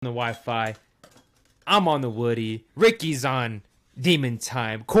the Wi-Fi. I'm on the Woody. Ricky's on Demon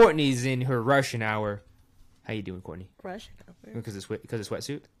Time. Courtney's in her Russian hour. How you doing, Courtney? Russian hour? Because of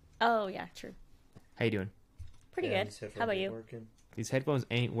sweatsuit? Oh, yeah, true. How you doing? Pretty good. How about you? Working. These headphones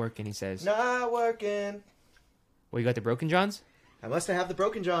ain't working, he says. Not working. Well, you got the Broken Johns? I must have the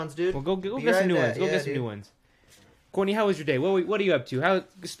Broken Johns, dude. Well, go get some new ones. Go get some new ones. Courtney, how was your day? What are you up to?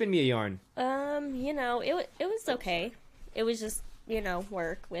 Spin me a yarn. It was okay. It was just,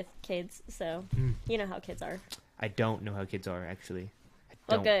 work with kids, so you know how kids are. I don't know how kids are, actually.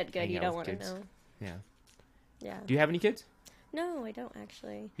 Well, good. You don't want to know. Yeah. Yeah. Do you have any kids? No, I don't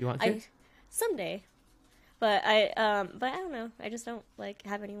actually. You want kids? Someday. But I don't know. I just don't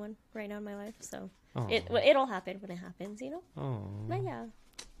have anyone right now in my life, so it'll happen when it happens, Oh. But yeah.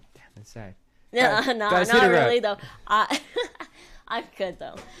 Damn, that's sad. No, not really though. I'm good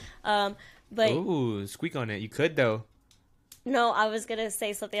though. But ooh, squeak on it. You could though. No, I was gonna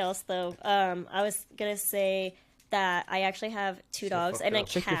say something else though. I was gonna say that I actually have two dogs and a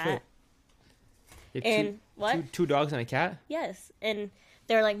cat. And what? Two dogs and a cat? Yes, and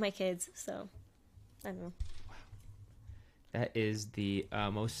they're like my kids, so I don't know. That is the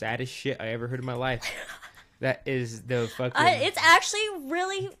most saddest shit I ever heard in my life. That is the fucking. It's actually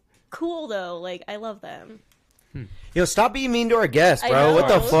really cool though. I love them. Yo, stop being mean to our guest, bro. What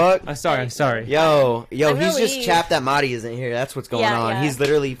the fuck? I'm sorry. Yo, he's just chapped that Marty isn't here. That's what's going on. Yeah. He's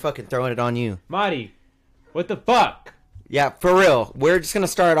literally fucking throwing it on you. Marty, what the fuck? Yeah, for real. We're just gonna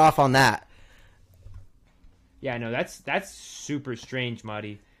start off on that. Yeah, no, that's super strange,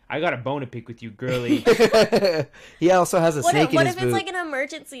 Marty. I got a bone to pick with you, girly. He also has a snake in his boot. What if it's an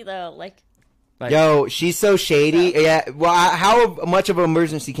emergency though? Yo, she's so shady. Yeah. Well, how much of an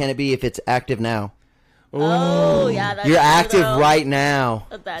emergency can it be if it's active now? Oh, yeah. That's You're true, active though. right now.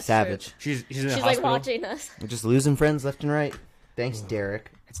 That's Savage. True. She's in the hospital. Watching us. We're just losing friends left and right. Thanks,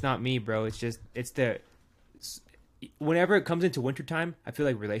 Derek. It's not me, bro. Whenever it comes into wintertime, I feel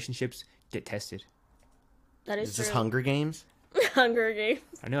like relationships get tested. That is Is true. this Hunger Games? Hunger Games.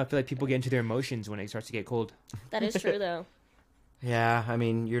 I know. I feel like people get into their emotions when it starts to get cold. That is true, though. Yeah, I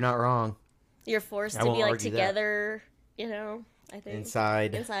mean, you're not wrong. You're forced to be together, I think.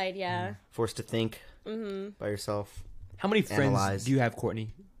 Inside, yeah. Forced to think by yourself. How many friends do you have,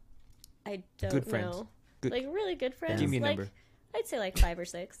 Courtney? I don't good friends. know. Good. Really good friends? Give me a number. I'd say 5 or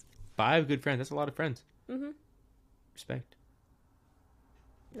 6. 5 good friends. That's a lot of friends. Mm-hmm. Respect.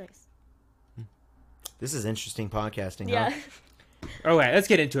 Nice. This is interesting podcasting, Yeah. Huh? All right, let's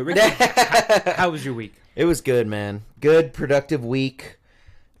get into it. Ricky, how was your week? It was good, man. Good, productive week.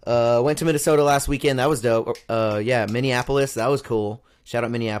 Went to Minnesota last weekend. That was dope. Minneapolis. That was cool. Shout out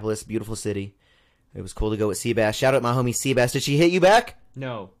Minneapolis. Beautiful city. It was cool to go with Seabass. Shout out my homie Seabass. Did she hit you back?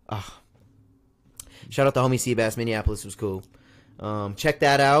 No. Oh. Shout out the homie Seabass. Minneapolis was cool. Check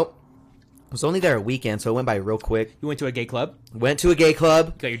that out. I was only there a weekend, so it went by real quick. You went to a gay club? Went to a gay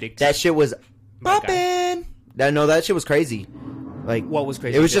club. Got your dick That shit was poppin'. That shit was crazy. What was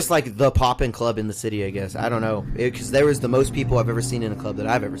crazy? It was just the poppin' club in the city, I guess. I don't know. Because there was the most people I've ever seen in a club that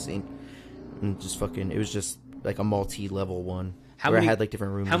I've ever seen. And it was just a multi-level one. I had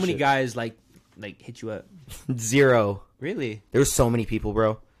different rooms. How many guys hit you up? 0. Really? There was so many people,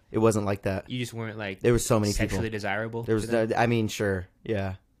 bro. It wasn't like that. You just weren't there was so many sexually people. desirable? There was, sure.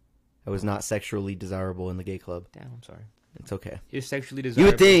 Yeah. I was not sexually desirable in the gay club. Damn, I'm sorry. It's okay. You're sexually desirable.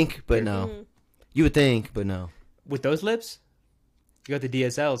 You would think, but no. You would think, but no. With those lips? You got the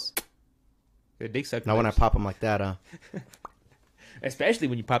DSLs. The dick sucking Not when I lips. pop them like that, huh? Especially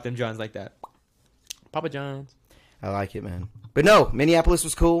when you pop them Johns like that. Papa John's. I like it, man. But no, Minneapolis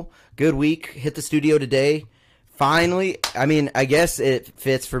was cool. Good week. Hit the studio today. Finally, I guess it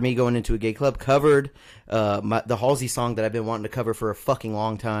fits for me going into a gay club. Covered the Halsey song that I've been wanting to cover for a fucking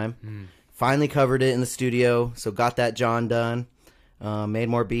long time. Finally covered it in the studio. So got that John done. Made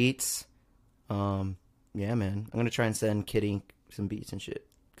more beats. Yeah, man. I'm going to try and send Kitty some beats and shit.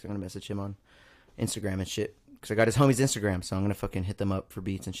 Because I'm going to message him on Instagram and shit. Because I got his homie's Instagram. So I'm going to fucking hit them up for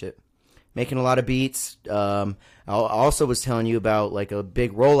beats and shit. Making a lot of beats. I also was telling you about a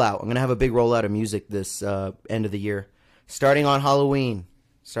big rollout. I'm going to have a big rollout of music this end of the year. Starting on Halloween.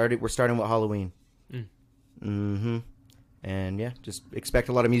 We're starting with Halloween. Mm-hmm. And yeah, just expect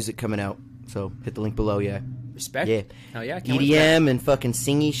a lot of music coming out. So hit the link below, yeah. Respect. Yeah. Hell yeah. EDM and fucking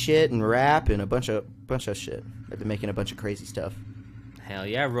singy shit and rap and a bunch of shit. I've been making a bunch of crazy stuff. Hell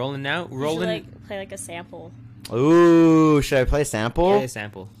yeah, rolling out. You should, play a sample. Ooh, should I play a sample? Play a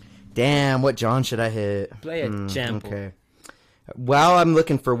sample. Damn, what John should I hit? Play a sample. Okay. While I'm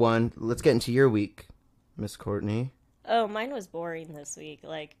looking for one, let's get into your week, Miss Courtney. Oh, mine was boring this week.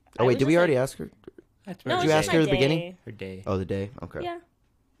 Oh wait, did we already ask her? That's No, Did you ask her at the beginning? Her day. Oh, the day. Okay. Yeah.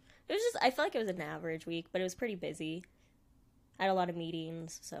 It was just, I felt like it was an average week, but it was pretty busy. I had a lot of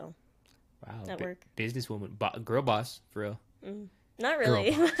meetings, so. Wow. At work. Businesswoman. Girl boss, for real. Not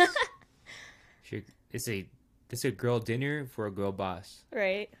really. It's a girl dinner for a girl boss.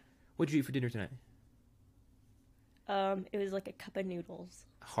 Right. What'd you eat for dinner tonight? It was like a cup of noodles.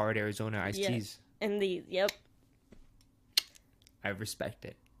 Hard Arizona iced teas. And yep. I respect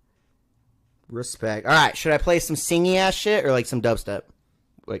it. Respect. All right, should I play some singy ass shit or like some dubstep?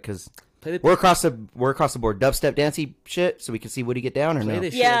 Like, cause we're across the board. Dubstep, dancey shit, so we can see Woody get down or no?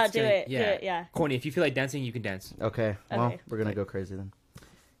 Yeah, do it. Yeah. Kortni, if you feel like dancing, you can dance. Okay. Well, we're gonna go crazy then.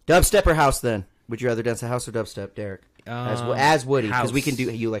 Dubstep or house then? Would you rather dance a house or dubstep, Derek? As Woody, because we can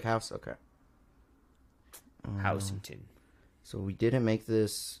do. You like house? Okay. Housington. So we didn't make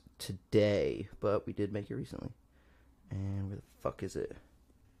this today, but we did make it recently. And where the fuck is it?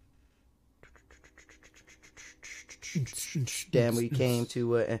 Damn, we came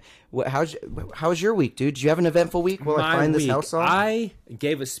to. How was your week, dude? Did you have an eventful week? While I find this house song? I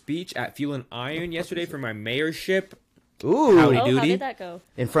gave a speech at Fuel and Iron yesterday for my mayorship. Ooh, Howdy How doody. did that go?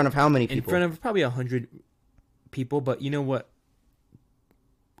 In front of how many people? In front of probably 100 people, but you know what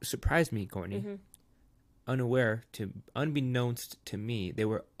surprised me, Kortni? Unbeknownst to me, they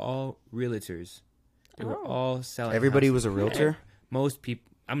were all realtors. They were all selling. Everybody houses. was a realtor? Most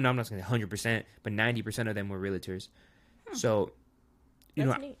people. I'm not going to say 100%, but 90% of them were realtors. So,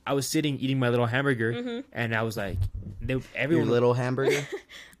 That's neat. I was sitting eating my little hamburger, and I was like, everyone. Your little hamburger?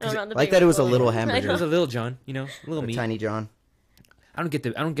 Like that it was a little hamburger. It was a little John, a little meat. Tiny John. I don't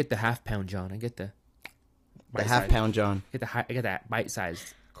get the half pound John. I get the half pound John. I get that bite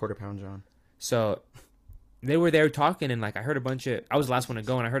sized Quarter pound John. So they were there talking, and like I was the last one to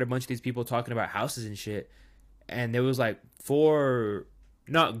go, and I heard a bunch of these people talking about houses and shit, and there was like 4,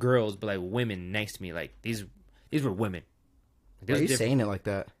 not girls, but like women next to me. Like these were women. Why are you saying it like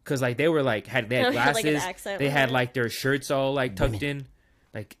that? Because like they had glasses. Like an accent they with had it. like their shirts all like tucked in.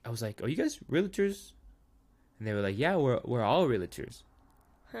 Like I was like, "Are you guys realtors?" And they were like, "Yeah, we're all realtors."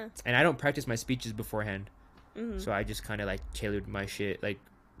 Huh. And I don't practice my speeches beforehand, so I just kind of like tailored my shit like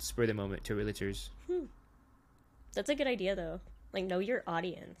spur the moment to realtors. That's a good idea, though. Like, know your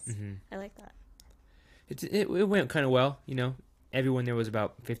audience. I like that. It went kind of well, Everyone there was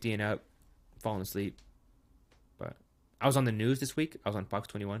about 50 and up, falling asleep. But I was on the news this week. I was on Fox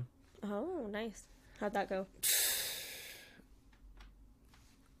 21. Oh, nice. How'd that go?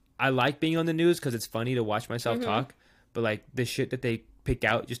 I like being on the news because it's funny to watch myself talk. But like the shit that they pick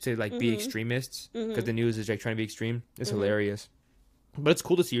out just to like be extremists, because the news is like trying to be extreme, is hilarious. But it's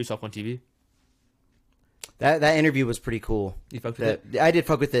cool to see yourself on TV. That interview was pretty cool. You fucked with it? I did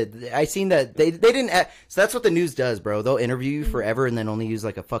fuck with it. I seen that they didn't. So that's what the news does, bro. They'll interview you forever and then only use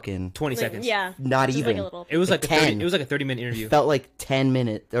like a fucking 20 seconds. Yeah. Not Just even. Like a little... It was like 10. It was like a 30-minute interview. It felt like 10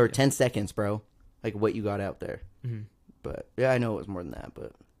 minutes or 10 seconds, bro. Like what you got out there. But yeah, I know it was more than that.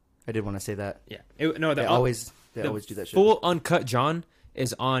 But I did want to say that. Yeah. They always do that shit. Full uncut John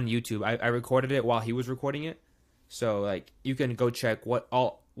is on YouTube. I recorded it while he was recording it, so like you can go check what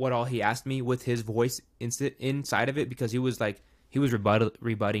all he asked me with his voice inside of it, because he was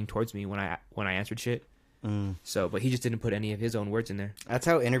rebutting towards me when I answered shit. So, but he just didn't put any of his own words in there. That's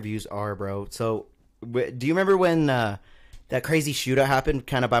how interviews are, bro. So, do you remember when that crazy shootout happened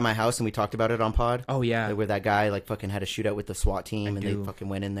kind of by my house and we talked about it on pod? Oh yeah, like, where that guy like fucking had a shootout with the SWAT team and they fucking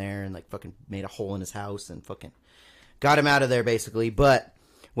went in there and like fucking made a hole in his house and fucking got him out of there basically. But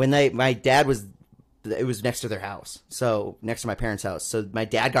when my dad was, it was next to their house, so next to my parents' house. So my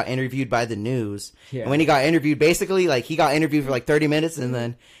dad got interviewed by the news, and when he got interviewed, basically like he got interviewed for like 30 minutes, and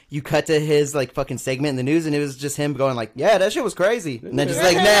then you cut to his like fucking segment in the news, and it was just him going like, "Yeah, that shit was crazy," and then just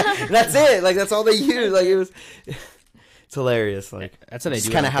like, "Nah, that's it." Like that's all they use. Like it was, it's hilarious. Like that's how they do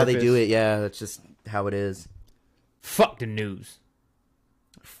it. Kind of how they do it. Yeah, that's just how it is. Fuck the news.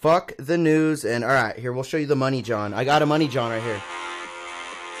 Fuck the news. And all right, here we'll show you the money, John. I got a money, John, right here.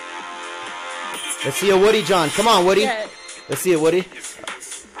 Let's see a Woody John. Come on, Woody. Yeah. Let's see it, Woody.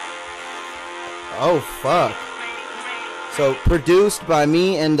 Oh, fuck. So, produced by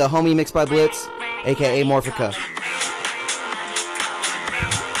me and the homie Mixed by Blitz, a.k.a. Morphica.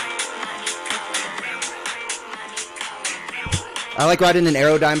 I like riding an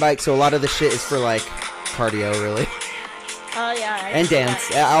Aerodyne bike, so a lot of the shit is for, like, cardio, really. Oh, yeah. And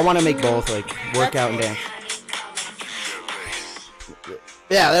dance. I want to make both, like, workout and dance.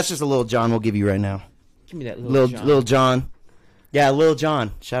 Yeah, that's just a little John we'll give you right now. Give me that John. Little John. Yeah, Lil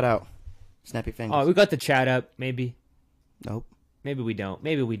John. Shout out. Snappy fingers. Oh, we got the chat up. Maybe. Nope. Maybe we don't.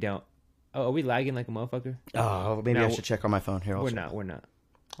 Maybe we don't. Oh, are we lagging like a motherfucker? Oh, maybe No, I should check on my phone. Here, We're not. I'm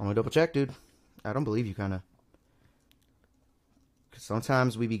gonna double check, dude. I don't believe you, kind of.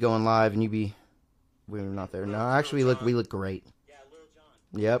 Sometimes we be going live and we're not there. No, actually, we look great. Yeah, Lil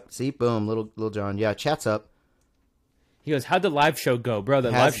Jon. Yep. See, boom, little John. Yeah, chat's up. He goes, how'd the live show go? Bro,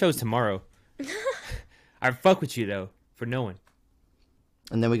 the live show's tomorrow. I fuck with you, though, for knowing.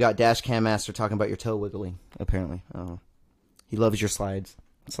 And then we got Dash Cam Master talking about your toe wiggling, apparently. Oh. He loves your sliders.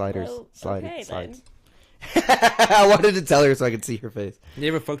 Okay, Slides. I wanted to tell her so I could see her face. You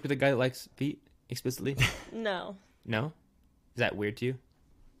ever fucked with a guy that likes feet explicitly? No. No? Is that weird to you?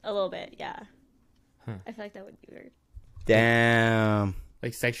 A little bit, yeah. Huh. I feel like that would be weird. Damn.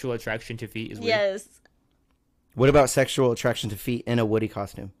 Like sexual attraction to feet is weird? Yes. What about sexual attraction to feet in a Woody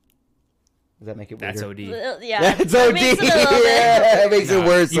costume? Does that make it weirder? That's OD. Yeah. That's OD. Makes it a little bit. Yeah, it makes it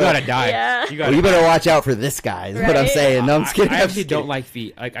worse. You gotta die. Yeah. You better watch out for this guy, is what I'm Right? saying. No, I'm just kidding. I I'm actually just don't kidding. like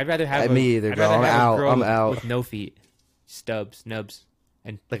feet. Like I'd rather have Me either, I'd bro. rather I'm have out. a girl I'm out. with no feet. Stubs, nubs,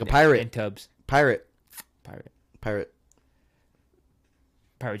 and Like a pirate. And tubs. Pirate.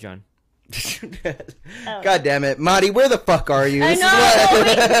 Pirate John. God damn it. Marty, where the fuck are you? I This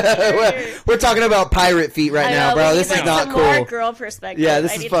know. is what- we're talking about pirate feet right now, bro. This is not More cool. girl perspective. Yeah,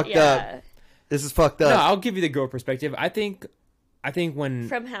 this is fucked up. This is fucked No, up. I'll give you the girl perspective. I think when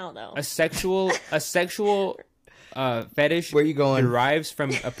From how though? a sexual fetish Where you going? derives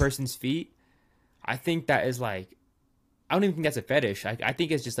from a person's feet, I think that is like, I don't even think that's a fetish. I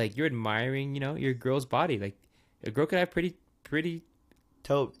think it's just like you're admiring, your girl's body. Like a girl could have pretty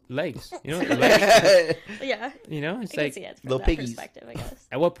Toad. legs, legs. Yeah. It's I can like see it from little that piggies. perspective, I guess.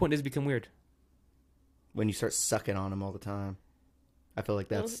 at what point does it become weird? When you start sucking on them all the time. I feel like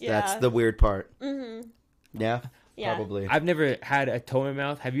that's Yeah. the weird part. Mm-hmm. Yeah? Yeah. Probably. I've never had a toe in my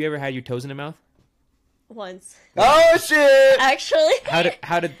mouth. Have you ever had your toes in the mouth? Once. Oh, shit! Actually.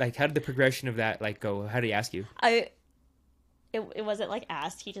 How did the progression of that go? How did he ask you? It wasn't like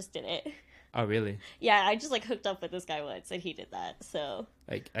asked, he just did it. Oh, really? Yeah, I just hooked up with this guy once and he did that, so.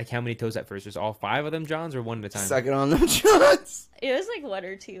 Like how many toes at first? Was all 5 of them Johns or one at a time? Sucking on them shots. It was 1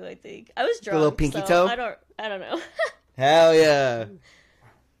 or 2, I think. I was drunk. little pinky so toe? I don't know. Hell yeah.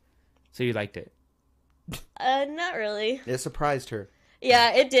 So you liked it? Not really. It surprised her.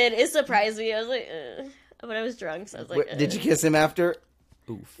 Yeah, it did. It surprised me. I was like, ugh. But I was drunk, so I was like, Wait, did you kiss him after?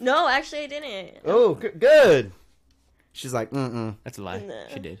 Oof. No, actually, I didn't. Oh, good. She's like, mm-mm. That's a lie. No.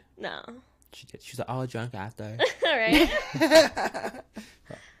 She did. No. She did. She's like, all drunk after. All right.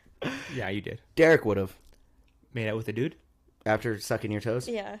 Yeah, you did. Derek would have. Made out with a dude? After sucking your toes?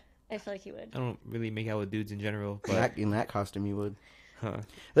 Yeah, I feel like he would. I don't really make out with dudes in general, In but that costume, you would. huh.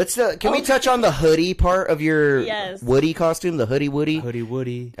 Let's. Can we touch on the hoodie part of your Yes. Woody costume? The hoodie Woody Hoodie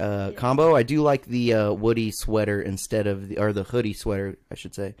Woody. combo. I do like the Woody sweater instead of the hoodie sweater, I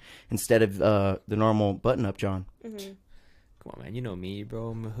should say, instead of the normal button-up John. Mm-hmm. Come on, man. You know me, bro.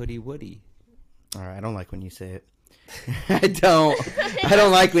 I'm a Hoodie Woody. All right, I don't like when you say it. I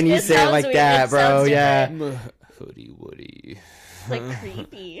don't like when you It say it sounds like weird. that, It bro. sounds Yeah. I'm a Hoodie Woody. It's like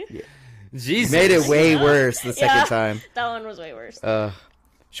creepy. Jesus. Made it way worse the second Yeah. time. That one was way worse.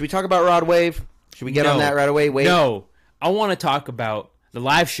 Should we talk about Rod Wave? Should we get on that right away? Wait. No. I want to talk about the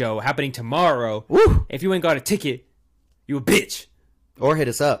live show happening tomorrow. Woo! If you ain't got a ticket, you a bitch. Or hit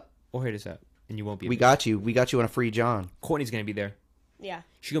us up. Or hit us up, and you won't be. We got you. We got you on a free John. Courtney's gonna be there. Yeah.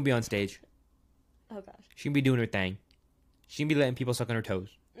 She's gonna be on stage. Oh gosh. She's gonna be doing her thing. She's gonna be letting people suck on her toes.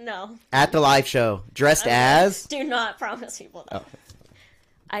 No. At the live show. Dressed as? Do not promise people that. Oh.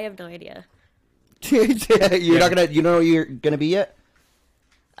 I have no idea. You're not gonna. You know where you're gonna be yet?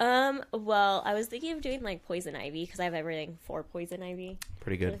 Well, I was thinking of doing Poison Ivy because I have everything for Poison Ivy.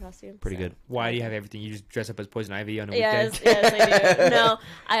 Pretty For the good. costume. Pretty so. good. Why do you have everything? You just dress up as Poison Ivy on a Yes, weekday? yes, I do. No,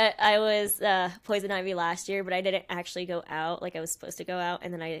 I was Poison Ivy last year, but I didn't actually go out like I was supposed to go out,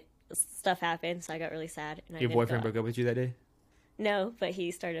 and then stuff happened, so I got really sad. And I Your didn't boyfriend go out. broke up with you that day? No, but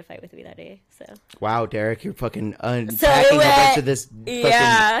he started a fight with me that day. So Wow, Derek, you're fucking So unpacking it a bunch went- of this.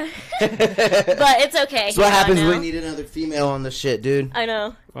 yeah, but it's okay. That's what He's happens gone when now. we need another female on the shit, dude. I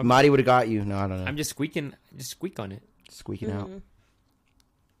know. Marty would have got you. No, I don't know. I'm just squeaking. Just squeak on it. Squeaking out.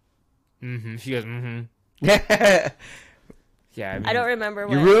 Mm-hmm. She goes, mm-hmm. You're Yeah. I, mean, I don't remember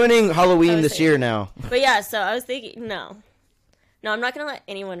what. ruining Halloween was this saying. year now. But yeah, so I was thinking, no, I'm not gonna let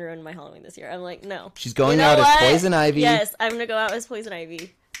anyone ruin my Halloween this year. I'm like, no. She's going You know out as what? Poison Ivy. Yes, I'm gonna go out as Poison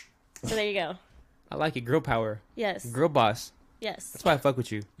Ivy. So there you go. I like it. Girl power. Yes. Girl boss. Yes. That's why I fuck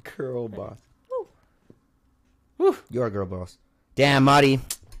with you. Girl boss. Woo. Woo. You're a girl boss. Damn, Marty.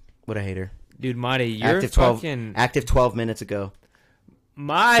 What a hater. Dude, Marty, you're Active 12, fucking... active 12 minutes ago.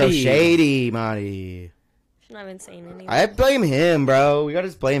 Marty! So shady, Marty. Should not have been saying anything. I blame him, bro. We gotta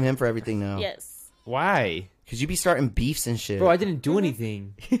just blame him for everything now. Yes. Why? Because you be starting beefs and shit. Bro, I didn't do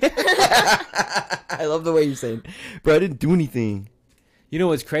anything. I love the way you're saying, bro, I didn't do anything. You know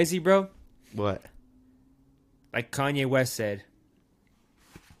what's crazy, bro? What? Like Kanye West said.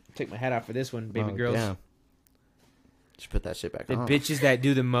 Take my hat off for this one, baby girls. Damn. Just put that shit back The on. bitches that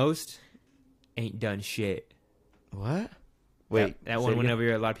do the most ain't done shit. What? Wait. That one went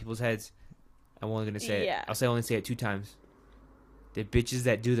over a lot of people's heads. I'm only gonna say it. I'll only say it 2 times. The bitches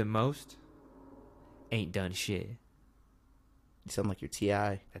that do the most ain't done shit. You sound like your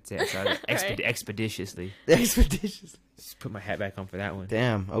T.I. That's it. So expeditiously. Expeditiously. Just put my hat back on for that one.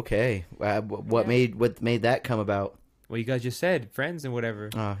 Damn. Okay. What made that come about? Well, you guys just said friends and whatever.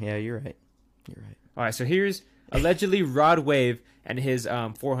 Oh yeah, you're right. You're right. All right. So here's allegedly Rod Wave and his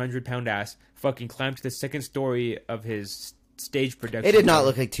 400-pound ass fucking climbed to the 2nd story of his stage production. It did not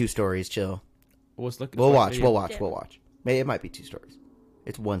look like 2 stories. Chill. We'll watch. We'll watch. It might be 2 stories.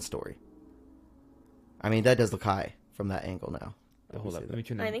 It's 1 story. I mean, that does look high from that angle now. Hold up. Let me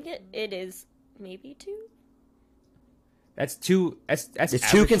turn that. I think it is maybe 2. That's 2. That's Is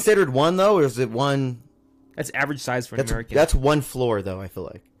 2 considered 1 though, or is it 1? That's average size for an American. That's 1 floor though. I feel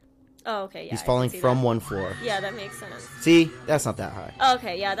like. Oh, okay. Yeah. He's falling from that. 1 floor. Yeah, that makes sense. See, that's not that high. Oh,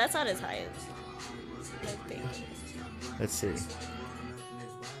 okay, yeah, that's not as high as I think. Let's see.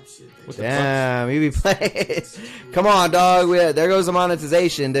 What the Damn, you be playing. Come on, dog. There goes the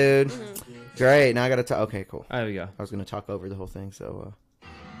monetization, dude. Mm-hmm. Great. Now I gotta talk. Okay, cool. There we go. I was gonna talk over the whole thing, so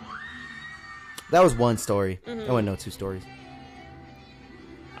that was 1 story. Mm-hmm. I wouldn't know 2 stories.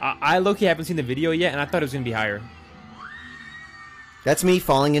 I low-key haven't seen the video yet, and I thought it was gonna be higher. That's me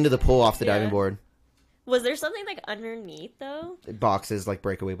falling into the pool off the diving board. Was there something like underneath though? Boxes, like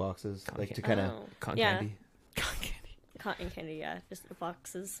breakaway boxes, like to kind of Cotton Yeah. candy. Cotton candy, yeah, just the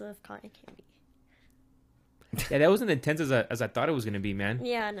boxes of cotton candy. Yeah, that wasn't intense as I thought it was gonna be, man.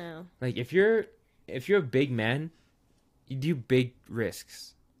 Yeah, no. Like if you're a big man, you do big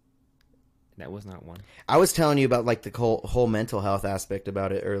risks. That was not one. I was telling you about like the whole mental health aspect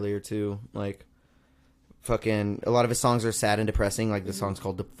about it earlier too. Like, fucking, a lot of his songs are sad and depressing. Like the song's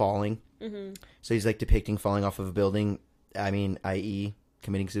called "Falling," so he's like depicting falling off of a building. I mean, i.e.,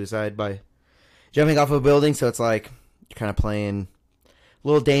 committing suicide by jumping off of a building. So it's like you're kind of playing a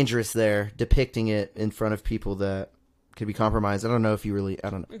little dangerous there, depicting it in front of people that could be compromised. I don't know if you really. I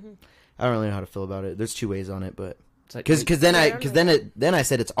don't know. I don't really know how to feel about it. There's 2 ways on it, but. Because then I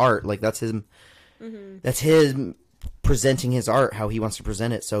said it's art, like that's his presenting his art how he wants to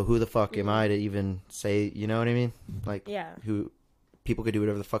present it. So who the fuck am I to even say, you know what I mean? Like, who people could do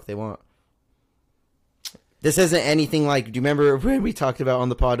whatever the fuck they want. This isn't anything like. Do you remember when we talked about on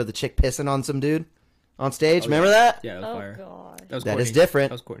the pod of the chick pissing on some dude on stage? Remember that? Yeah, that was fire. God, That is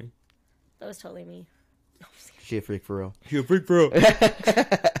different. That was Kortni. that was totally me. She a freak for real. She a freak, bro.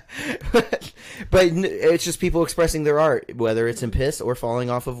 But it's just people expressing their art, whether it's in piss or falling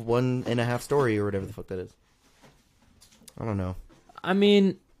off of 1.5 story or whatever the fuck that is. I don't know. I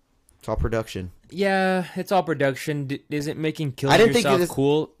mean, it's all production. Yeah, it's all production. Is it making killing yourself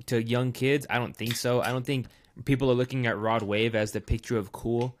cool to young kids? I don't think so. I don't think people are looking at Rod Wave as the picture of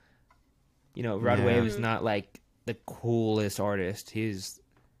cool. You know, Rod Wave is not like the coolest artist. He's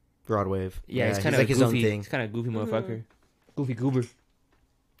Rod Wave. Yeah, he's kind of like goofy, his own thing. He's kind of goofy motherfucker. Goofy goober.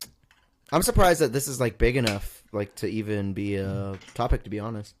 I'm surprised that this is like big enough, like to even be a topic. To be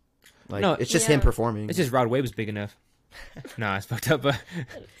honest, like no, it's just him performing. It's just Rod Wave was big enough. Nah, it's fucked up. But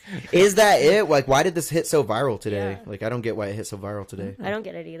is that it? Like, why did this hit so viral today? Yeah. Like, I don't get why it hit so viral today. I don't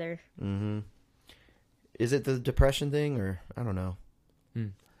get it either. Mm-hmm. Is it the depression thing, or I don't know?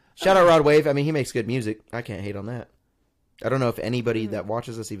 Shout out Rod Wave. I mean, he makes good music. I can't hate on that. I don't know if anybody that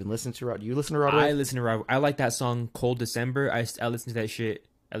watches us even listens to Rod. Do you listen to Rod Wave? I listen to Rod. I like that song "Cold December." I listen to that shit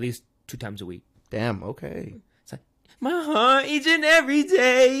at least 2 times a week. Damn. Okay. It's like my heart each and every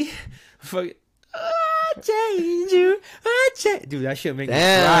day. Fuck. I change you. I change. Dude, that shit make me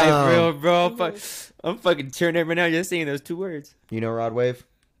cry, real, bro. I'm fucking tearing up right now just saying those 2 words. You know Rod Wave?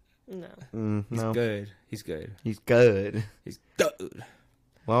 No. No. He's good. He's good. He's good. He's good.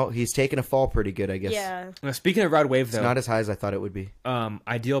 Well, he's taking a fall pretty good, I guess. Yeah. Now, speaking of Rod Wave, though, it's not as high as I thought it would be.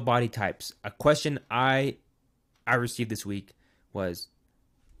 Ideal body types. A question I received this week was,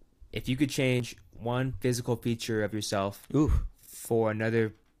 if you could change one physical feature of yourself for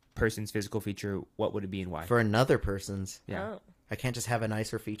another person's physical feature, what would it be and why? For another person's? Yeah. Oh. I can't just have a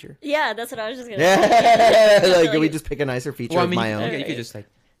nicer feature? Yeah, that's what I was just going to say. Like, can we just pick a nicer feature of my own? You could just like...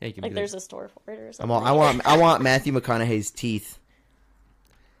 Yeah, you can like there's a store for it or something. I want Matthew McConaughey's teeth.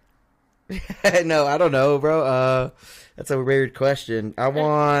 No, I don't know, bro. That's a weird question.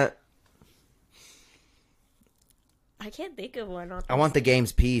 I can't think of one. I want the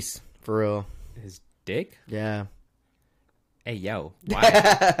game's piece, for real. His dick? Yeah. Hey, yo. Why?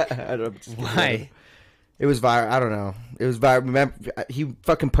 I don't, why? It was viral. I don't know. It was viral. Remember, he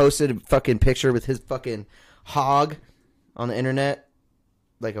fucking posted a fucking picture with his fucking hog on the internet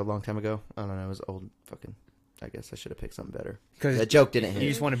like a long time ago. I don't know. It was old fucking. I guess I should have picked something better. Because the joke didn't hit. You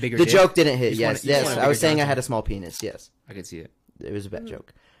just want a bigger The dick? joke didn't hit. Yes. I was saying I had a small penis. Yes. I could see it. It was a bad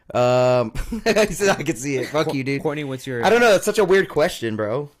joke. I said I could see it. Fuck you, dude. Courtney, what's your... I don't know. It's such a weird question,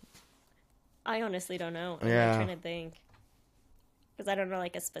 bro. I honestly don't know. I'm trying to think. Because I don't know,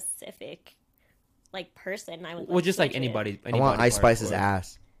 like, a specific, like, person. Well, just like anybody. I want Ice Spice's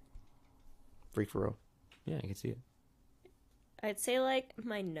ass. Freak for real. Yeah, I can see it. I'd say, like,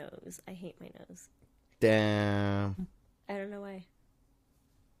 my nose. I hate my nose. Damn. I don't know why.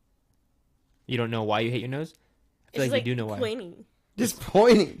 You don't know why you hate your nose? I feel like you do know why. Pointing. Just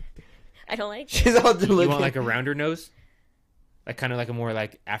pointing. I don't like it. She's all You want like a rounder nose? Like kind of like a more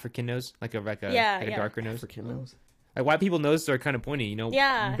like African nose? Like a darker nose? African nose. Like white people's noses are kind of pointy, you know?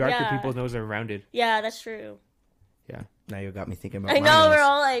 Yeah, Darker people's noses are rounded. Yeah, that's true. Yeah. Now you got me thinking about I know, we're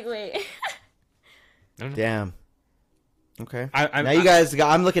all like, wait. Damn. Okay. Now you guys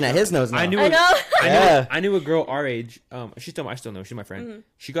got... I'm looking at his nose now. I know. I knew a girl our age. I still know. She's my friend. Mm-hmm.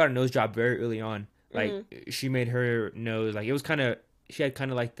 She got a nose job very early on. Like she made her nose like it was kind of. She had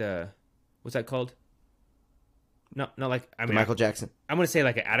kind of like the, what's that called? Not like I mean Michael Jackson. I'm gonna say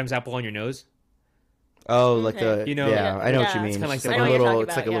like an Adam's apple on your nose. Oh, like the you know. Yeah, I know what you mean. It's kind of like a little.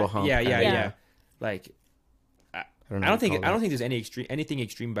 It's like a little hump. Yeah. Like. I don't think there's anything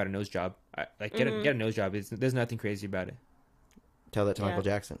extreme about a nose job. Get a nose job. There's nothing crazy about it. Tell that to Michael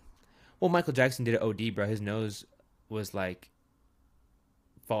Jackson. Well, Michael Jackson did an OD, bro. His nose was like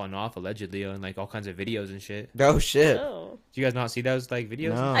falling off allegedly on like all kinds of videos and shit. Oh shit! Oh. Do you guys not see those like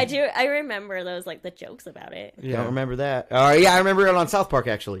videos? No. I do. I remember those like the jokes about it. Yeah. Don't remember that. Yeah, I remember it on South Park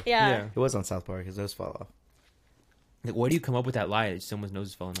actually. Yeah. It was on South Park. His nose fall off. Like, where do you come up with that lie that someone's nose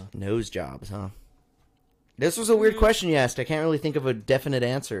is falling off? Nose jobs, huh? This was a weird question you asked. I can't really think of a definite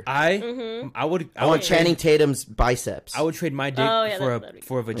answer. I want Channing Tatum's biceps. I would trade my dick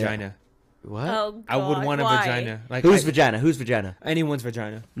for a vagina. Yeah. What? Oh, God. I would want a vagina. Like Whose vagina? Whose vagina? Anyone's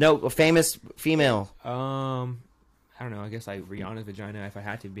vagina. No, a famous female. I don't know. I guess like Rihanna's vagina if I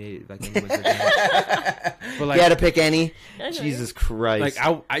had to be like anyone's vagina. But like, you had to pick any. Jesus Christ!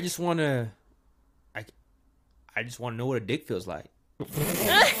 Like I just want to. I just want to know what a dick feels like.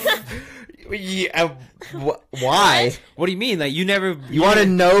 Yeah, why? What do you mean? Like you want to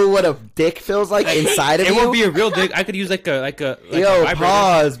know what a dick feels like inside of you? It won't be a real dick. I could use like a Yo, a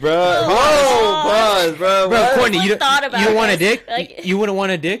pause, bro. Pause, bro. Bro, Kortni, you don't want a dick? Like, you wouldn't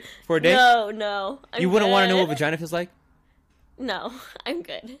want a dick for a dick? No. You wouldn't want to know what vagina feels like? No, I'm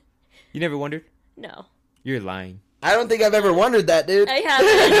good. You never wondered? No. You're lying. I don't think I've ever wondered that, dude. I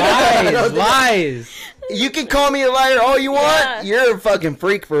haven't. Lies. You can call me a liar all you want. Yeah. You're a fucking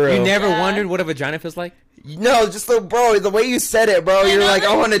freak for real. You never wondered what a vagina feels like? No, just bro, the way you said it, bro, you're like,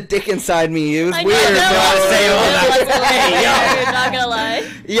 I want a dick inside me. It was weird, bro. Say all that. Hey, not gonna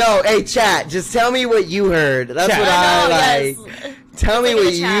lie. Yo, hey, chat, just tell me what you heard. That's what I like. Yes. Tell me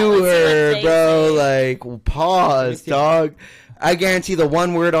what you heard, bro. Like, pause, dog. I guarantee the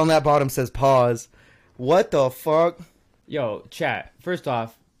one word on that bottom says pause. What the fuck? Yo, chat. First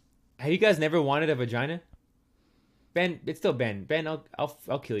off, have you guys never wanted a vagina? Ben, it's still Ben. Ben,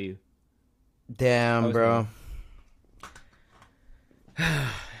 I'll kill you. Damn, bro.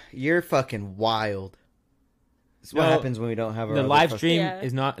 You're fucking wild. This is what happens when we don't have our the live stream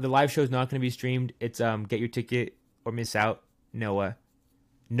is not the live show is not going to be streamed. It's get your ticket or miss out. Noah.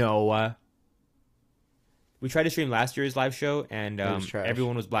 We tried to stream last year's live show and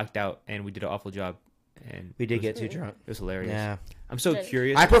everyone was blacked out and we did an awful job. And we did get too drunk. It was hilarious. Yeah. I'm so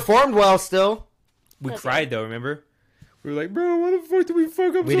curious. I performed well still. We cried though, remember? We were like, bro, why the fuck did we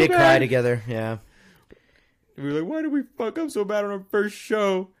fuck up We did cry together, yeah. We were like, why did we fuck up so bad on our first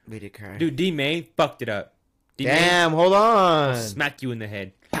show? We did cry. Dude, D-May fucked it up. Damn, hold on. I'll smack you in the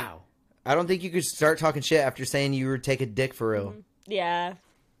head. Pow. I don't think you could start talking shit after saying you were taking dick for real. Yeah.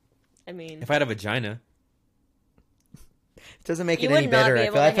 I mean. If I had a vagina. It doesn't make it any better. I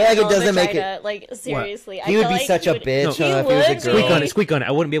feel like it doesn't make it. Like, seriously. He would be such a bitch if he was a girl. Squeak on it.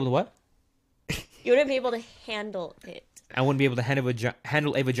 I wouldn't be able to what? You wouldn't be able to handle it. I wouldn't be able to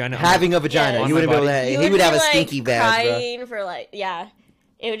handle a vagina. Having a vagina. Yeah, you wouldn't be able to. He would have a stinky bag, bro. Crying for like, yeah.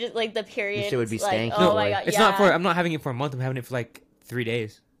 It would just like the period. Shit would be stanky. Oh my god. It's not for. I'm not having it for a month. I'm having it for like 3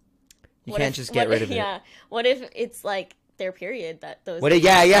 days. You can't just get rid of it. Yeah. What if it's like their period that those? What?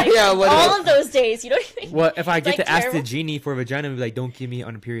 Yeah. What all of those days. You know what I mean? Well, if I get to ask the genie for a vagina, I'd be like, don't give me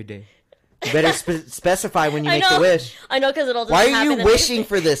on a period day. You better specify when you make the wish. I know, because it'll just Why are you wishing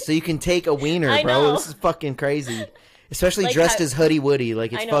for this so you can take a wiener, bro? This is fucking crazy. Especially Like, dressed as Hoodie Woody,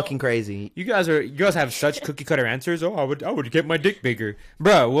 like it's I know. fucking crazy. You guys have such cookie cutter answers. Oh, I would get my dick bigger,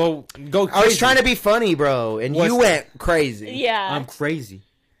 bro. Well, go. Crazy. I was trying to be funny, bro, and you went crazy. Yeah. I'm crazy.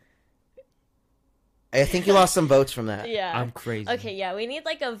 I think you lost some votes from that. Yeah. I'm crazy. Okay, yeah, we need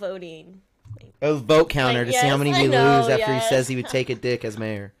like a voting. A vote counter Like, to see how many yes, we I know, lose after yes. he says he would take a dick as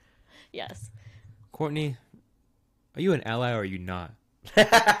mayor. Yes. Kortni, are you an ally or are you not?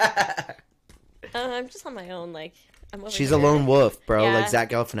 I'm just on my own. Like, I'm over She's here. a lone wolf, bro, Yeah. like Zach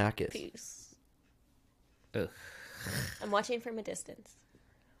Galifianakis. Peace. Ugh. I'm watching from a distance.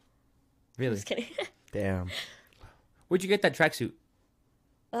 Really? Just kidding. Damn. Where'd you get that tracksuit?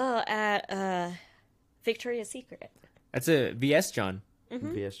 Oh, at Victoria's Secret. That's a VS John.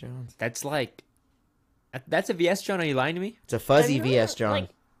 Mm-hmm. VS Jones. That's like, that's a VS John. Are you lying to me? It's a fuzzy I'm VS not, John. like,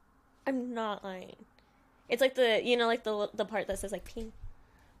 I'm not lying. It's like like the part that says like pink.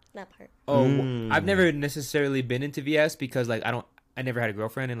 That part. Oh, Mm. I've never necessarily been into VS because like I never had a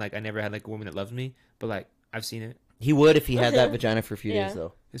girlfriend and like I never had like a woman that loves me. But like I've seen it. He would if he had that vagina for a few Yeah. days,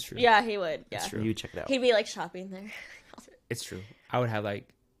 though. It's true. Yeah, he would. Yeah. It's true. You check it out. He'd be like shopping there. It's true. I would have like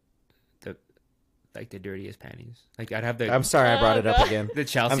the dirtiest panties. Like I'd have the. I'm sorry I brought it up God. again. The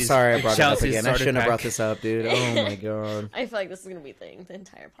Chelsea. I'm sorry I brought it up Chelsea's again. I starter shouldn't have pack. brought this up, dude. Oh my god. I feel like this is gonna be a thing the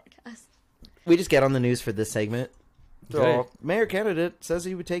entire podcast. We just get on the news for this segment. Good. So, mayor candidate says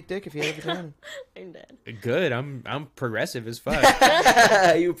he would take dick if he had a vagina. I'm dead. Good. I'm progressive as fuck.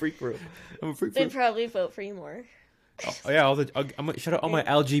 You freak, bro. I'm a freak. They'd probably vote for you more. Oh, yeah. I'm gonna shout out all my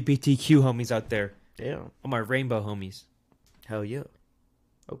LGBTQ homies out there. Damn. All my rainbow homies. Hell yeah.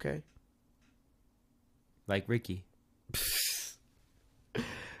 Okay. Like Ricky.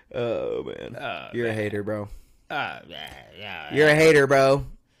 Oh man. You're a hater, bro. Yeah. You're a hater, bro.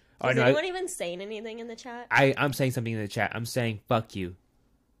 Oh, Is no, anyone even saying anything in the chat? I'm saying something in the chat. I'm saying fuck you.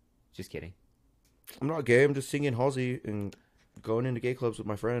 Just kidding. I'm not gay. I'm just singing Halsey and going into gay clubs with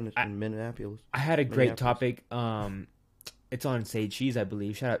my friend in Minneapolis. I had a great Minneapolis. topic. It's on Say Cheese, I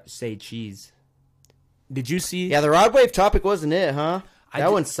believe. Shout out Say Cheese. Did you see? Yeah, the Rod Wave topic wasn't it, huh?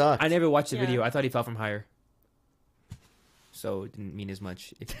 That one sucked. I never watched the Yeah. video. I thought he fell from higher. So it didn't mean as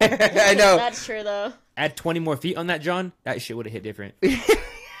much. I know. That's true though. Add 20 more feet on that, John. That shit would have hit different.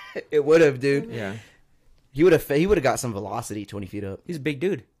 It would have, dude. Yeah. He would have got some velocity 20 feet up. He's a big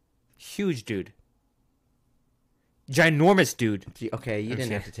dude. Huge dude. Ginormous dude. Okay, you didn't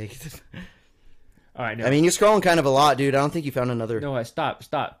Okay. have to take it. All right, no. I mean, you're scrolling kind of a lot, dude. I don't think you found another. No, stop.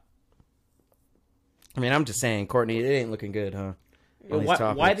 I mean, I'm just saying, Courtney, it ain't looking good, huh? On these Why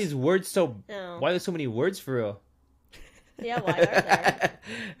topics. these words so... No. Why are there so many words for real? Yeah, why are there?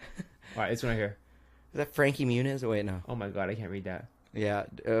 All right, this one right here. Is that Frankie Muniz? Oh, wait, no. Oh my god, I can't read that. Yeah,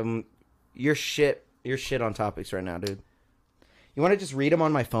 you're shit on topics right now, dude. You want to just read them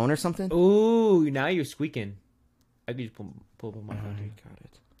on my phone or something? Ooh, now you're squeaking. I can just pull up on my phone. I here. got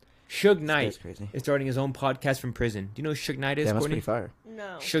it. Suge Knight That's crazy. is starting his own podcast from prison. Do you know who Suge Knight is, Damn, that's Courtney? pretty fire.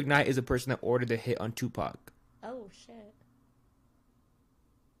 No. Suge Knight is a person that ordered the hit on Tupac. Oh shit.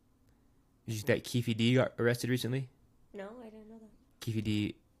 Did you see that Keefe D got arrested recently? No, I didn't know that. Keefe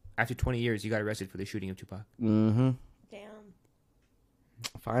D, after 20 years, he got arrested for the shooting of Tupac. Mm-hmm. Damn.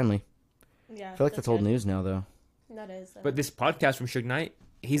 Finally. Yeah. I feel like that's old good. news now, though. That is. But this podcast from Suge Knight,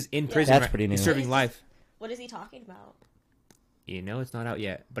 he's in prison. That's right? pretty He's new. serving life. What is he talking about? You know, it's not out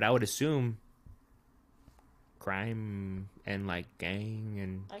yet, but I would assume crime and like gang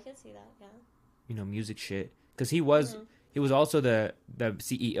and I can see that. Yeah. you know music shit. Because he was also the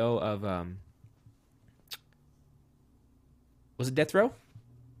CEO of was it Death Row?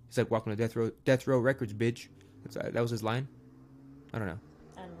 He's like welcome to Death Row Records, bitch. That was his line. I don't know.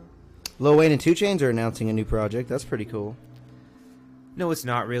 I don't know. Lil Wayne and 2 Chainz are announcing a new project. That's pretty cool. No, it's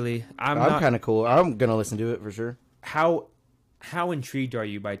not really. I'm kind of cool. I'm gonna listen to it for sure. How intrigued are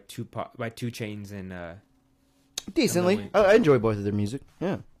you by 2 Chainz and Decently. Wayne. I enjoy both of their music.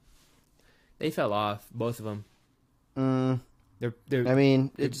 Yeah. they fell off, both of them. They're I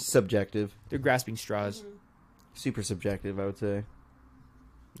mean, it's subjective. they're grasping straws. Super subjective, I would say.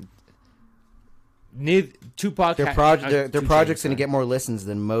 Tupac. Their 2 project's Chainz, gonna get more listens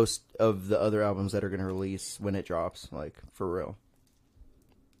than most of the other albums that are gonna release when it drops. Like for real.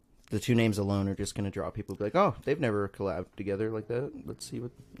 The 2 names alone are just gonna draw people. Be like, oh, they've never collabed together like that. Let's see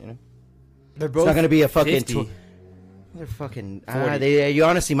what you know. They're It's both not gonna be a fucking. 50. They're fucking. 40. You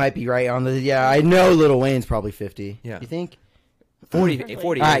honestly might be right on the. Yeah, I know Lil Wayne's probably 50. Yeah. You think? 40.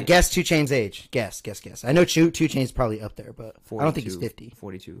 All right, guess 2 Chainz age. Guess. I know 2 Chainz probably up there, but 42, I don't think he's 50.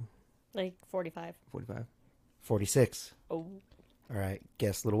 42, Like 45. 45, 46. Oh. All right,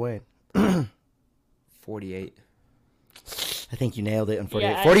 guess Lil Wayne. 48. I think you nailed it on 48.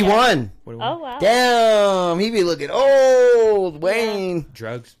 Yeah, 41! Oh, wow. Damn! He be looking old, Wayne. Yeah.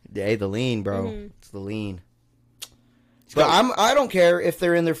 Drugs. Hey, the lean, bro. Mm-hmm. It's the lean. But I don't care if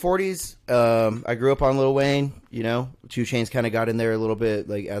they're in their 40s. I grew up on Lil Wayne, you know. 2 Chainz kind of got in there a little bit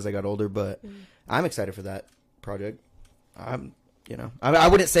like as I got older, but I'm excited for that project. I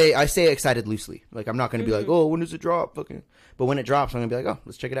wouldn't say, I say excited loosely. Like, I'm not going to be like, oh, when does it drop? Fucking. But when it drops, I'm going to be like, oh,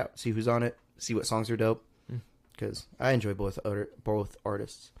 let's check it out. See who's on it. See what songs are dope. Because I enjoy both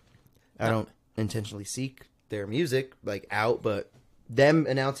artists. I don't intentionally seek their music, like, out, but them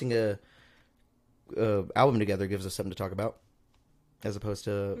announcing a album together gives us something to talk about. As opposed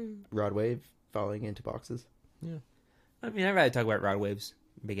to Rod Wave falling into boxes. Yeah. I mean, I'd rather talk about Rod Wave's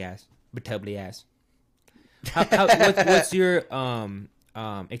big ass. But tubby ass. What's your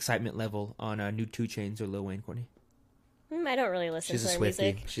excitement level on new 2 Chainz or Lil Wayne, Kortni? I don't really listen She's to a their Swiftie.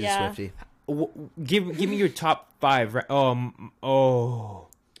 music. She's a Swiftie. Give me your top 5.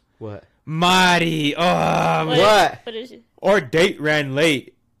 What? Marty. What? What is it? Or date ran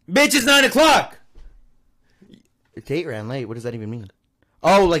late. Bitch, it's 9 o'clock. The date ran late. What does that even mean?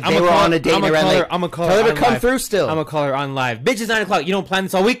 Oh, like they I'ma were call- on a date and I'ma it ran call her- late. I'ma call Tell her her to on come live. through still. I'm gonna call her on live. Bitch, it's 9 o'clock. You don't plan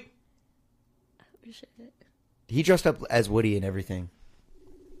this all week? He dressed up as Woody and everything.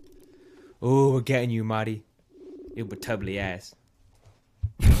 Oh, we're getting you, Marty. You but tubbly ass.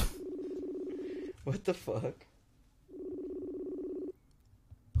 What the fuck?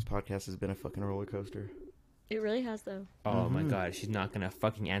 This podcast has been a fucking roller coaster. It really has, though. Oh my god, she's not gonna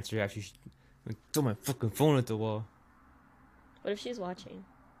fucking answer after she throw my fucking phone at the wall. What if she's watching?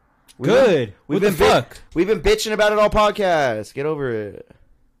 Good. What the fuck? We've been bitching about it all podcast. Get over it.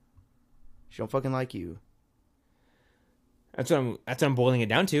 She don't fucking like you. That's what I'm boiling it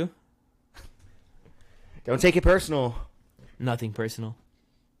down to. Don't take it personal. Nothing personal.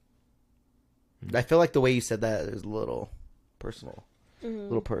 I feel like the way you said that is a little personal. Mm-hmm. A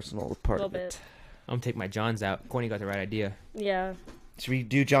little personal part A of little it. I'm gonna take my Johns out. Kortni got the right idea. Yeah. Should we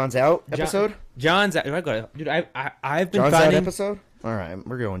do John's Out episode? John's out. I got it. Dude, I've been John's Out finding episode? Alright,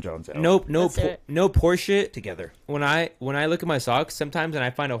 we're going John's Out. no poor shit Together. When I look at my socks sometimes and I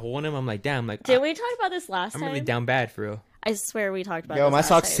find a hole in them, I'm like, damn, like Did we talk about this last I'm time? really down bad for real. I swear we talked about Yo, this my last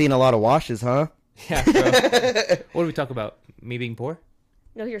socks time. seen a lot of washes, huh? Yeah, bro. What do we talk about? Me being poor?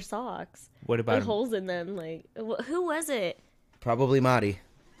 No, your socks. What about With him? holes in them. Like, who was it? Probably Marty.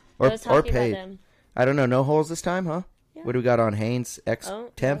 I Or was talking Paige. about them. I don't know. No holes this time, huh? Yeah. What do we got on Hanes X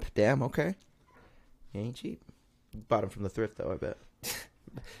Oh, Temp? Damn, okay. He ain't cheap. Bought him from the thrift though, I bet.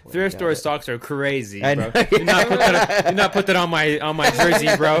 Thrift Got store it. socks are crazy, I bro. know. Do not put that on my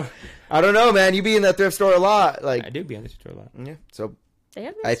jersey, bro. I don't know, man. You be in that thrift store a lot, like I do be on the store a lot. yeah. So They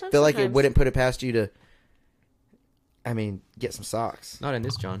have I nice stuff feel like it sometimes. wouldn't put it past you to. I mean, get some socks. Not in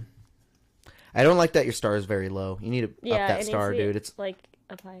this, John. I don't like that your star is very low. You need to Yeah, up it that needs star, to be, dude. It's like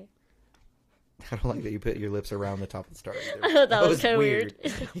up high. I don't like that you put your lips around the top of the star. Either. I thought that was kind of weird.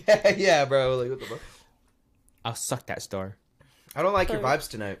 yeah, bro. Like what the fuck? I'll suck that star. I don't like your Sorry. vibes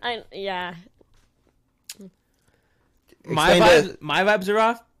tonight. Yeah. My Explain to- vibes are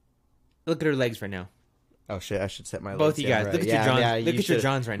off. Look at her legs right now. Oh shit! I should set my Both legs you down guys. right. Look at your Johns. Yeah, Look you at your should.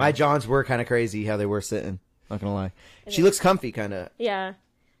 Johns right now. My Johns were kind of crazy how they were sitting. Not gonna lie. She looks comfy, kind of. Yeah.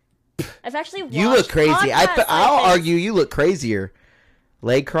 I've actually watched You look crazy. podcasts I'll like this. argue you look crazier.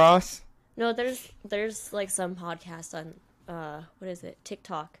 Leg cross. No, there's like some podcasts on what is it?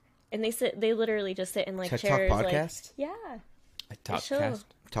 TikTok. And they literally just sit in like TikTok chairs podcast? like yeah. A top show. cast.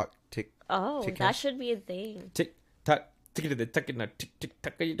 Talk tick. Oh, TikTok? that should be a thing. Tick tock. Tick to the tuck it. Tick tick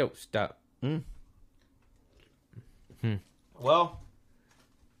tuck. You don't stop. Well,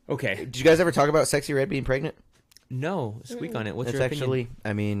 Okay. did you guys ever talk about Sexy Red being pregnant? No. Squeak on it. What's That's your opinion? actually.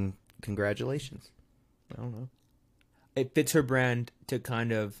 I mean, congratulations. I don't know. It fits her brand to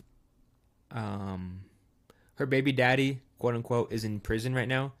kind of her baby daddy, quote unquote, is in prison right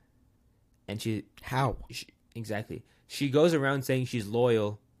now, and she exactly she goes around saying she's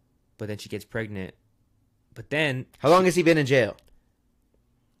loyal, but then she gets pregnant, but then How long has he been in jail?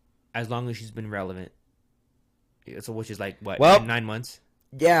 as long as she's been relevant, so which is like what, Well- 9 months.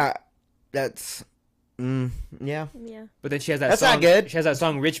 Yeah, that's. Yeah, Yeah. But then she has that That's song, not good. She has that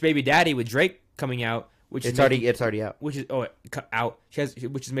song "Rich Baby Daddy" with Drake coming out, which it's is already making, out. which is out.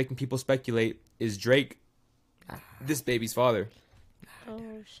 Which is making people speculate: is Drake this baby's father?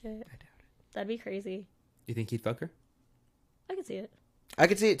 Oh shit. That'd be crazy. You think he'd fuck her? I could see it. I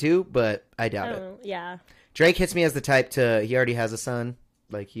could see it too, but I I doubt don't it. know. Yeah. Drake hits me as the type to. He already has a son.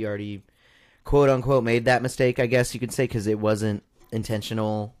 Like he already, quote unquote, made that mistake. I guess you could say because it wasn't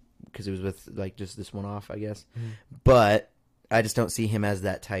intentional. Because it was with like just this one off, I guess. But I just don't see him as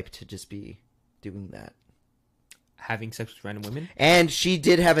that type to just be doing that. having sex with random women. And she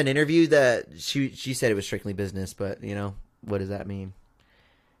did have an interview that she said it was strictly business, but what does that mean?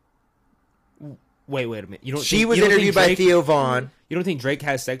 Wait a minute. She was interviewed by Theo Vaughn. You don't think Drake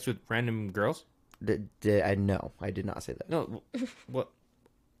has sex with random girls? No, I did not say that. No, what?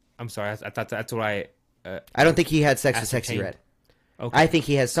 I'm sorry. I thought that's what I. I don't think he had sex with Sexy Red. Okay. I think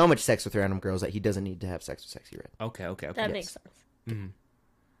he has so much sex with random girls that he doesn't need to have sex with Sexy Red. Okay. That makes sense. Mm-hmm.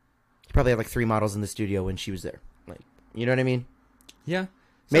 He probably had like 3 models in the studio when she was there. Like, you know what I mean? Yeah.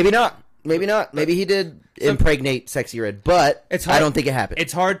 Maybe not. Maybe he did impregnate Sexy Red, but I don't think it happened.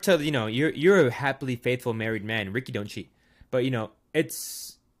 It's hard to, you're a happily faithful married man. Ricky don't cheat. But,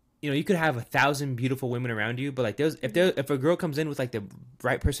 it's, you could have 1,000 beautiful women around you, but like if a girl comes in with like the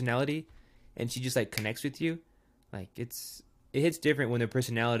right personality and she just like connects with you, like it hits different when their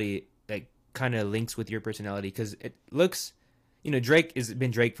personality like kind of links with your personality, because it looks, Drake has been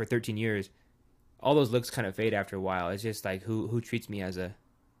Drake for 13 years. All those looks kind of fade after a while. It's just like who treats me as a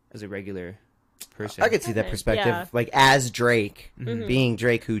regular person. I could see that perspective, like as Drake, being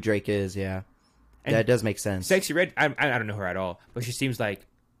Drake, who Drake is. Yeah, and that does make sense. Sexy Red, I don't know her at all, but she seems like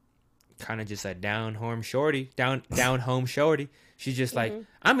kind of just a down home shorty. She's just like,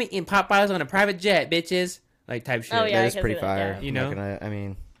 I'm eating Popeyes on a private jet, bitches. Like type shit. Oh, yeah, that is pretty fire.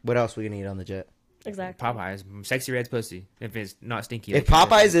 Yeah. What else we gonna eat on the jet? Exactly. Popeyes, Sexy Red's pussy. If it's not stinky. If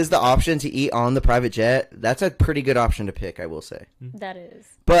Popeyes is the option to eat on the private jet, that's a pretty good option to pick, I will say. That is.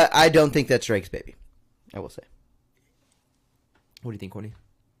 But I don't think that's Drake's baby. I will say. What do you think, Kortni?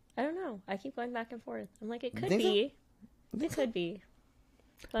 I don't know. I keep going back and forth. I'm like, it could be. So? It could be.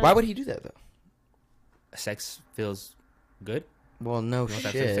 But why would he do that though? Sex feels good. Well, no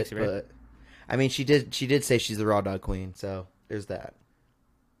shit. But I mean, she did say she's the raw dog queen, so there's that.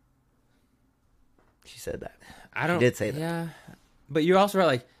 She said that. She did say that. Yeah, but you're also right.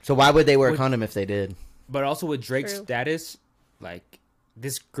 Like, so why would they wear a condom if they did? But also with Drake's status, like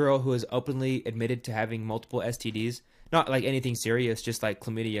this girl who has openly admitted to having multiple STDs, not like anything serious, just like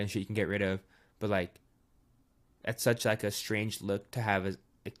chlamydia and shit you can get rid of. But like, that's such like a strange look to have.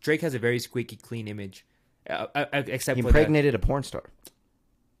 Like, Drake has a very squeaky clean image, except he for impregnated a porn star.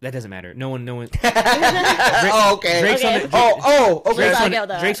 That doesn't matter. No one. Oh, okay. Drake's okay.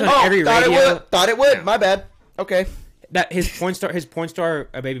 On, Drake's on every radio. Thought it would. My bad. Okay. That his porn star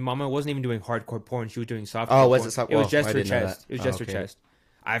baby mama wasn't even doing hardcore porn. She was doing soft. Oh, was porn. it soft? It was just her chest. It was just her chest.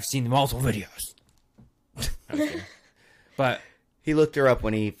 I've seen multiple videos. But he looked her up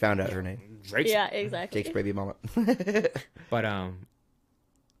when he found out her name. Yeah, exactly. Jake's baby mama. But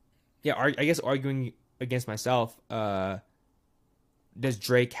yeah. I guess arguing against myself. Does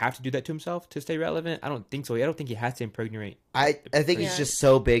Drake have to do that to himself to stay relevant? I don't think so. I don't think he has to impregnate. I think he's just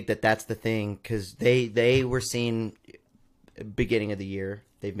so big that's the thing, because they were seen beginning of the year.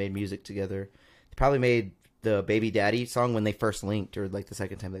 They've made music together. They probably made the Baby Daddy song when they first linked, or like the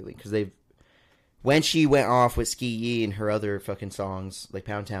second time they linked, because when she went off with Ski Yee and her other fucking songs like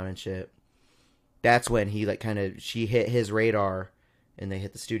Pound Town and shit, that's when he like she hit his radar and they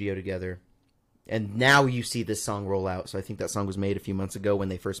hit the studio together. And now you see this song roll out. So I think that song was made a few months ago when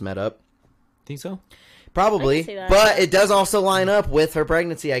they first met up. Think so? Probably. But it does also line up with her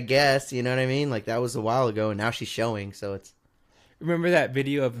pregnancy, I guess. You know what I mean? Like, that was a while ago, and now she's showing, so it's... Remember that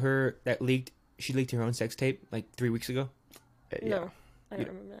video of her that leaked? She leaked her own sex tape, like, 3 weeks ago? No, I don't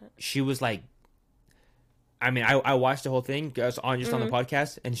remember that. She was like... I mean, I watched the whole thing just on the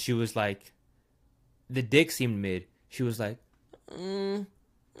podcast, and she was like... The dick seemed mid. She was like...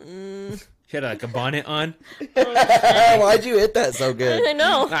 She had like a bonnet on. Why'd you hit that so good? I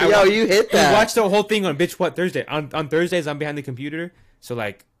know. Yo, you hit that. I watched the whole thing on Bitch What Thursday. On Thursdays, I'm behind the computer, so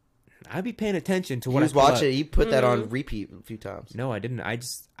like, I'd be paying attention to what I was watching. You put that on repeat a few times. No, I didn't. I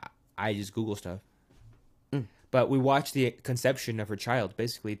just Google stuff. But we watched the conception of her child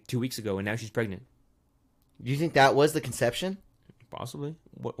basically 2 weeks ago, and now she's pregnant. Do you think that was the conception? Possibly.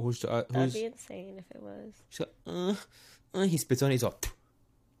 That'd be insane if it was. She's like, he spits on it. He's all.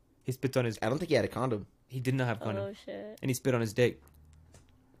 He spits on his... I don't think he had a condom. He did not have a condom. Oh, shit. And he spit on his dick.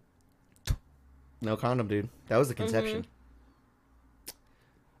 No condom, dude. That was the conception.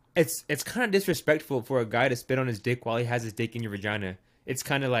 It's kind of disrespectful for a guy to spit on his dick while he has his dick in your vagina. It's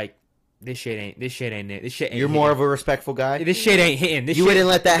kind of like, this shit ain't it. This shit ain't You're hitting. more of a respectful guy? This shit ain't hitting. You wouldn't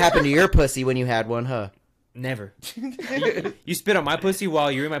let that happen to your pussy when you had one, huh? Never. You spit on my pussy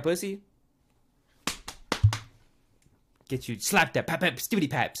while you're in my pussy? Get you slapped that pap stibbity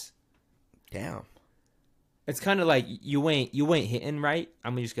paps. Damn. It's kind of like you ain't hitting right.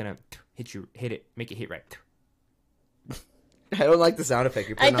 I'm just gonna hit it, make it hit right. I don't like the sound effect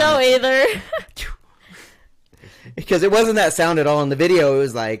you're putting on. I don't either. Because it wasn't that sound at all in the video. It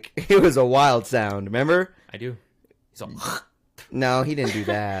was like, it was a wild sound. Remember? I do. He's all. No, he didn't do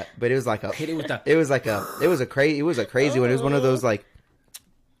that. But it was like a. Hit it with the. It was a crazy one. It was one of those like.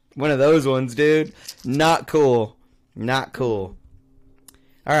 One of those ones, dude. Not cool. Not cool.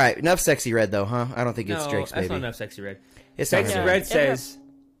 All right, enough Sexy Red though, huh? I don't think it's Drake's baby. That's not enough Sexy Red. It's Sexy not Red says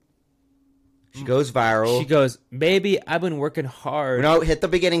she goes viral. she goes, "Baby, I've been working hard." No, hit the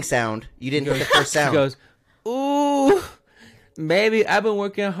beginning sound. You didn't hit the first sound. She goes, "Ooh, baby, I've been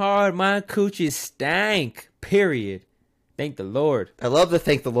working hard. My coochie stank. Period. Thank the Lord." I love the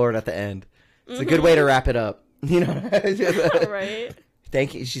thank the Lord at the end. It's a good way to wrap it up. You know, Right?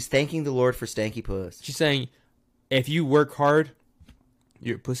 She's thanking the Lord for stanky puss. She's saying, "If you work hard,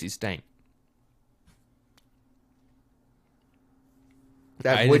 your pussy stank."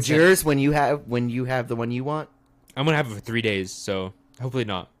 Would yours when you have the one you want? I'm gonna have it for 3 days, so hopefully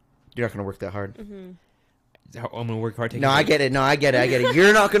not. You're not gonna work that hard. Mm-hmm. I'm gonna work hard. No, I get it.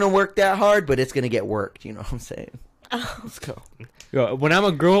 You're not gonna work that hard, but it's gonna get worked. You know what I'm saying? Oh. Let's go. Yo, when I'm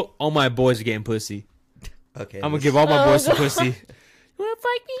a girl, all my boys are getting pussy. Okay. I'm gonna give all my boys some pussy. You wanna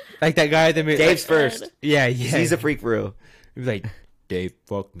fight me? Like that guy that made Dave's first. Yeah. He's a freak for real. He was like, "Dave,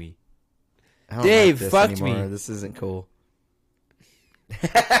 fuck me." I don't Dave, like this fucked anymore. me. This isn't cool.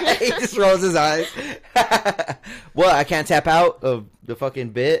 He just rolls his eyes. What? I can't tap out of the fucking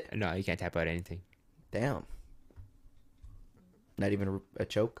bit? No, you can't tap out anything. Damn. Not even a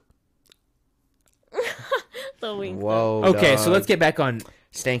choke? The wink. Whoa. Okay, dog. so let's get back on.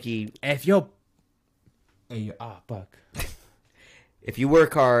 Stanky. If yo, fuck. If you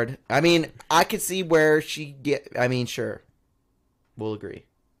work hard, I mean, I could see where she get. I mean, sure, we'll agree.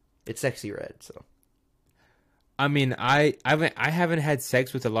 It's Sexy Red, so. I mean, I haven't had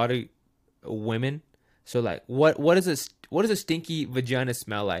sex with a lot of women, so like, what does a stinky vagina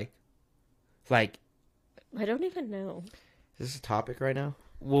smell like? Like, I don't even know. Is this a topic right now?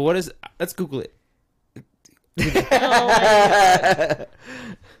 well, let's Google it. Oh my God.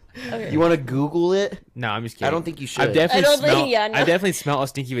 Okay. You want to Google it? No, I'm just kidding. I don't think you should. I've definitely I don't think- smelled. yeah, no. I definitely smelled a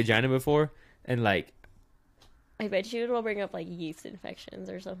stinky vagina before, and like, I bet you it will bring up like yeast infections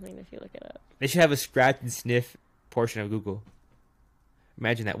or something if you look it up. they should have a scratch and sniff portion of Google.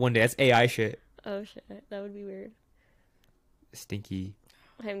 Imagine that one day. That's AI shit. Oh shit, that would be weird. Stinky.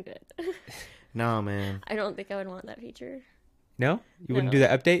 I'm good. No, man. I don't think I would want that feature. No, you wouldn't No. do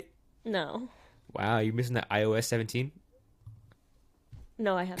that update. No. Wow, you're missing that iOS 17.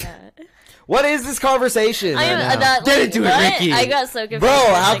 No, I have that. What is this conversation right now? That, Get into it, what? Ricky. I got so confused. Bro,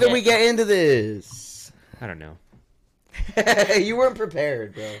 for a how can second. we get into this? I don't know. You weren't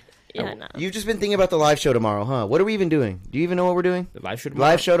prepared, bro. Yeah, no. You've just been thinking about the live show tomorrow, huh? What are we even doing? Do you even know what we're doing? The live show tomorrow.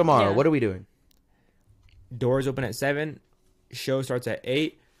 Live show tomorrow. Yeah. What are we doing? Doors open at 7. Show starts at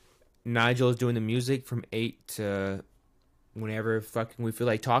 8. Nigel's doing the music from 8 to whenever fucking we feel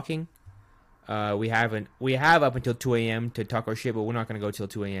like talking. We have up until 2 a.m. to talk our shit, but we're not gonna go till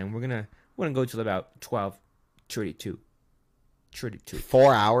 2 a.m. We're gonna go till about 12:32. 32.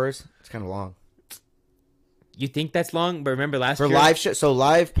 4 hours? It's kind of long. You think that's long? But remember last For year. live show, so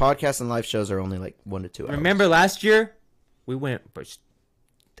live podcasts and live shows are only like 1 to 2 hours. Remember last year, we went.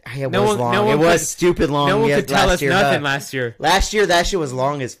 It No was one- long. no one It was could- stupid long. No one yes, could tell last us year, nothing huh? last year. Last year, that shit was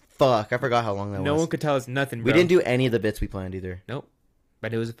long as fuck. I forgot how long that No was. one could tell us nothing. Bro. We didn't do any of the bits we planned either. Nope.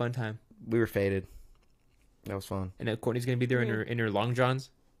 But it was a fun time. We were faded. That was fun. And Courtney's gonna be there in her long johns.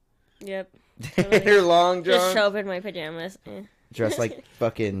 Yep. Her long Just john, show up in my pajamas. dressed like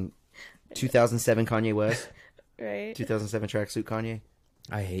fucking 2007 Kanye West, Right? 2007 tracksuit Kanye.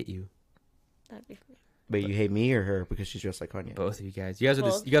 I hate you, That'd be funny. But you hate me or her because she's dressed like Kanye. both of you guys. You guys are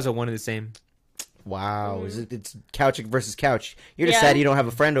Both. you guys are one and the same. Wow, it's couch versus couch. You're just Yeah. sad you don't have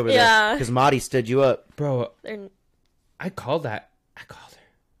a friend over there Yeah. because Marty stood you up. Bro, They're... I called that. I called her.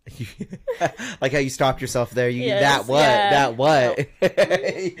 Like how you stopped yourself there. You Yes, that what? yeah. That what?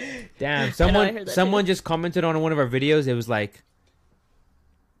 Damn, I someone heard that someone just commented on one of our videos. It was like,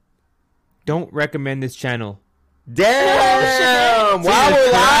 "Don't recommend this channel." Damn! While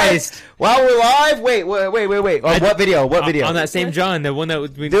Jesus we're live, Christ. Wait. On what video? What video? On that same John, the one that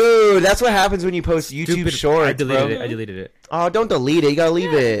was Dude, that's what happens when you post YouTube stupid. shorts, I deleted bro. it. I deleted it. Oh, don't delete it. You gotta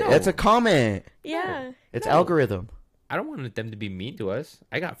leave it. no. That's a comment. Yeah. It's algorithm. I don't want them to be mean to us.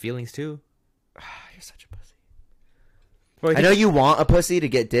 I got feelings too. You're such a pussy. Bro, I know you want a pussy to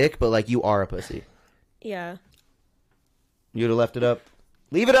get dick, but like you are a pussy. Yeah. You'd have left it up.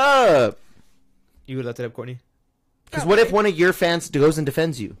 Leave it up. You would have left it up, Courtney. Because what if one of your fans goes and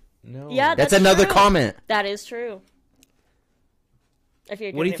defends you? No. Yeah, That's that's another true. comment. That is true. If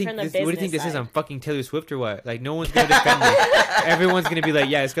you're What do you doing it think? from the What do you think this business is? I'm side. fucking Taylor Swift or what? Like no one's gonna defend me. Everyone's gonna be like,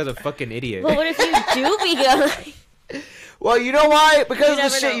 "Yeah, this guy's a fucking idiot." But what if you do become? Well, you know why? Because You of the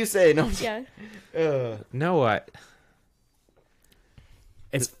never shit know. you say. No. Yeah. Ugh. know what?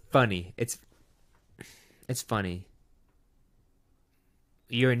 It's funny. It's funny.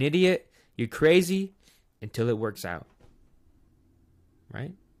 You're an idiot. You're crazy until it works out.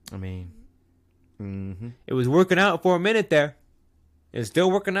 Right? I mean, it was working out for a minute there. It's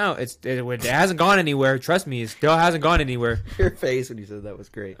still working out. It hasn't gone anywhere. Trust me, it still hasn't gone anywhere. Your face when you said that was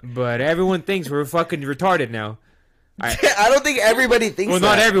great. But everyone thinks we're fucking retarded now. I don't think everybody thinks that. Well,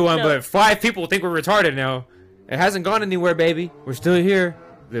 not everyone, but 5 people think we're retarded now. It hasn't gone anywhere, baby. We're still here.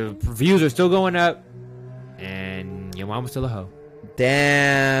 The views are still going up. And your mom's still a hoe.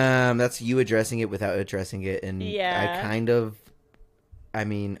 Damn, that's you addressing it without addressing it. And I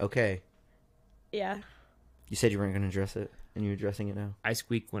mean, okay. Yeah. You said you weren't going to address it, and you're addressing it now. I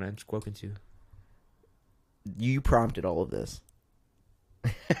squeak when I'm spoken to. You prompted all of this.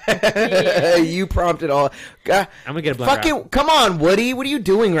 Yeah. You prompted all. God, I'm gonna get a blunt wrap. Come on, Woody. What are you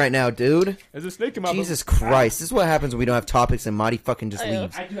doing right now, dude? There's a snake in my Jesus Christ. This is what happens when we don't have topics and Marty fucking just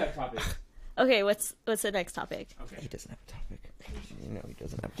leaves. I do have topics. Okay, what's the next topic? Okay. He doesn't have a topic. You know he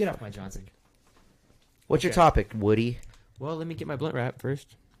doesn't have a Get topic. off my Johnson. What's your topic, Woody? Well, let me get my blunt wrap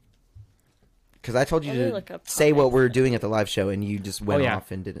first. Because I told you Let me look to up say what topics. we're doing at the live show, and you just went yeah.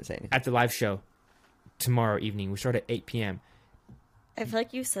 off and didn't say anything. At the live show tomorrow evening. We start at 8 p.m. I feel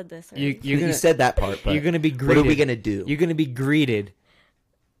like you said this already. You said that part, but you're gonna be greeted. what are we gonna do? You're gonna be greeted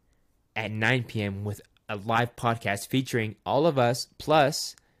at 9 p.m. with a live podcast featuring all of us,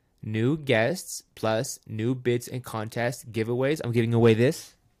 plus new guests, plus new bids and contests, giveaways. I'm giving away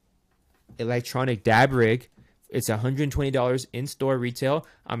this electronic dab rig. It's $120 in store retail.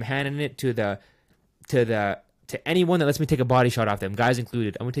 I'm handing it to anyone that lets me take a body shot off them, guys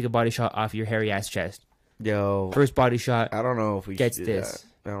included. I'm gonna take a body shot off your hairy ass chest. Yo, First body shot. I don't know if we gets should do this.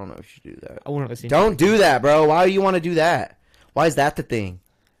 that. I don't know if you should do that. I want to listen. Don't do that, bro. Why do you want to do that? Why is that the thing?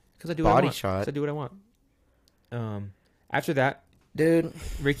 Because I do body what I want. shot. 'Cause I do what I want. After that, Dude,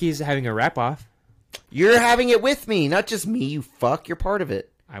 Ricky's having a wrap off. you're having it with me, not just me. You fuck. You're part of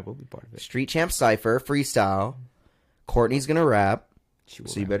it. I will be part of it. Street Champ Cypher freestyle. Courtney's gonna rap, She will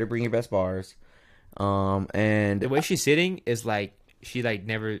so you rap. better bring your best bars. And The way she's sitting is like she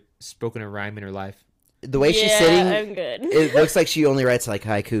never spoken a rhyme in her life. the way she's Yeah, sitting, I'm good. it looks like she only writes like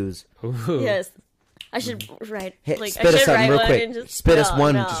haikus. Ooh. Yes. I should write Hey, like spit I us should something write real one quick. and just Spit us no,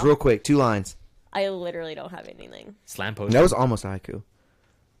 one, no. just real quick, 2 lines. I literally don't have anything. Slam post. That was almost a haiku.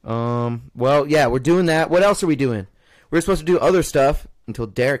 Well, yeah, we're doing that. What else are we doing? We're supposed to do other stuff until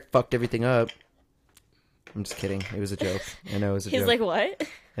Derek fucked everything up. I'm just kidding. It was a joke. I know it was a He's joke. like, what?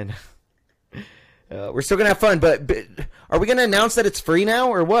 And we're still gonna have fun, but are we gonna announce that it's free now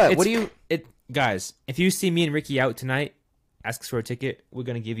or what? What do you? Guys? If you see me and Ricky out tonight, ask us for a ticket. We're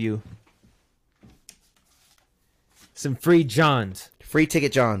gonna give you some free Johns. Free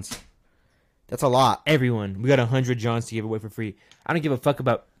ticket, Johns. That's a lot. Everyone, we got 100 Johns to give away for free. I don't give a fuck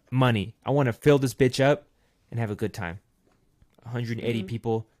about money. I want to fill this bitch up and have a good time. 180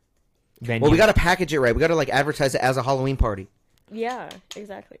 people. Venue. Well, we gotta package it right. We gotta like advertise it as a Halloween party. Yeah,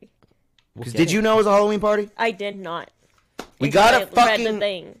 exactly. We'll Did you know it was a Halloween party? I did not. We Until gotta I read fucking the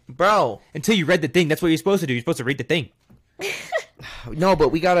thing. bro. Until you read the thing, that's what you're supposed to do. You're supposed to read the thing. No, but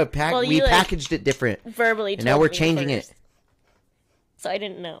we gotta pack. Well, we you, like, packaged it different, Verbally, and now told we're me changing first. it. So I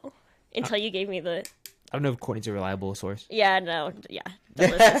didn't know until you gave me the. I don't know if Courtney's a reliable source. Yeah, no, yeah.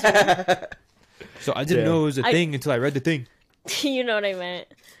 Don't listen to So I didn't Damn. know it was a thing until I read the thing. me. You know what I meant.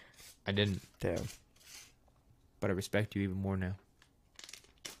 I didn't, Damn. but I respect you even more now.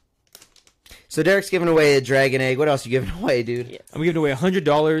 So Derek's giving away a dragon egg. What else are you giving away, dude? Yeah. I'm giving away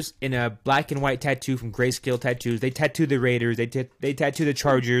 $100 in a black and white tattoo from Grayscale Tattoos. They tattoo the Raiders. They tattoo the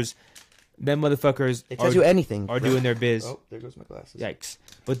Chargers. Them motherfuckers They tattoo anything. are doing their biz. Oh, there goes my glasses. Yikes!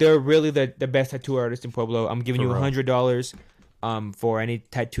 But they're really the best tattoo artist in Pueblo. I'm giving you For real. $100 for any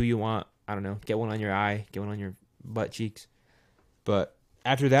tattoo you want. I don't know. Get one on your eye. Get one on your butt cheeks. But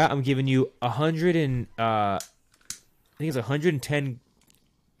after that, I'm giving you 110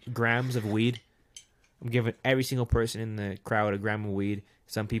 grams of weed. I'm giving every single person in the crowd a gram of weed.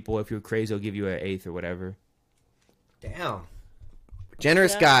 Some people, if you're crazy, they'll give you an eighth or whatever. Damn.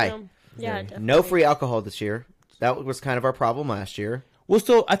 Generous Yeah, guy. Yeah, definitely. No free alcohol this year. That was kind of our problem last year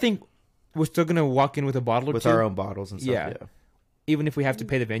I think we're still gonna walk in with a bottle or with two. our own bottles and stuff. Yeah. Even if we have to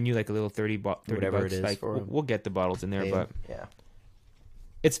pay the venue like a little 30 Whatever bucks, it is like for 'em. we'll get the bottles in there. But Yeah.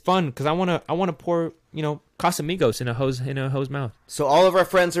 it's fun because I wanna pour Casamigos in a hose mouth. So all of our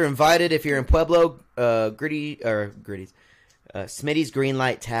friends are invited. If you're in Pueblo, Smitty's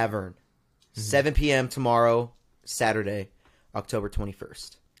Greenlight Tavern, 7 p.m. tomorrow, Saturday, October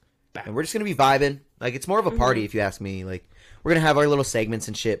 21st. And we're just gonna be vibing. Like it's more of a party, if you ask me. Like we're gonna have our little segments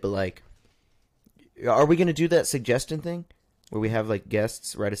and shit. But like, are we gonna do that suggestion thing? where we have like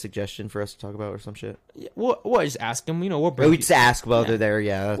guests write a suggestion for us to talk about or some shit? Yeah, we'll just ask them. You know, We just ask while they're there.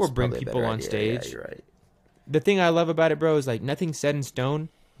 Yeah, that's we'll bring probably a people better on idea. stage. Yeah, you're right. The thing I love about it, bro, is like nothing's set in stone.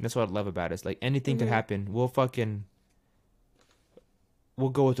 That's what I love about it. It's like anything could happen. We'll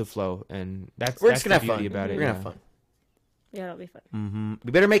go with the flow, and that's We're just gonna the have beauty fun. about it. We're gonna have fun. Yeah, it'll be fun. Mm-hmm.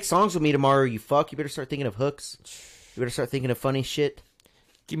 You better make songs with me tomorrow. You fuck. You better start thinking of hooks. You better start thinking of funny shit.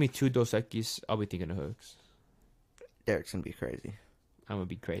 Give me 2 Dos Equis. I'll be thinking of hooks. Derek's gonna be crazy. I'm gonna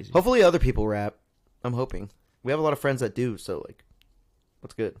be crazy. Hopefully, other people rap. I'm hoping. We have a lot of friends that do. So like,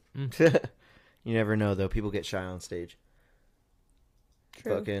 what's good? You never know though. People get shy on stage.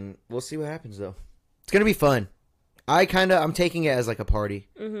 True. Fucking. We'll see what happens though. It's gonna be fun. I'm taking it as like a party,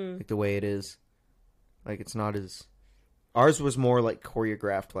 like the way it is. Like it's not as. Ours was more like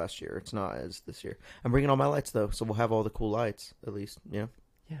choreographed last year. It's not as this year. I'm bringing all my lights though, so we'll have all the cool lights at least. You know.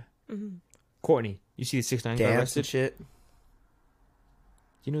 Yeah. Kortni, you see the 6ix9ine got Dance arrested? and shit. Do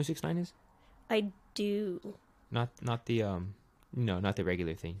you know who 6ix9ine is? I do. Not the not the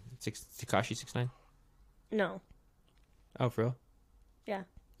regular thing. Tekashi 6ix9ine. No. Oh, for real? Yeah.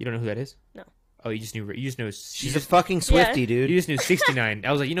 You don't know who that is? No. Oh, you just knew. She's a fucking Swiftie, dude. You just knew 69.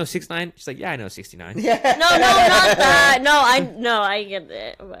 I was like, you know 69? She's like, yeah, I know 69. Yeah. No, not that. No, I get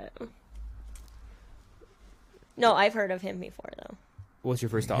it. But no, I've heard of him before though. What's your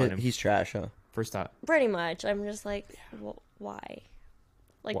first thought on him? He's trash, huh? First thought. Pretty much. I'm just like, why?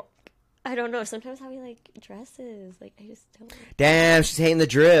 Like, What? I don't know. Sometimes how he like dresses, like I just don't. Damn, she's hating the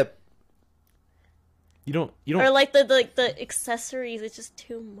drip. You don't. Or like the accessories. It's just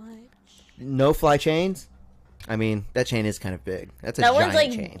too much. No fly chains. I mean, that chain is kind of big. That's a That giant one's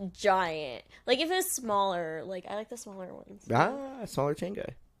like chain. giant. Like if it's smaller, like I like the smaller ones. Smaller chain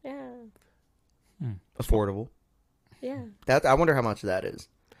guy. Yeah. Affordable. Yeah. That I wonder how much that is.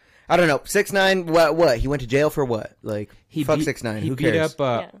 I don't know. 6ix9ine. What? He went to jail for what? Like fuck 6ix9ine. He Who beat cares?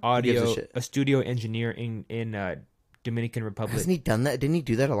 up Who gives a audio shit? a studio engineer in Dominican Republic. Hasn't he done that? Didn't he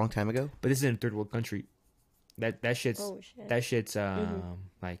do that a long time ago? But this is in a third world country. That shit's Oh, shit. that shit's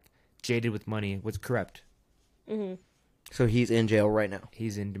like jaded with money. Was corrupt. So he's in jail right now.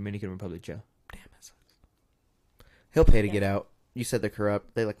 He's in Dominican Republic jail. Damn, that sucks. He'll pay to get out. You said they're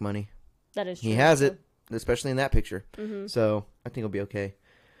corrupt. They like money. That is true. He has it, especially in that picture. So I think he'll be okay.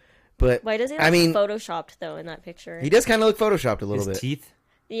 But Why does he look photoshopped though in that picture? he does kind of look photoshopped a little His bit. teeth.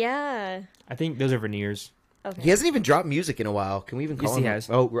 Yeah. I think those are veneers. Okay. He hasn't even dropped music in a while. Can we even call Yes, him? he has.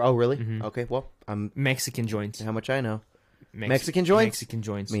 Oh, really? Okay. Well, I'm Mexican joints. how much I know. Mexican joints? Mexican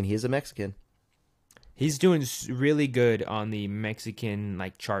joints. I mean, he is a Mexican. He's doing really good on the Mexican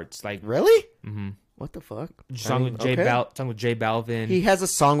like charts. Like Really? mhm. What the fuck? Song with J Balvin. He has a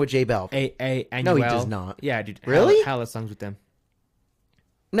song with J Balvin. No, he does not. Yeah, dude. Really? Hella songs with them.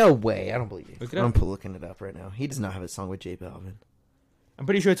 No way. I don't believe you. Look it up. I'm looking it up right now. He does not have a song with J Balvin. I'm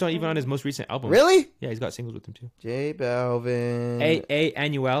pretty sure it's even on his most recent album. Really? Yeah, he's got singles with him too. J Balvin. A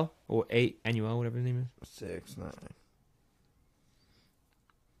Anuel or A Anuel, whatever his name is. 6ix9ine.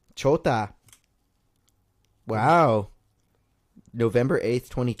 Chota. Wow. November 8th,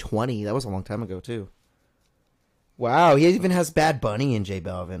 2020. That was a long time ago, too. Wow. He even has Bad Bunny in J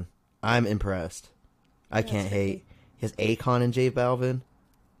Balvin. I'm impressed. I can't hate. He has Akon in J Balvin.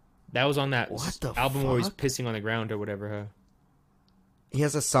 That was on that What the album where he's fuck? pissing on the ground or whatever. Huh? He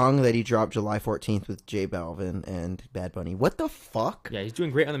has a song that he dropped July 14th with J Balvin and Bad Bunny. What the fuck? Yeah, he's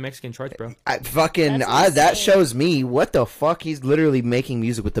doing great on the Mexican charts, bro. That's That insane. shows me what the fuck. He's literally making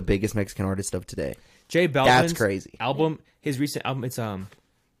music with the biggest Mexican artist of today. J Balvin's That's crazy. album, his recent album, it's No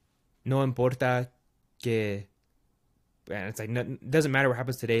Importa que, and it's like doesn't matter what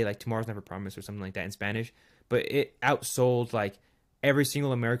happens today, like tomorrow's never promised or something like that in Spanish. But it outsold like every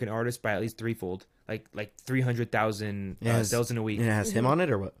single American artist by at least threefold, like 300,000 sales in a week. And it has him on it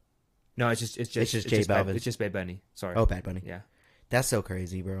or what? No, it's just J Balvin. It's just Bad Bunny. Sorry. Oh, Bad Bunny. Yeah. That's so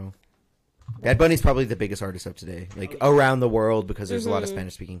crazy, bro. Bad Bunny's probably the biggest artist of today, like around the world, because there's a lot of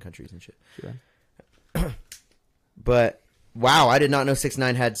Spanish-speaking countries and shit. Sure. But wow, I did not know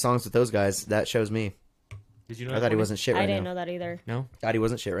 6ix9ine had songs with those guys. That shows me. Did you know? I thought he wasn't shit right I didn't now. know that either. No. Thought he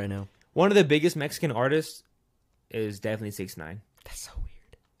wasn't shit right now. One of the biggest Mexican artists is definitely 6ix9ine. That's so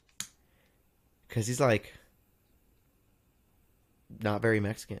weird. Because he's like not very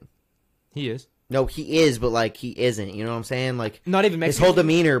Mexican. He is. No, he is, but like he isn't. You know what I'm saying? Like Not even his Mexican. whole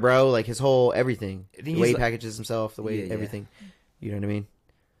demeanor, bro. Like his whole everything. I think The he's way he like- packages himself, the way Yeah, yeah. everything. You know what I mean?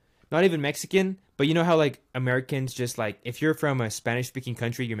 Not even Mexican, but you know how like Americans just like if you're from a Spanish speaking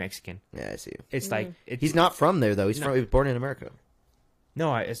country, you're Mexican. Yeah, I see. It's like it's, He's not from there though. He was born in America.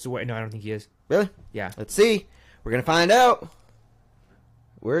 no, I don't think he is. Really? Yeah, Let's see. We're gonna find out.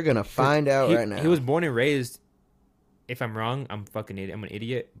 We're gonna find out right now. He was born and raised if I'm wrong, I'm fucking idiot. I'm an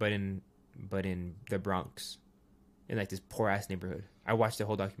idiot. But in the Bronx, in like this poor ass neighborhood, I watched the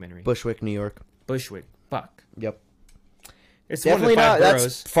whole documentary. Bushwick, New York. Bushwick, fuck. Yep. It's Definitely one of the not. 5 boroughs.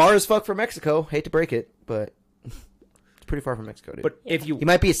 That's far as fuck from Mexico. Hate to break it, but it's pretty far from Mexico, dude. But if he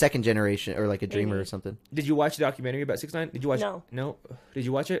might be a second generation or like a dreamer Maybe. or something. did you watch the documentary about 6ix9ine? Did you watch? No. No. Did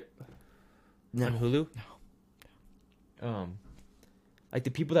you watch it? No. On Hulu? No. Like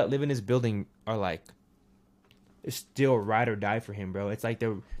the people that live in this building are like, it's still ride or die for him, bro. It's like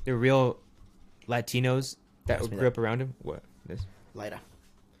the real Latinos that Pass me grew that. up around him. What? This? Later.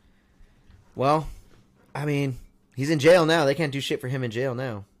 Well, I mean, he's in jail now. They can't do shit for him in jail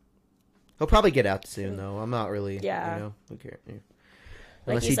now. He'll probably get out soon, though. I'm not really. Yeah. You know, who cares? Yeah. Like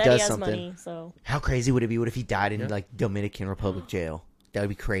Unless you he said, does he has something. money, so How crazy would it be? What if he died in Yeah. like Dominican Republic jail? That would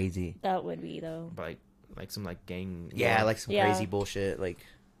be crazy. that would be though. But like some like gang. Yeah, like some Yeah. crazy bullshit. Like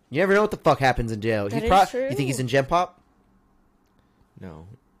you never know what the fuck happens in jail. That He's is true. You think he's in Gen Pop? No,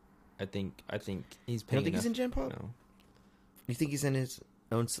 I think he's You paying. don't think he's in Gen Pop? No. You think he's in his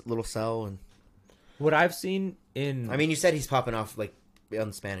own little cell? And What I've seen in. I mean, you said he's popping off like on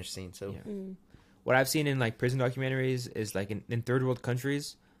the Spanish scene. So Yeah. What I've seen in like prison documentaries is like in third world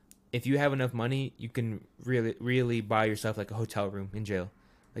countries, if you have enough money, you can really buy yourself like a hotel room in jail.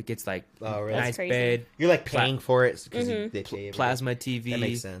 Like it's like Oh, really? nice That's crazy. bed, you're like paying for it because Mhm. they pay plasma TV, That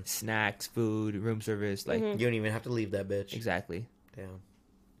makes sense. snacks, food, room service. Like You don't even have to leave that bitch. exactly. Damn.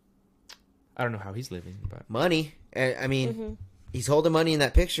 I don't know how he's living, but Money. I mean, Mhm. he's holding money in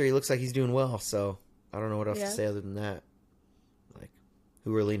that picture. He looks like he's doing well. So I don't know what else Yeah. to say other than that. Like,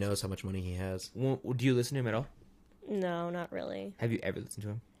 who really knows how much money he has? do you listen to him at all? No, not really. Have you ever listened to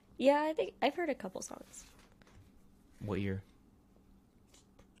him? Yeah, I think I've heard a couple songs. What year?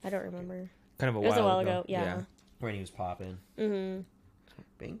 I don't remember. Kind of a It was while a while ago. Yeah. When he was popping. Mm-hmm.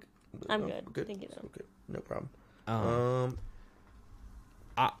 Bink. I'm Oh, good. Thank you, though. Okay. No problem. Um,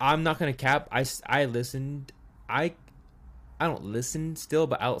 I'm not gonna cap. I listened. I don't listen still,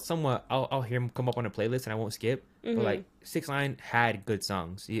 but I'll hear him come up on a playlist and I won't skip. But like 6ix9ine had good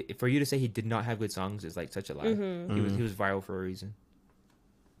songs. For you to say he did not have good songs is like such a lie. Mm-hmm. He was viral for a reason.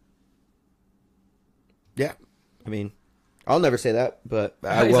 Yeah. I mean, I'll never say that, but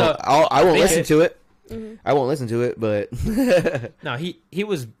I He's won't. a- I won't big listen hit. to it. Mm-hmm. I won't listen to it, but No, he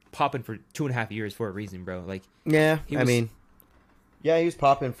was popping for 2.5 years for a reason, bro. Like yeah. He I was- mean, yeah, he was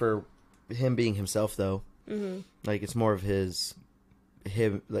popping for him being himself, though. Mm-hmm. Like it's more of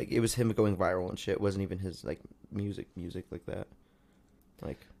him. Like it was him going viral and shit. It wasn't even his like music like that.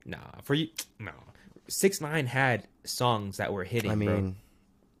 Like nah, for you, no. 6ix9ine had songs that were hitting. I mean, bro.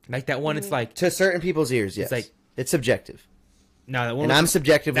 Like that one. It's like to certain people's ears, yes. like- It's subjective, no, that one. and was- I'm that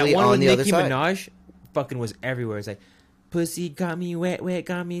subjectively one on with the other Nicki side. Minaj, fucking was everywhere. It's like, pussy got me wet,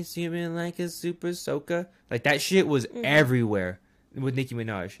 got me swimming like a super soaker. Like that shit was everywhere with Nicki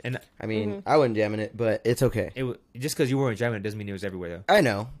Minaj, and I mean, I wasn't jamming it, but it's okay. it was, just because you weren't jamming it doesn't mean it was everywhere though. I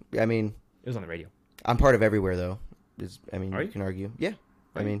know. I mean, It was on the radio. I'm part of everywhere though. I mean, Are you you? can argue. Yeah.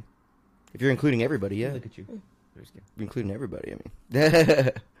 Are I you? mean, if you're including everybody, yeah, Look at you. I'm just kidding. you're including everybody. I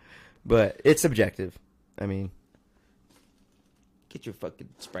mean, but it's subjective. I mean, Get your fucking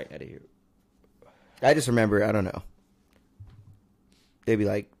Sprite out of here. I just remember. I don't know. They'd be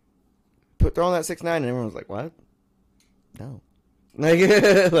like, throw on that 6ix9ine, and everyone was like, what? No. Like,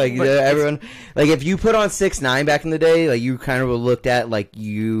 everyone, like if you put on 6ix9ine back in the day, like you kind of were looked at like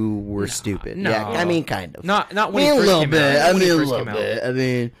you were stupid. no. Yeah, I mean, kind of. Not I when mean, he a first little came bit. out. I When he mean, a first little came out. bit. I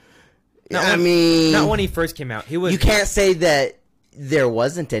mean, Not I when- mean, Not when he first came out. He was. you can't say that there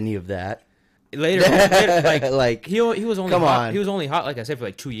wasn't any of that. later, Like, he was only come hot. on. He was only hot, like I said, for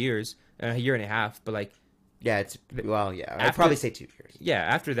like 2 years, a year and a half. But like, yeah, it's well, yeah. I'd After- probably say 2 years. yeah,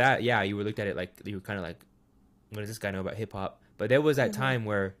 after that, yeah, you were looked at it like you were kind of like, what does this guy know about hip hop? But there was that time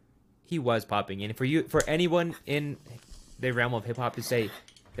where he was popping, and for anyone in the realm of hip hop to say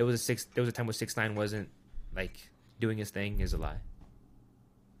there was a time where 6ix9ine wasn't like doing his thing is a lie.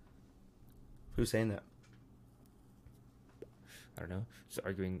 Who's saying that? I don't know. Just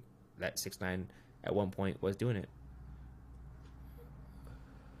arguing that 6ix9ine at one point was doing it.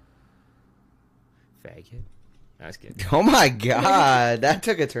 Faggot. That's good. Oh my god, that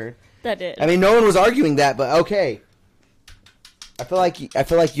took a turn. That did. I mean, no one was arguing that, but okay. I feel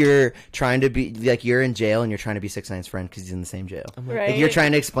like you're trying to be like you're in jail and you're trying to be 6ix9ine's friend because he's in the same jail. right? Like you're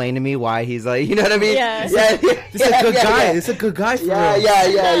trying to explain to me why he's like, you know what I mean? Yeah. This is a good guy. This is a good guy for Yeah, real.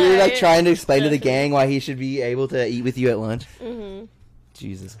 yeah. You're like Right. trying to explain to the gang why he should be able to eat with you at lunch. Mm-hmm.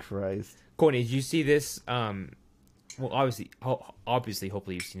 Jesus Christ. Courtney, did you see this? Well, obviously,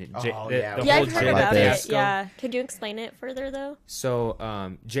 hopefully you've seen it. Oh, yeah. the Yeah, whole I've heard Jada about it. fiasco. Yeah. Could you explain it further though? So,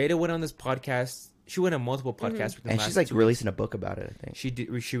 Jada went on this podcast. She went on multiple podcasts with them. And she's like releasing a book about it, I think.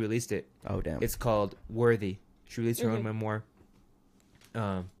 She released it. Oh, damn. It's called Worthy. She released her own memoir.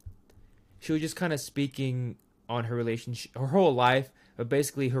 She was just kind of speaking on her relationship, her whole life, but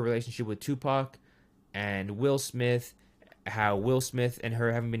basically her relationship with Tupac and Will Smith, how Will Smith and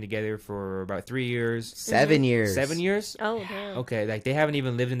her haven't been together for about 3 years. 7 years. 7 years? Oh, damn. Okay, like they haven't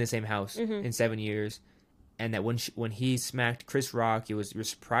even lived in the same house in 7 years. And that when he smacked Chris Rock, it was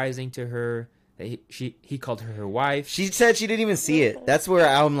surprising to her that he called her wife. She said she didn't even see it. That's where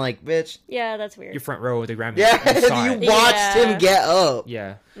I'm like, bitch. Yeah, that's weird. Your front row of the Grammy. Yeah, you watched him get up.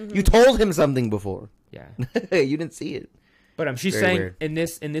 Yeah. You told him something before. Yeah. You didn't see it. But she's Very saying weird.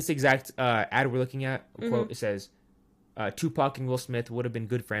 in this exact ad we're looking at, quote, it says, Tupac and Will Smith would have been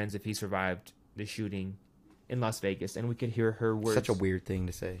good friends if he survived the shooting in Las Vegas. And we could hear her words. Such a weird thing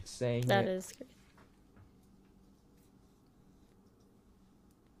to say. Saying That is crazy.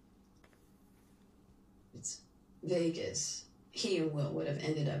 It's Vegas. He and Will would have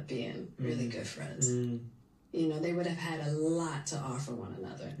ended up being really good friends. You know, they would have had a lot to offer one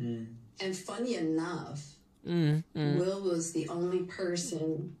another. And funny enough, Will was the only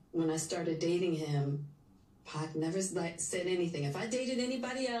person, when I started dating him, Pac never said anything. If I dated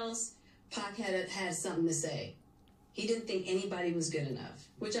anybody else, Pac had something to say. He didn't think anybody was good enough,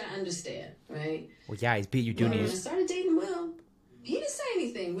 which I understand, right? Well, yeah, he's beat you When I doing started dating Will, he didn't say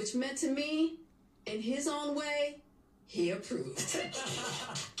anything, which meant to me, in his own way, he approved.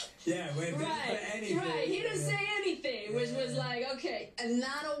 Yeah, wait, Right. He didn't say anything, which was like, okay, and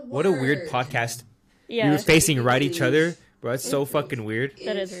not a word. What a weird podcast. Yeah. You were facing right each other, bro. That's so fucking weird.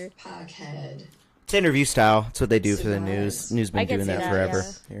 That is weird. Pac had. It's interview style. That's what they do for the news. News been I can doing see that that, forever.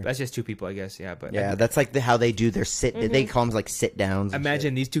 yeah. Here. That's just two people, I guess. Yeah, but Yeah, that's like how they do their sit. They call them like sit downs.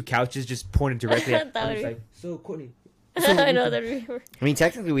 imagine these two couches just pointed directly at. That I'm would just be- like, so Courtney. I know that'd be weird. I mean,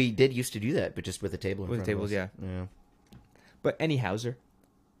 technically, we did used to do that, but just with a table. In With front tables, of us. yeah. Yeah. But anyhowser,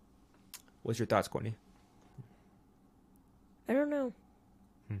 what's your thoughts, Courtney? I don't know.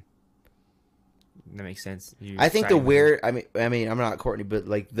 That makes sense. I think the weird. I mean, I'm not Courtney, but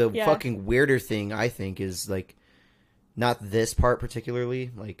like the Yeah. fucking weirder thing I think is like not this part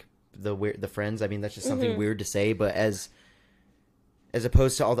particularly, like the friends. I mean, that's just something weird to say, but as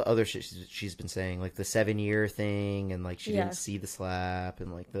opposed to all the other shit she's been saying, like the 7-year thing, and like she Yeah. didn't see the slap,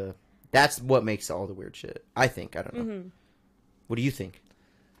 and like that's what makes all the weird shit. I think. I don't know. What do you think?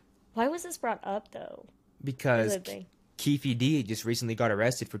 Why was this brought up though? because Good thing. Keefe D just recently got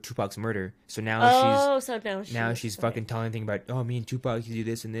arrested for Tupac's murder, so now So she's fucking telling anything about me and Tupac used to do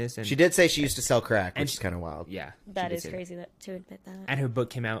this and this, and She did say she used to sell crack, And which is kind of wild. yeah, she That did is say crazy to admit that. And her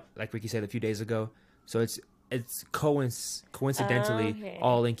book came out, like Ricky said, a few days ago, so it's coincidentally Okay.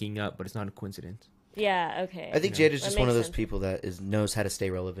 all linking up, but it's not a coincidence. Yeah. Okay. I think You know, Jada's that just one of makes those sense. people that knows how to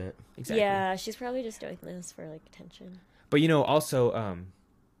stay relevant. Exactly. Yeah, she's probably just doing this for like attention. But also,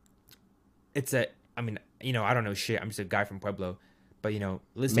 it's I don't know shit. I'm just a guy from Pueblo, but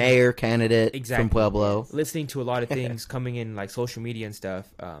listening Mayor candidate Exactly. from Pueblo. listening to a lot of things coming in like social media and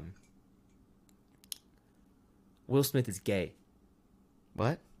stuff. Will Smith is gay.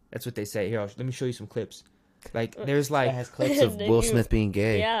 What? That's what they say. Here, let me show you some clips. Like, there's like, It has clips of Did Will you- Smith being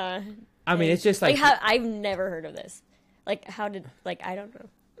gay. Yeah. I mean, it's just like like, how I've never heard of this. Like, how did I don't know.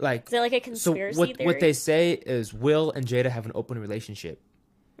 like, Is it like a so conspiracy what theory? they say is Will and Jada have an open relationship,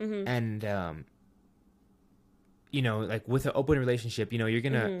 and like with an open relationship, you're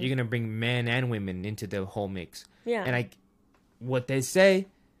gonna bring men and women into the whole mix. Yeah. And what they say,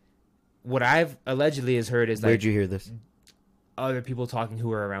 what I've allegedly has heard is like Where'd you hear this? other people talking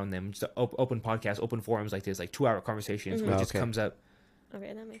who are around them, just open podcasts, open forums like this, like 2-hour conversations where it just Okay. comes up.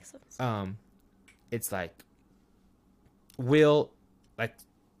 Okay, that makes sense. It's like Will like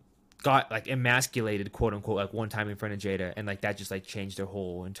got like emasculated, quote unquote, like one time in front of Jada, and like that just like changed their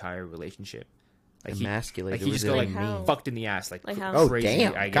whole entire relationship. Like Emasculated? he What just does got that like even mean? fucked in the ass, like, Like how? Oh crazy.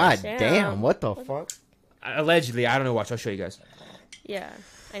 damn! I God guess. damn! Damn. What the fuck? Allegedly, I don't know. Watch, I'll show you guys. Yeah,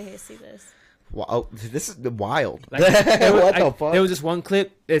 I need to see this. Wow, this is wild. Like, there was, What the fuck? There was this one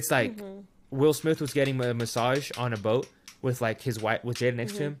clip. It's like Will Smith was getting a massage on a boat with like his wife, with Jada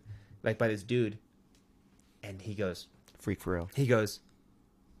next to him, like by this dude, and he goes, Freak for real.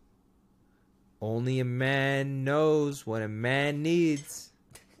 "Only a man knows what a man needs."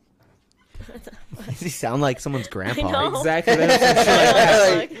 Does he sound like someone's grandpa? know. Exactly. That's some shit like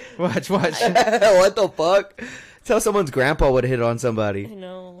that. Like, Watch. What the fuck? That's how someone's grandpa would hit on I somebody.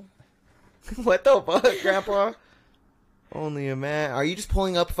 know. What the fuck, grandpa? Only a man. Are you just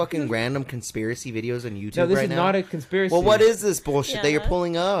pulling up fucking random conspiracy videos on YouTube No, this right is now? not a conspiracy. Well, what is this bullshit that you're Yeah.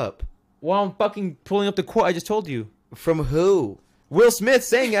 pulling up? Well, I'm fucking pulling up the quote I just told you. From who? Will Smith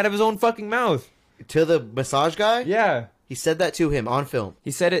saying it out of his own fucking mouth. To the massage guy? Yeah. He said that to him on film.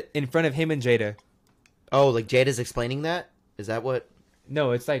 He said it in front of him and Jada. Oh, like Jada's explaining that? Is that what?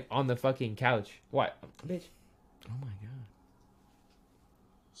 No, it's like on the fucking couch. What? Bitch. Oh my god.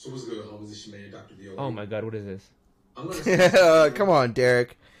 So what's good, homies? It's your man, Dr. D.O. Oh my god, what is this? I'm gonna Come on,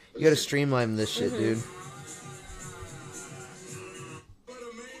 Derek. You gotta streamline this shit, dude.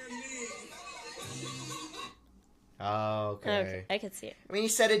 Oh, okay. I could see it. I mean, he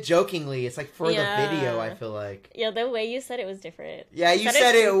said it jokingly. It's like for Yeah. the video, I feel like. Yeah, the way you said it was different. Yeah, you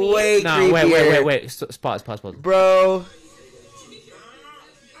said it creepy. way Nah, creepier. wait. Pause. Bro.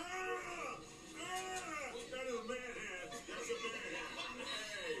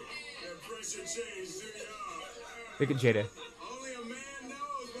 Look at Jada.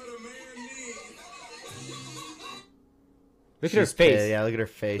 Look at her She's face. pissed. Yeah, look at her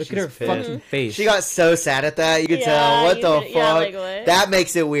face. Look She's at her pissed. fucking face. She got so sad at that. You could Yeah, tell. What you the could- fuck? yeah, like, what? That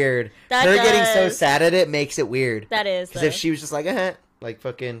makes it weird. That Her getting so does. sad at it makes it weird. That is. Because if she was just like, like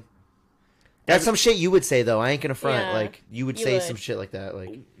fucking. That's some shit you would say, though. I ain't gonna front. Yeah, Like, you would you say would. some shit like that.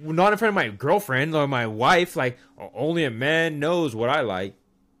 Like, Not in front of my girlfriend or my wife. Like, only a man knows what I like.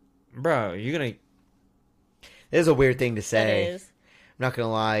 Bro, you're gonna... it is a weird thing to That say. is. I'm not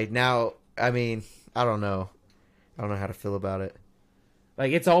gonna lie. Now, I mean, I don't know. I don't know how to feel about it.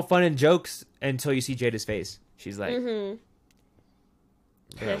 Like, it's all fun and jokes until you see Jada's face. She's like...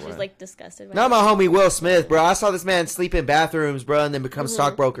 Yeah, she's like disgusted. By Not it. my homie Will Smith, bro. I saw this man sleep in bathrooms, bro, and then become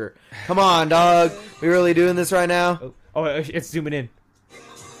stockbroker. Come on, dog. We really doing this right now? Oh, it's zooming in.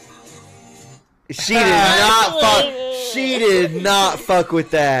 She did not fuck. She did not fuck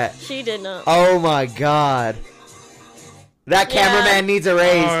with that. She did not. Oh my god. That Yeah. cameraman needs a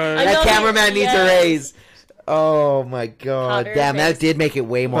raise. I That know, cameraman needs a yes. raise. Oh my god. Powder Damn, that face. did make it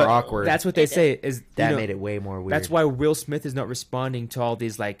way more But awkward. That's what they say is... that made it way more weird. That's why Will Smith is not responding to all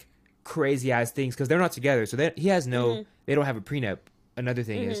these, like, crazy-ass things. Because they're not together. So he has no... They don't have a prenup. Another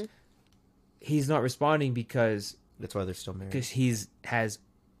thing is... He's not responding because That's why they're still married. he's has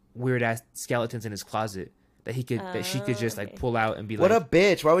weird-ass skeletons in his closet. That he could... that she could just, like, okay. pull out and be What like... a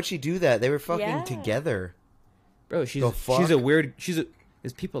bitch. Why would she do that? They were fucking Yeah. together. Bro, The she's fuck? a weird...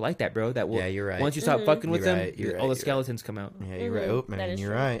 There's people like that, bro, that will... Yeah, you're right. Once you stop fucking with You're them, right, you're all right, the skeletons come out. Yeah, you're right. Oh, That man, is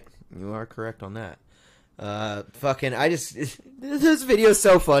you're true. right. You are correct on that. Fucking, I just... this video's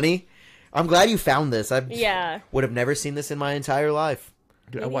so funny. I'm glad you found this. I Yeah. would have never seen this in my entire life.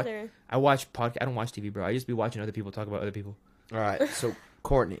 Dude, Me I neither. watch podcast. I don't watch TV, bro. I just be watching other people talk about other people. All right, so,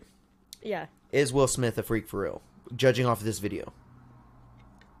 Kortni. Yeah. Is Will Smith a freak for real? Judging off of this video.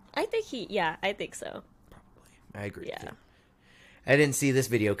 I think I think so. I agree. Yeah. With you. I didn't see this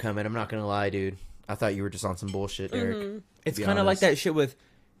video coming. I'm not gonna lie, dude. I thought you were just on some bullshit, Derek. It's be kind of like honest. that shit with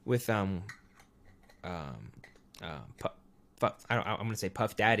I'm gonna say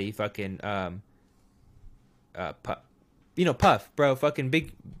Puff Daddy, fucking Puff, Puff, bro, fucking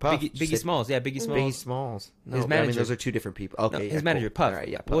Puff, Biggie say- Smalls, yeah, Biggie Smalls. Biggie Smalls. No, His I mean manager. those are two different people. Okay, No, yeah, his manager, cool. Puff. All right,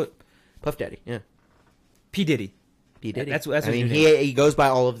 yeah, Puff. What? Puff Daddy. Yeah, P Diddy. P Diddy. That's I what mean, his name he goes by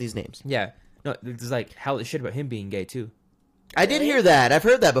all of these names. Yeah, no, there's like hell shit about him being gay too. I did hear that. I've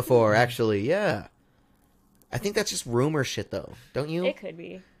heard that before, actually. Yeah. I think that's just rumor shit, though. Don't you? It could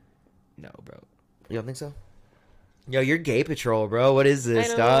be. No, bro. You don't think so? Yo, you're gay patrol, bro. What is this,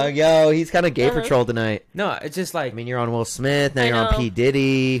 I know. dog? Yo, he's kind of gay Uh-huh. patrol tonight. No, it's just like I mean, you're on Will Smith. Now I you're on know. P.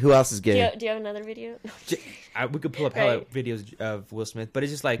 Diddy. Who else is Do gay? you have another video? we could pull up hella Right. videos of Will Smith, but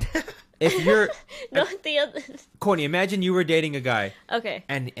it's just like if you're No, the other. Courtney, imagine you were dating a guy Okay.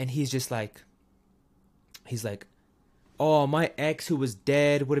 and he's just like, oh, my ex who was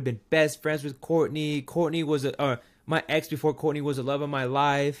dead would have been best friends with Courtney. Courtney was my ex before Courtney was the love of my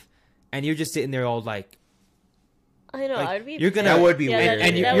life, and you're just sitting there all like, I know. like, I would be. you're gonna- That would be yeah, weird. That,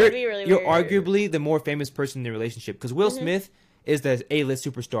 and that you're would be really you're weird. arguably the more famous person in the relationship because Will Smith is the A-list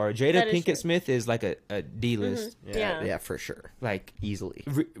superstar. Jada That is Pinkett true. Smith is like a D-list. Yeah. for sure. Like Easily.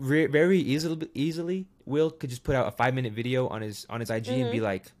 very easily, Will could just put out a 5-minute video on his IG and be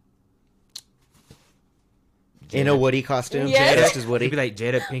like, In a Woody costume. Yes. Dressed as Woody. he'd be like,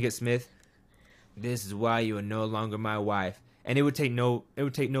 Jada Pinkett Smith, this is why you are no longer my wife. And it would take no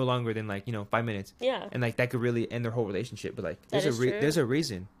longer than 5 minutes. Yeah. And like that could really end their whole relationship. But like That is true. there's a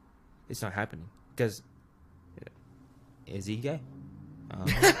reason it's not happening because is he gay?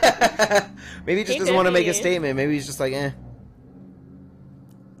 Maybe he just He doesn't could want to make a be. statement. Maybe he's just like, eh.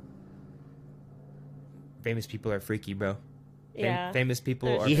 Famous people are freaky, bro. Yeah. Famous people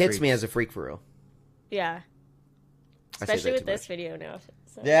There's- are. He hits freaks. me as a freak for real. Yeah. I say Especially that with too this much. video now.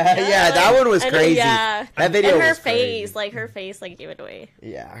 So, Yeah, that one was crazy. Yeah, that video and her was face, crazy. her face, gave it away.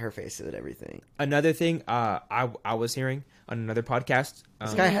 Yeah, her face did everything. Another thing, I was hearing on another podcast.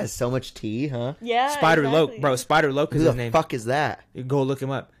 This guy has so much tea, huh? Yeah, Spider exactly. Loke, bro. Spider Loke is Who his the name. fuck is that? You go look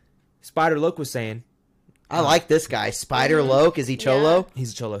him up. Spider Loke was saying I like this guy. Spider Loke. Is he Cholo?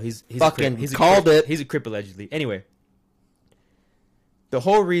 he's a cholo. He's Fucking he's called it. He's a crip allegedly. Anyway, the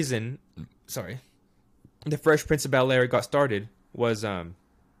whole reason, the Fresh Prince of Bel-Air got started was I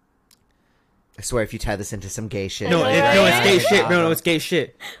swear, if you tie this into some gay shit. no, know, it's right? gay shit. No, it's gay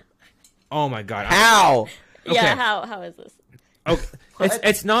shit. Oh my god. How? Yeah, Okay. how is this? Okay.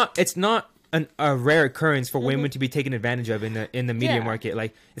 It's not a rare occurrence for women to be taken advantage of in the media Yeah. market.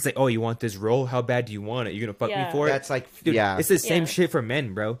 Like it's like, oh, you want this role? How bad do you want it? You're gonna fuck me Yeah. for it? That's like, Dude, yeah. it's the same Yeah. shit for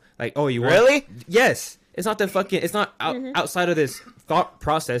men, bro. Like, oh, you want Really? Yes. It's not it's not outside of this thought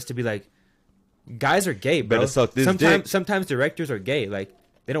process to be like, guys are gay, bro. Better suck this dick. Sometimes directors are gay. Like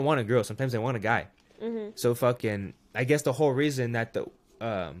they don't want a girl. Sometimes they want a guy. So fucking, I guess the whole reason that the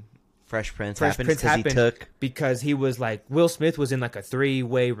Fresh Prince Fresh happened Prince because he happened took. because he was like, Will Smith was in like a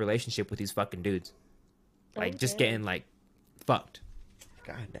 3-way relationship with these fucking dudes, like just Okay. getting like fucked.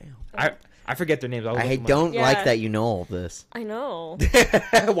 God damn. I forget their names. I'll look I them up. don't Yeah. like that you know all this. I know.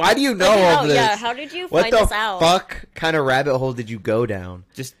 Why do you know Like, all this? Yeah, how did you What find the this out? fuck kind of rabbit hole did you go down?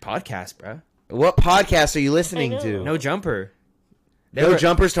 Just podcast, bro. What podcast are you listening I know. to? No Jumper. They No were-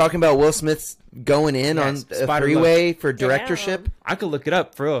 Jumpers talking about Will Smith's going in Yes, on a Spider freeway for directorship. I could look it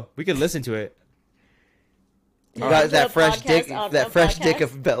up for real. We could listen to it. You got To that a fresh podcast dick, on that a fresh podcast. dick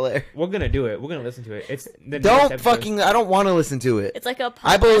of Bel Air. We're gonna do it. We're gonna listen to it. It's the next Don't episode. fucking. I don't want to listen to it. It's like a podcast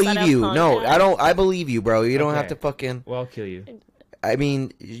I believe on a you. No, podcast. I don't. I believe you, bro. You don't have Okay. to fucking. Well, I'll kill you. I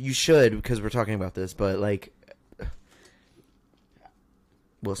mean, you should because we're talking about this, but like,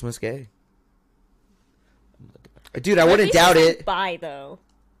 Will Smith's gay. Dude, I What if wouldn't he's doubt just, it. like, bi though.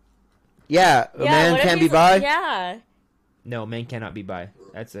 Yeah, a man what if can be he's bi. Yeah. No, man cannot be bi.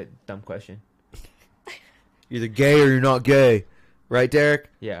 That's a dumb question. You're either gay or you're not gay, right, Derek?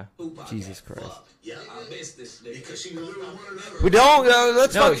 Yeah. Jesus Christ. Yeah, I missed this nigga. Because she was with one another. We don't.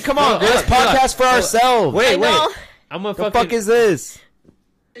 Let's No, fucking come on. chill Let's out, chill out. podcast for ourselves. Wait, I know. wait. I'm gonna The fucking. fuck is this?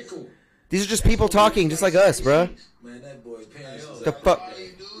 Cool. These are just people talking, just like us, bro. Man, that boy's parents is The fuck?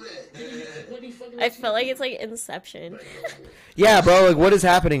 I feel like it's like Inception. Yeah, bro. Like, what is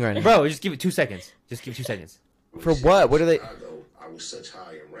happening right now? Bro, just give it 2 seconds. Just give it 2 seconds. For what? What are they? Chicago, I was such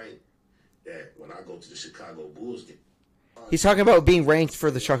high in rank that when I go to the Chicago Bulls game, He's talking about being ranked for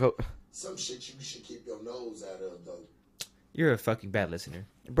the Choco. some shit you should keep your nose out of, though. You're a fucking bad listener.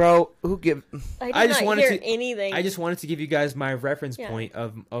 Bro, who give? I did I just not wanted hear to- anything. I just wanted to give you guys my reference Yeah. point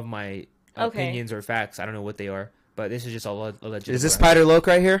of my Okay. opinions or facts. I don't know what they are, but this is just a legit. Is this Spider Loke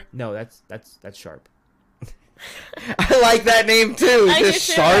right here? No, that's Sharp. I like that name too. I Is just this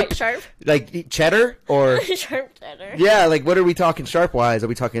feel sharp? like sharp. Like cheddar or? Sharp cheddar. Yeah, like what are we talking sharp wise? Are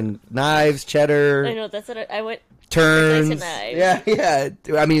we talking knives, cheddar, I know that's what I went. turns? Nice and Yeah,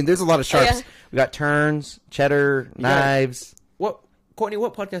 yeah. I mean, there's a lot of sharps. yeah. We got turns, cheddar, knives. What, Courtney?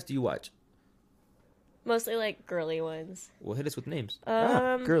 What podcast do you watch? Mostly like girly ones. Well, hit us with names.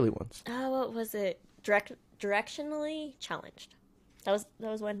 Girly ones. What was it? Directionally challenged. That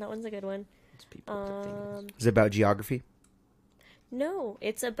was one. That one's a good one. It's people with things. Is it about geography? No,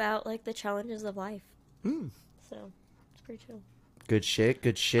 it's about like the challenges of life. So it's pretty chill. Good shit.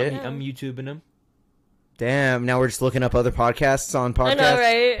 Good shit. Yeah. I'm YouTubing them. Damn. Now we're just looking up other podcasts on podcasts. I know,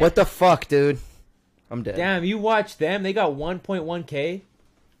 right? What the fuck, dude? I'm dead. Damn, you watch them? They got 1.1K.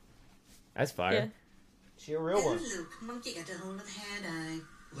 That's fire. Yeah. She a real one. Monkey got a hold of hair dye.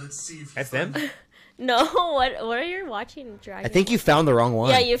 Let's see if That's them. No, what are you watching? Dragon? I think you found the wrong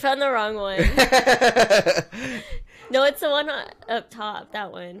one. Yeah, you found the wrong one. No, it's the one up top.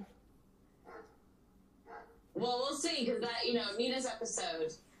 That one. Well, we'll see, because that, Nina's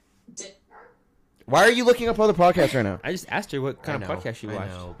episode. Why are you looking up other podcasts right now? I just asked her what kind of podcast you I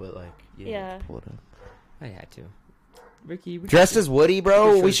watched. know, but like, Yeah. pull it up. I had to. Ricky, Dressed as Woody,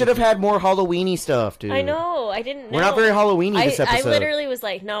 bro. Sure, We should have had more Halloweeny stuff, dude. I know. I didn't know. We're not very Halloweeny this I episode. literally was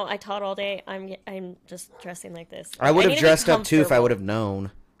like, no, I taught all day. I'm just dressing like this. I would need have to be dressed up too if I comfortable. would have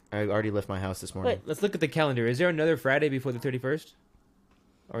known. I already left my house this morning. Let's look at the calendar. Is there another Friday before the 31st?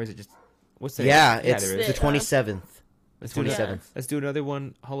 Or is it just... What's the Yeah, it's there the is. it. 27th. Let's do 27th. another- Let's do another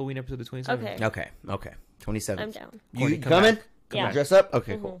one Halloween episode the 27th. Okay. Okay. 27th. I'm down. You Courtney, come coming? back. Yeah. back. Dress up?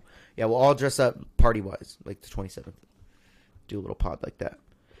 Okay, cool. Yeah, we'll all dress up party-wise, like the 27th. Do a little pod like that.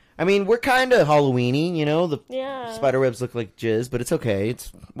 I mean, we're kind of Halloweeny, you know? The Yeah. spider webs look like jizz, but it's okay.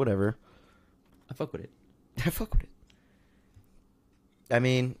 It's whatever. I fuck with it. I fuck with it. I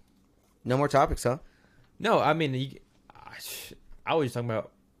mean, no more topics, huh? No, I mean, I was just talking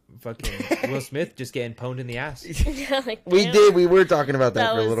about fucking Will Smith just getting pwned in the ass. Like, We damn. did. We were talking about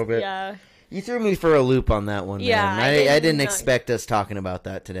that, for was, a little bit. Yeah. You threw me for a loop on that one, Yeah, man. I didn't expect us talking about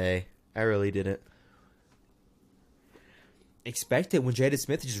that today. I really didn't. Expect it when Jada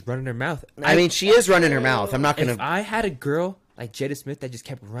Smith is just running her mouth. I mean, she is running her mouth. I'm not going If to... I had a girl like Jada Smith that just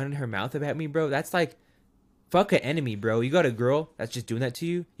kept running her mouth about me, bro, that's like, fuck an enemy, bro. You got a girl that's just doing that to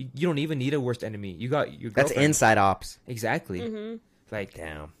you. You don't even need a worst enemy. You got your girlfriend. That's inside ops. Exactly. Mm-hmm. Like,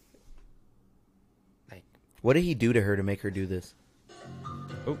 Damn. Like, what did he do to her to make her do this?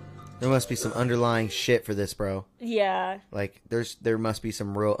 oh, There must be some underlying shit for this, bro. Yeah. Like, there must be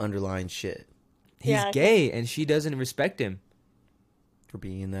some real underlying shit he's Yeah. gay and she doesn't respect him. for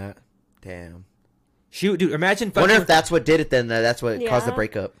being that. Damn. Dude, imagine fucking Wonder if that's what did it then. That's what caused the Yeah.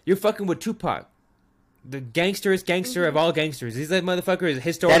 breakup. you're fucking with Tupac. The gangsterest gangster of all gangsters. He's that motherfucker is a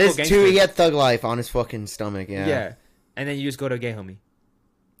historical That is gangster. too. He had thug life on his fucking stomach. Yeah. Yeah. And then you just go to a gay homie.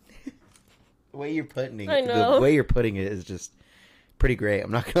 The way you're putting it, I know. the way you're putting it is just pretty great.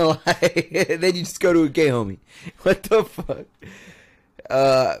 I'm not gonna lie. And then you just go to a gay homie. What the fuck?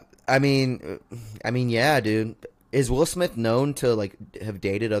 I mean, yeah, dude. Is Will Smith known to like have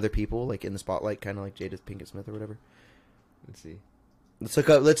dated other people like in the spotlight, kind of like Jada Pinkett Smith or whatever? Let's see. Let's look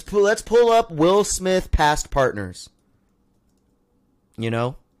up. Let's pull up Will Smith past partners. You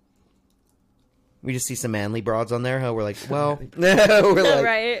know, we just see some manly broads on there. How we're like, well, we're like,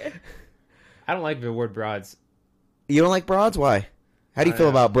 Right. I don't like the word broads. you don't like broads? Why? How do you feel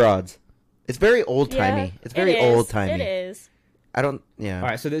about broads? It's very old timey. Yeah, It's very it is. old timey. It is. I don't. Yeah. All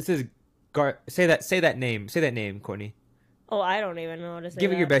right, so this is say that name, Courtney. Oh, I don't even know what to say.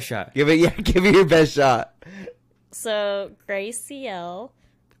 Give it your that. best shot. Give it your best shot. So, Gracie L.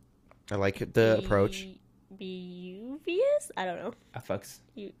 I like the approach. Buvius? I don't know. Fucks.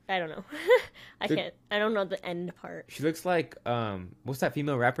 I don't know. I Dude. can't. I don't know the end part. She looks like what's that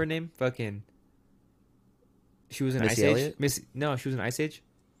female rapper name? Fucking. She was in Missy Ice Elliott? Age. No, she was in Ice Age.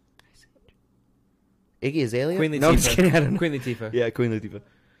 Iggy Azalea? Queen Latifah. No, I'm just kidding. I don't know. Queen Latifah. Yeah, Queen Latifah.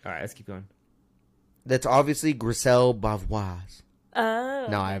 All right, let's keep going. That's obviously Griselle Bavoise. Oh.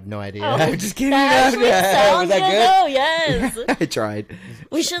 No, I have no idea. Oh, I'm just kidding. that actually sounds Was that good, though, yes. good? I tried.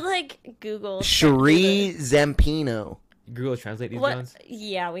 We should, like, Google. Cherie Zampino. Google Translate these What? ones.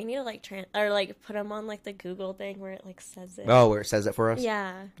 Yeah, we need to, like, or, like, put them on, like, the Google thing where it, like, says it. Oh, where it says it for us?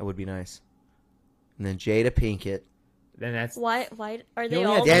 Yeah. That would be nice. And then Jada Pinkett. Then that's. Why are they only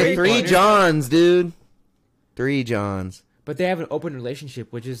all had Yeah, Three three partners. Johns, dude. 3 Johns. But they have an open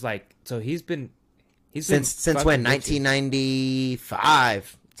relationship, which is like so. He's been Since fucking when? bitches.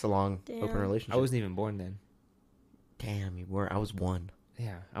 1995. It's a long Damn. open relationship. I wasn't even born then. Damn, you were. I was 1.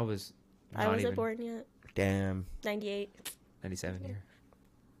 Yeah, I was. I not wasn't even born yet. Damn. 98. 97 here.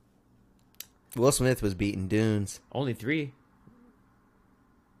 Will Smith was beating dunes. Only 3.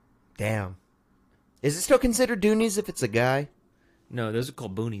 Damn. Is it still considered Doonies if it's a guy? No, those are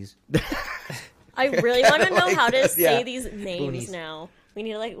called boonies. I really want to know like how to that, yeah. say these names Boonies. now. We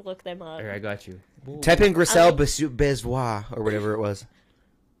need to, like, look them up. All right, I got you. Type in Griselle Okay. Bezois or whatever it was.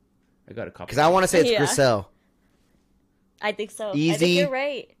 I got a couple. Because I want to say it's Yeah. Griselle. I think so. I Easy. think you're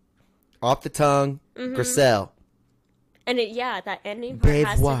right. Off the tongue, Griselle. And that ending part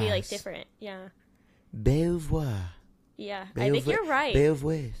has to be, like, Beauvoise. different. Yeah. Belvoir. Yeah. I think you're right.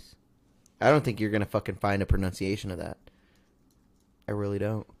 Belvoise. I don't think you're going to fucking find a pronunciation of that. I really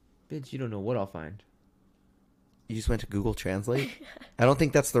don't. Bitch, you don't know what I'll find. You just went to Google Translate? I don't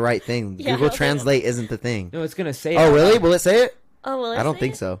think that's the right thing. Yeah, Google okay. Translate isn't the thing. No, it's gonna say. Oh, really? Will it say it? Oh, well, I don't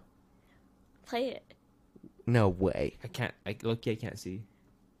think so. Play it. No way. I can't. I can't see.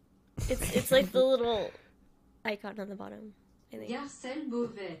 It's like the little icon on the bottom. I think. Garcelle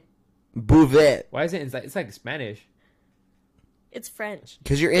Beauvais. Bouvet. Why is it? It's like Spanish. It's French.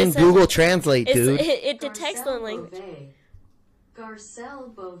 Because you're in It says- Google Translate, dude. It detects the language.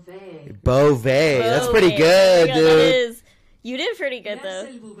 Garcelle Beauvais. Beauvais. That's pretty Okay, good, there we go, that dude. is. You did pretty good, though.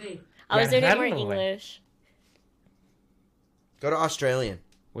 Garcelle Beauvais. I was Yeah, doing I more don't know why. English. Go to Australian.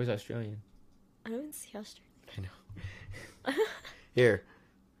 Where's Australian? I don't even see Australia. I know. Here.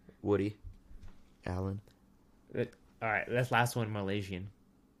 Woody. Alan. All right, that's last one. Malaysian.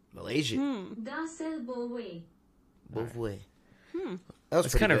 Malaysian. Garcelle Beauvais. Beauvais. That was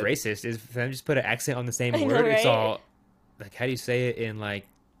It's pretty kind of good. racist. Is for them to just put an accent on the same I know, word? It's right? all like how do you say it in like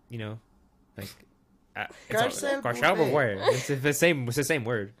like Garcelle Garcelle Beauvais. word. It's the same. It's the same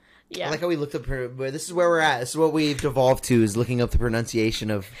word. Yeah. I like how we looked up her. But this is where we're at. This is what we've devolved to: is looking up the pronunciation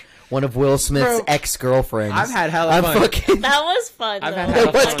of one of Will Smith's Bro, ex-girlfriends. I've had hella fun. Fucking, That was fun, I've though. had that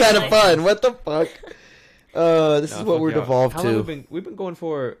hella was fun. kind of fun. What the fuck? This is No, what fuck we're y'all. devolved How long to. We've been going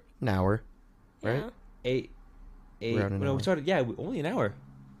for An hour, right? Yeah. 8 8. Around an No, hour. we started. Yeah, only an hour.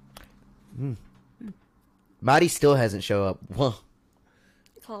 Marty still hasn't shown up. Well,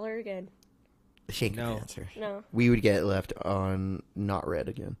 Call her again. she ain't gonna No. answer. No. We would get left on not read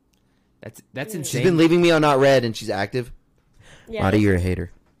again. That's insane. She's been leaving me on not read, and she's active. Yeah. Marty, you're a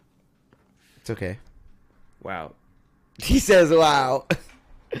hater. It's okay. Wow. He says, "Wow."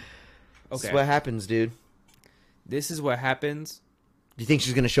 This is Okay. what happens, dude. This is what happens. Do you think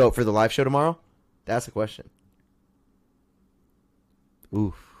she's gonna show up for the live show tomorrow? That's the question.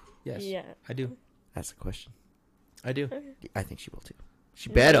 Ooh, Yes. Yeah. I do. that's the question. I do. I think she will too. She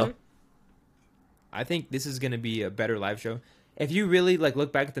better. I think this is going to be a better live show. If you really like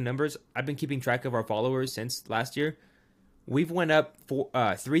look back at the numbers, I've been keeping track of our followers since last year. We've went up for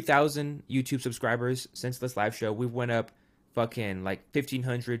 3,000 YouTube subscribers since this live show. We've went up fucking like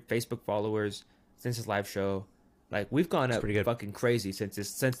 1,500 Facebook followers since this live show. Like we've gone up pretty good. fucking crazy since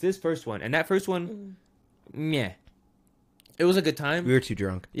this first one. And that first one, yeah, it was a good time. We were too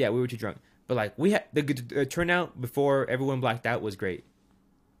drunk. Yeah, we were too drunk. But like we had the turnout before everyone blacked out was great.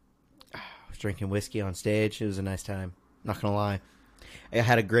 I was drinking whiskey on stage. It was a nice time. Not gonna lie, I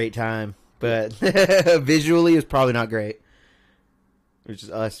had a great time, but visually it was probably not great. It was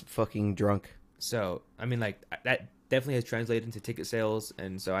just us fucking drunk. So I mean, like that definitely has translated into ticket sales,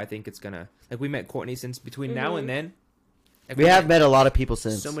 and so I think it's gonna like we met Kortni since between now and then. Like, We have met a lot of people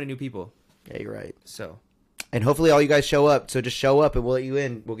since. so many new people. Yeah, you're right. So And hopefully all you guys show up. So just show up and we'll let you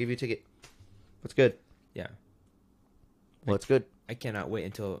in. We'll give you a ticket. What's good? yeah, What's good? I cannot wait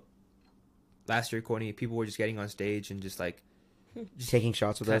until last year. Kortni, people were just getting on stage and just like Taking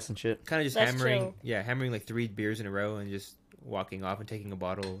shots with Kind- us and shit. kind of just That's hammering, chill. yeah, hammering like 3 beers in a row and just walking off and taking a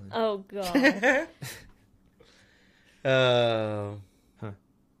bottle. Oh god. Uh, Huh.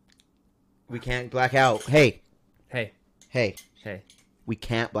 We can't black out. Hey, Hey, hey, hey, we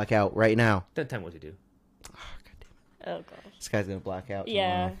can't black out right now. don't tell me what to do. Oh gosh. This guy's gonna black out tomorrow.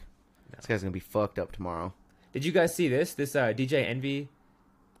 Yeah. This guy's gonna be fucked up tomorrow. Did you guys see this? This DJ Envy.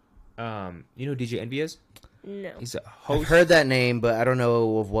 You know who DJ Envy is? No. He's a I've host. heard that name, but I don't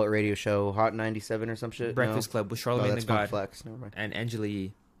know of what radio show. Hot 97 or some shit. Breakfast no? Club with Oh, Charlamagne that's the God Funk Flex. Never mind. and Angela,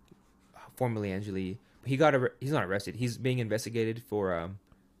 formerly Angela. He got he's not arrested. He's being investigated for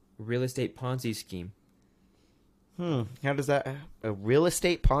real estate Ponzi scheme. How does that? A real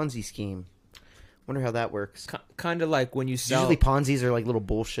estate Ponzi scheme. Wonder how that works. Kind of like when you sell. Usually Ponzi's are like little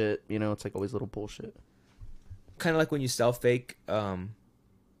bullshit. You know, it's like always little bullshit. Kind of like when you sell fake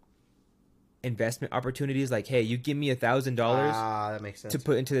investment opportunities. Like, hey, you give me $1,000 Ah, that makes sense. to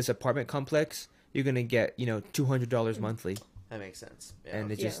put into this apartment complex, you're gonna get $200 monthly, That makes sense. Yeah.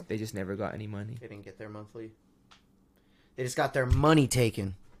 and they just never got any money. They didn't get their monthly. They just got their money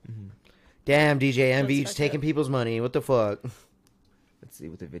taken. Damn, DJ Envy, you That's just fucked taking up. people's money. What the fuck? Let's see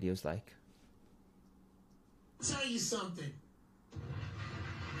what the video's like. Tell you something.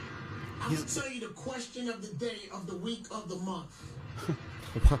 I'm gonna tell you the question of the day, of the week, of the month.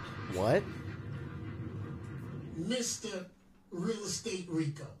 What? Mr. Real Estate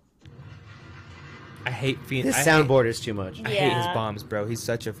Rico. I hate This soundboard is too much. I hate his Yeah. bombs, bro. He's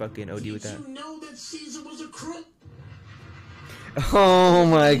such a fucking OD Did with that. you know that Caesar was a crook? Oh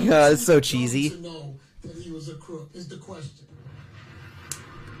my god, it's so cheesy. To know that he was a crook is the question.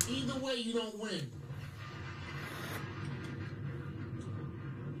 Either way, you don't win.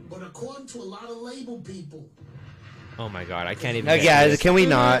 But according to a lot of label people, Oh my god, I can't even. No, get yeah, this. can we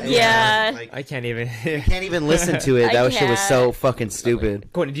not? Yeah. Like, I can't even. can't even listen to it. I That shit was so can't. fucking stupid.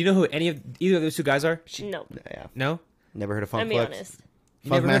 Courtney, do you know who either of those two guys are? No. Yeah. No. Never heard of I'll Funk be Flex? honest. You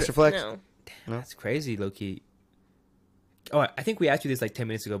Funk never heard Master of- Flex? No. That's crazy, low key. Oh, I think we asked you this like 10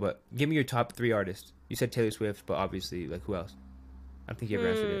 minutes ago, but give me your top 3 artists. You said Taylor Swift, but obviously, like, who else? I don't think you ever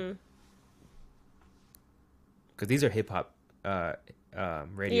answered it. Because these are hip hop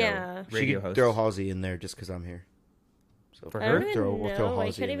radio Yeah. She radio could hosts. throw Halsey in there just because I'm here. So For I her? don't even Throw- we'll throw know. I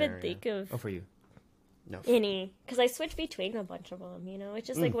Halsey couldn't in even there, think of Oh, for you. No. any. Because I switch between a bunch of them, you know? It's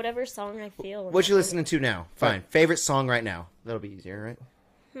just like whatever song I feel. What you listening to now? Fine. Favorite song right now. That'll be easier, right?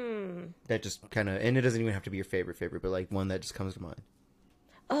 That just kind of, and it doesn't even have to be your favorite, but like one that just comes to mind.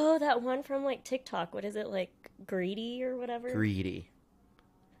 Oh, that one from like TikTok. What is it? Like Greedy or whatever? Greedy.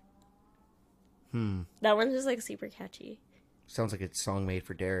 That one's just like super catchy. Sounds like a song made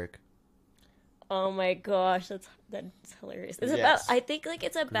for Derek. Oh my gosh, that's hilarious. It's Yes. about I think like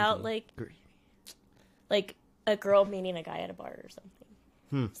it's about Greedy. like a girl meeting a guy at a bar or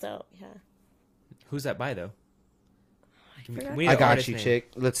something. So yeah. Who's that by, though? forgot. We need I an got artist you, name. chick.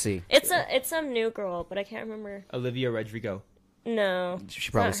 Let's see. It's some new girl, but I can't remember. Olivia Rodrigo. No. She it's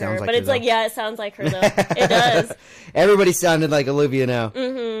probably not sounds her, like but her, it's like though. yeah, it sounds like her though. It does. Everybody sounded like Olivia now.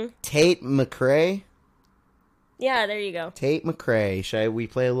 Mm-hmm. Tate McRae. Yeah, there you go. Tate McRae. Should we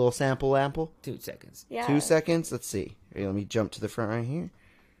play a little sample ample? 2 seconds. Yeah. 2 seconds? Let's see. Here, let me jump to the front right here.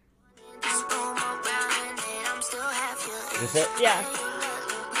 Is this it? Yeah.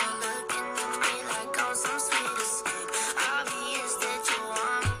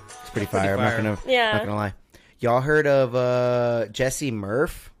 It's pretty fire. fire. Not gonna lie. Y'all heard of Jessie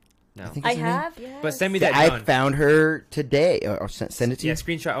Murph? No. think I is her name? have, yeah. But send me that, I John. found her today. Or send it to Yeah, you.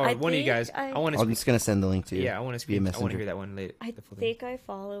 screenshot or I one of you think guys. I want I'm to. just gonna send the link to you. Yeah, I want to via I want messenger. to hear that one later. I think I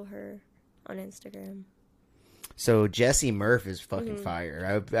follow her on Instagram. So Jessie Murph is fucking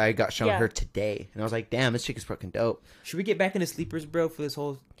fire. I got shown Yeah. her today, and I was like, damn, this chick is fucking dope. Should we get back into sleepers, bro, for this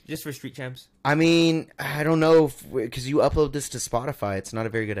whole just for Street Champs? I mean, I don't know because you upload this to Spotify. It's not a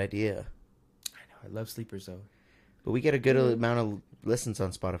very good idea. I know. I love sleepers though. But we get a good amount of listens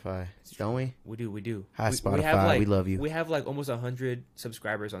on Spotify, don't we? We do. Hi, We Spotify. have, like, we love you. We have like almost 100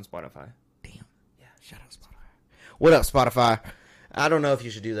 subscribers on Spotify. Damn. Yeah. Shout out Spotify. What up, Spotify? I don't know if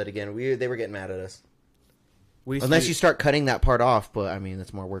you should do that again. They were getting mad at us. Unless you start cutting that part off, but I mean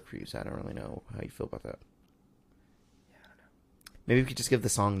that's more work for you, so I don't really know how you feel about that. Yeah, I don't know. Maybe we could just give the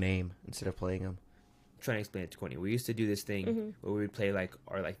song name instead of playing them. I'm trying to explain it to Kortni. We used to do this thing where we would play like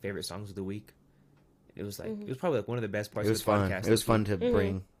our like favorite songs of the week. It was like it was probably like one of the best parts It was of the fun. podcast. It was fun to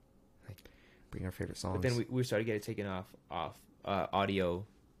like, bring our favorite songs. but then we started getting taken off audio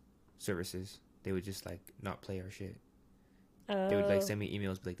services. They would just like not play our shit. Oh. They would like send me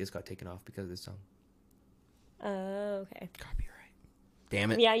emails, be like, "This got taken off because of this song." Oh, okay. Copyright.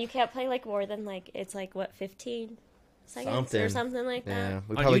 Damn it. Yeah, you can't play like more than like it's like what 15 seconds or something like that. Yeah,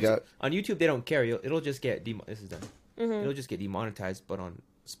 we On probably YouTube, got. on YouTube they don't care. It'll just get this is done. It'll just get demonetized. But on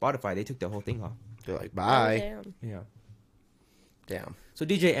Spotify they took the whole thing off. They're like, Oh, bye. damn. Yeah. Damn. So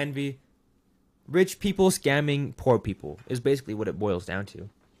DJ Envy, rich people scamming poor people is basically what it boils down to.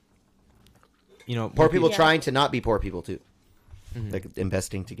 You know, Poor people Yeah. trying to not be poor people too. Like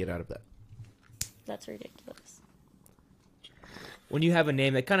investing to get out of that. That's ridiculous. when you have a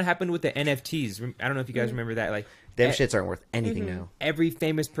name that kind of happened with the NFTs. I don't know if you guys remember that. Like Them shits aren't worth anything now. every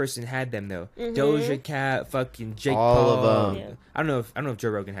famous person had them though. Doja Cat, fucking Jake All Paul. of them. Yeah. I don't know if Joe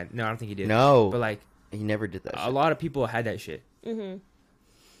Rogan had. No, I don't think he did. No. but like He never did that a shit. lot of people had that shit.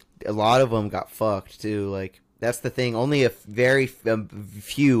 A lot of them got fucked too. Like that's the thing. Only a very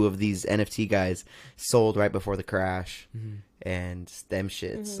few of these NFT guys sold right before the crash, and them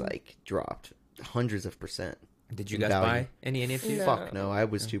shits like dropped hundreds of %. Did you in guys value. buy any NFTs? No. Fuck no, I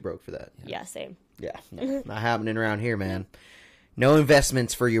was too broke for that. Yeah, same. Yeah, no, not happening around here, man. No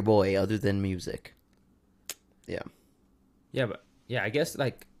investments for your boy other than music. Yeah, Yeah, but I guess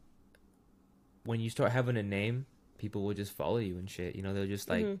like when you start having a name, people will just follow you and shit. You know, they'll just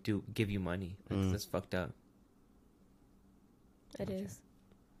like give you money. That's fucked up. It is.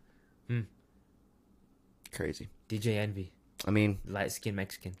 crazy. DJ Envy, I mean, light skinned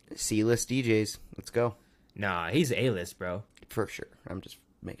Mexican. C-list DJs. Let's go Nah, he's A-list, bro. for sure. I'm just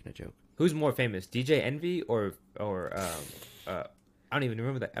making a joke. Who's more famous, DJ Envy or I don't even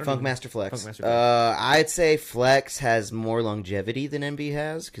remember that. I don't even- Funkmaster Flex. Funkmaster Flex. I'd say Flex has more longevity than MB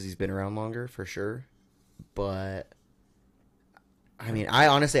has because he's been around longer for sure. But I mean, I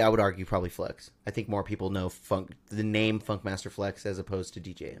would argue probably Flex. I think more people know the name Funkmaster Flex as opposed to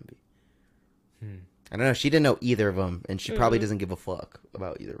DJ MB. I don't know. She didn't know either of them, and she probably doesn't give a fuck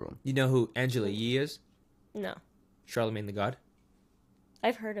about either of them. You know who Angela Yee is? No. Charlemagne the God.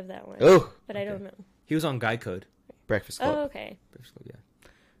 I've heard of that one. Oh, But I don't know. He was on Guy Code. Breakfast Club. Oh, okay.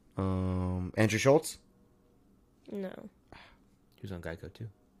 Yeah, Andrew Schultz. No. he was on Guy Code too.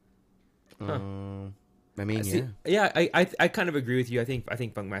 I mean, See, yeah. I kind of agree with you. I think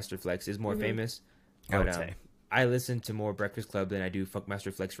Funkmaster Flex is more famous. I would But, say. I listen to more Breakfast Club than I do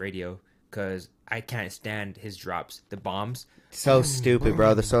Funkmaster Flex radio because I can't stand his drops, the bombs. So stupid,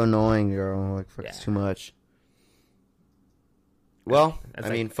 bro. They're so annoying, girl. Like, fuck, it's Yeah. too much. Well, That's I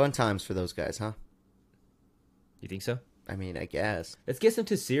like- mean, fun times for those guys, huh? You think so? I mean, I guess. Let's get some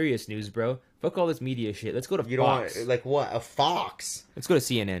to serious news, bro. Fuck all this media shit. Let's go to You don't Fox. want, like, what? A fox? Let's go to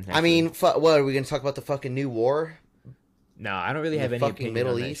CNN. I mean, what, are we going to talk about the fucking new war? no, I don't really in have the any fucking opinion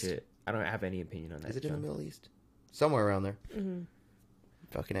Middle on that East? shit. I don't have any opinion on that. Is it in the John. Middle East? Somewhere around there.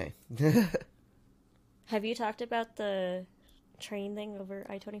 Fucking A. Have you talked about the train thing over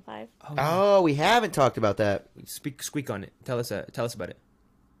I-25? Oh, we haven't talked about that. Squeak on it. Tell us about it.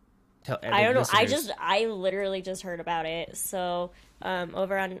 I don't know. Listeners. I literally just heard about it. So,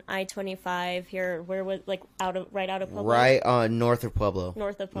 over on I-25 here, where was right out of Pueblo? Right north of Pueblo.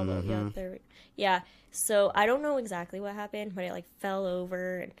 North of Pueblo. Yeah, there. Yeah. So I don't know exactly what happened, but it like fell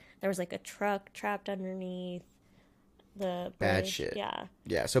over, and there was like a truck trapped underneath. the Bad bridge. shit. Yeah.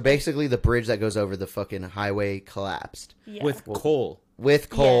 Yeah, so basically the bridge that goes over the fucking highway collapsed. Yeah. With coal. With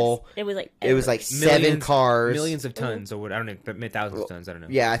coal. Yes. It was It was like 7 cars. Millions of tons, or what? I don't know, but thousands of tons. I don't know.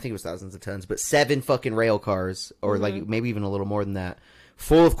 Yeah, I think it was thousands of tons, but 7 fucking rail cars, or like maybe even a little more than that,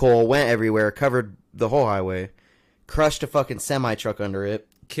 full of coal, went everywhere, covered the whole highway, crushed a fucking semi truck under it,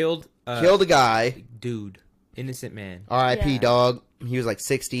 Killed a guy, dude, innocent man. R.I.P. Yeah. dog. He was like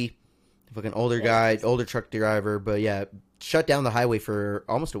 60, fucking older guy, older truck driver, but yeah, shut down the highway for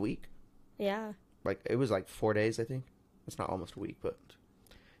almost a week. Yeah. Like it was like 4 days, I think. It's not almost a week, but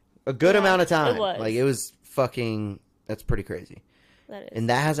a good amount of time. It was. Like it was fucking. That's pretty crazy. That is. And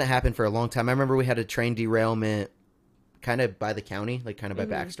that hasn't happened for a long time. I remember we had a train derailment kind of by the county, like kind of by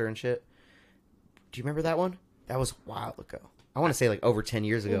Baxter and shit. Do you remember that one? That was a while ago. I want to say like over 10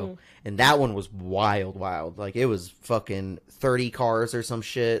 years ago. And that one was wild. Like it was fucking 30 cars or some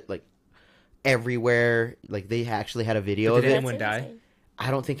shit, like everywhere. Like they actually had a video of Did it. anyone die? I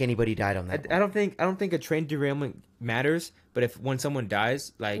don't think anybody died on that. I don't think a train derailment matters, but if when someone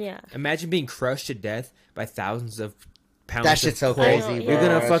dies, like imagine being crushed to death by thousands of pounds. That shit's so crazy, bro. You're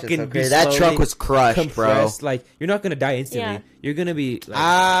gonna That fucking shit's so be crazy. That truck was crushed, compressed. bro. Like you're not gonna die instantly. Yeah. You're gonna be. Like,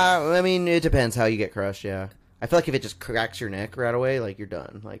 I mean, it depends how you get crushed. Yeah, I feel like if it just cracks your neck right away, like you're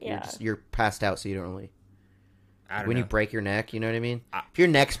done. Like you're passed out, so you don't really. I don't When know. you break your neck, you know what I mean. If your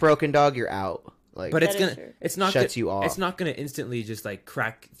neck's broken, dog, you're out. Like, But That is true. it's not Shuts gonna, you off. It's not gonna instantly just like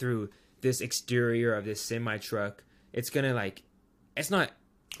crack through this exterior of this semi truck. It's gonna like, it's not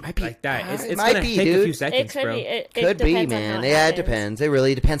might be like that. It's it gonna might be, take a dude. few It seconds, could bro. be. It Could be, depends on how man. it Yeah, it happens. depends. It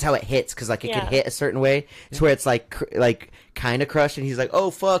really depends how it hits, because like it could Yeah. hit a certain way to where it's like kind of crushed, and he's like,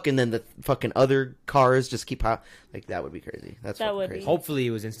 "Oh fuck," and then the fucking other cars just keep like that would be crazy. That's That fucking would crazy. be. Hopefully,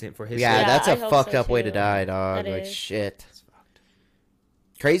 it was instant for his. Yeah, Yeah, that's I a hope fucked so, up way to too. die, dog. That Like is. shit.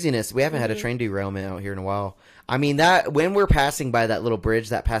 Craziness. We haven't had a train derailment out here in a while. I mean, that when we're passing by that little bridge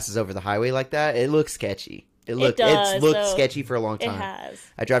that passes over the highway like that, it looks sketchy. It's looked though. sketchy for a long It time. has.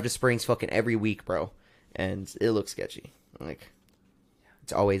 I drive to Springs fucking every week, bro, and it looks sketchy. Like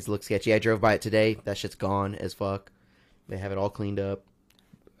it's always looks sketchy. I drove by it today. That shit's gone as fuck. They have it all cleaned up.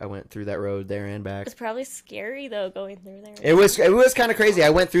 I went through that road there and back. It's probably scary though going through there. It was kind of crazy. I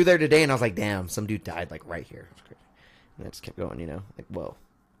went through there today and I was like, damn, some dude died like right here. It was crazy. And I just kept going, you know, like whoa.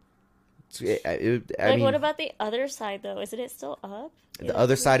 I mean, what about the other side though? Isn't it still up? the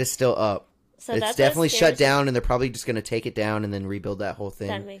other side is still up. So It's that's definitely what shut scares me. down, and they're probably just going to take it down and then rebuild that whole thing.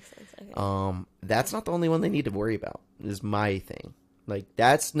 That makes sense. Okay. That's not the only one they need to worry about. Is my thing. Like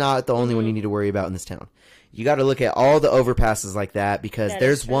that's not the only one you need to worry about in this town. You got to look at all the overpasses like that, because That is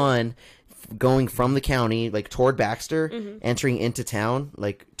there's true. one going from the county, like toward Baxter, entering into town,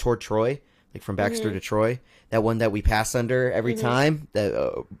 like toward Troy, like from Baxter to Troy. That one that we pass under every time,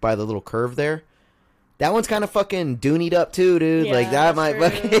 that by the little curve there. That one's kind of fucking doonied up too, dude. Yeah, like that might true.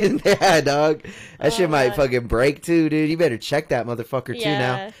 fucking yeah, dog. That shit might God. fucking break too, dude. You better check that motherfucker too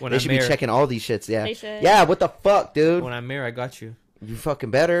now. Yeah. When They I'm should be mayor- checking all these shits. Yeah, They should. yeah. What the fuck, dude? When I'm mayor, I got you. You fucking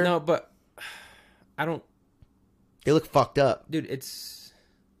better. No, but I don't, They look fucked up. dude. It's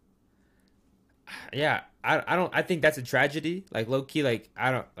yeah. I don't. I think that's a tragedy. Like low key. Like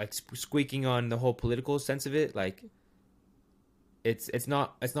I don't like squeaking on the whole political sense of it. Like it's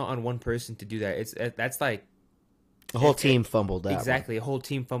not on one person to do that. That's like. The whole team fumbled that. Exactly, a whole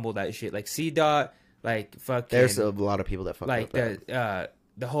team fumbled that shit. Like CDOT, like fucking. There's a lot of people that fucked like up. That.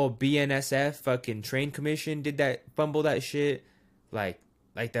 the whole BNSF fucking train commission did that, fumble that shit. Like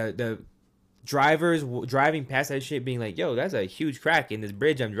the drivers driving past that shit being like, yo, that's a huge crack in this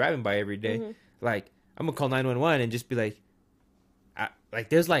bridge I'm driving by every day. Like I'm gonna call 911 and just be like, like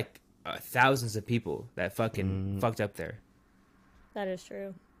there's like thousands of people that fucking fucked up there. That is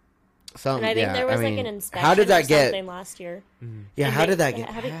true. Some, And I think yeah, there was I like mean, an inspection how did or that get? something last year. Yeah, And how they- did that get?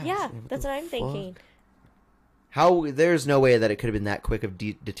 Yeah, passed? that's what I'm thinking. How there's no way that it could have been that quick of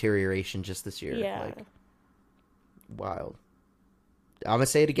deterioration just this year. Yeah. Like, wild. I'm gonna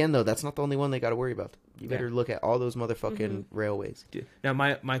say it again though. That's not the only one they got to worry about. You better look at all those motherfucking railways. Dude. Now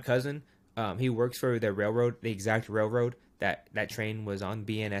my cousin, he works for the railroad, the exact railroad that train was on,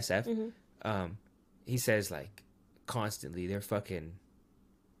 BNSF. He says like constantly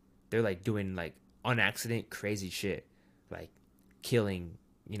they're like doing like on accident crazy shit, like killing,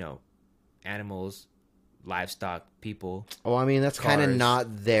 you know, animals, livestock, people. Oh, I mean that's kind of Cars.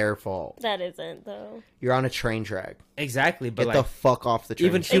 not their fault. That isn't though. You're on a train track. Exactly, but Get like the fuck off the train.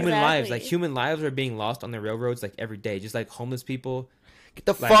 even track. human lives, Exactly. like human lives are being lost on the railroads like every day, just like homeless people. Get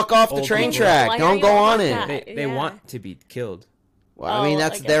the like, fuck off the old train people. track. Why are Don't you go all on like it. that? They Yeah. want to be killed. Well, I mean Oh,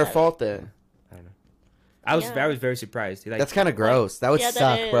 that's I get their that. fault then. I don't know. I was very surprised. Like, that's kind of gross. That would suck,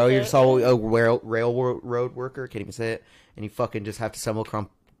 that bro. is. You're just all a railroad worker. Can't even say it. And you fucking just have to stumble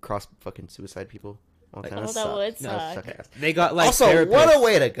across fucking suicide people. All the time. that would suck. They got like also, therapists. what a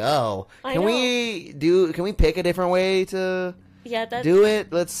way to go. I Can know. Can we pick a different way to That do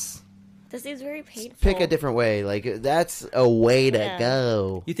it? Let's This is very painful. pick a different way. Like, that's a way to Yeah.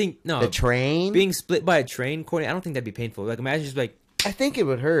 go. You think no The train? being split by a train, Kortni? I don't think that'd be painful. Like imagine just like I think it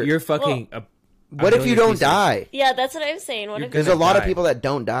would hurt. you're fucking. What if you don't die? Yeah, that's what I'm saying. What You're if There's gonna a lot of die. people that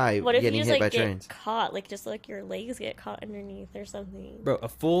don't die what if you getting just hit by like get trains. caught, like just like your legs get caught underneath or something? Bro, a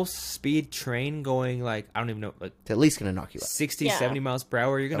full speed train going like I don't even know like It's at least gonna knock you out. 60, Yeah. 70 miles per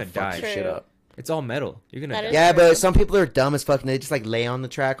hour. You're gonna Fuck die. your shit True. up. It's all metal. You're gonna That die. is Yeah, true. but some people are dumb as fuck and they just like lay on the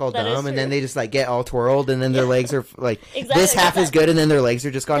track all That is dumb and then true. they just like get all twirled and then their legs are like Exactly, this half that's- is good and then their legs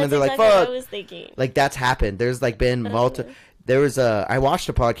are just gone That's and they're exactly like what fuck. I was thinking. Like that's happened. There's like been I watched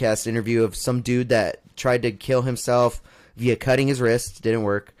a podcast interview of some dude that tried to kill himself via cutting his wrist, didn't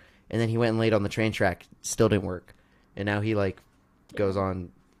work, and then he went and laid on the train track, still didn't work. And now he like goes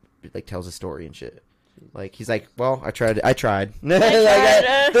on like tells a story and shit. Like he's like, well, I tried.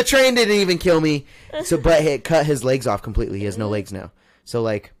 The train didn't even kill me. So but it cut his legs off completely. He has no legs now. So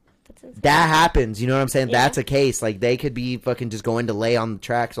like that happens, you know what I'm saying? Yeah. That's a case. Like they could be fucking just going to lay on the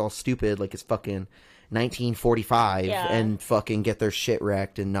tracks all stupid like it's fucking 1945 Yeah. and fucking get their shit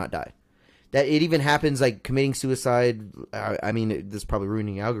wrecked and not die. That it even happens like committing suicide. I mean, this is probably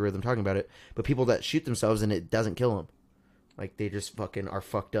ruining the algorithm talking about it, but people that shoot themselves and it doesn't kill them, like they just fucking are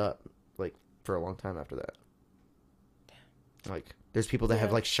fucked up like for a long time after that. Like there's people that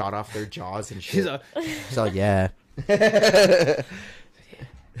have like shot off their jaws and shit. So yeah.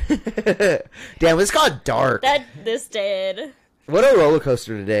 Damn, this got dark. This did. What a roller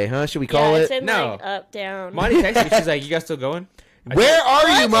coaster today, huh? Should we call It's it? been No. like up, down. Monty texted me. She's like, "You guys still going?" Where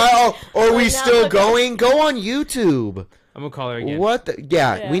are you, Mile? Or are we now still look- going? Go on YouTube. I'm gonna call her again. What?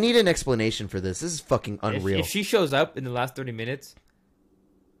 Yeah, Yeah. we need an explanation for this. This is fucking unreal. If she shows up in the last 30 minutes,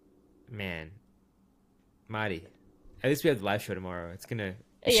 man, Marty. At least we have the live show tomorrow. It's gonna.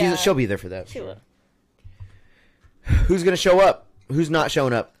 Yeah. She'll be there for that. She will. Who's gonna show up? Who's not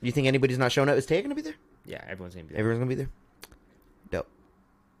showing up? You think anybody's not showing up? Is Tay gonna be there? Yeah, everyone's gonna be there. Everyone's gonna be there. Dope.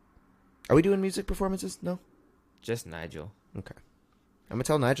 Are we doing music performances? No. Just Nigel. Okay. I'm gonna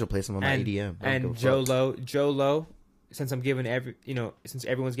tell Nigel to play some of my EDM. I don't And give a fuck. Joe Low. Since I'm giving since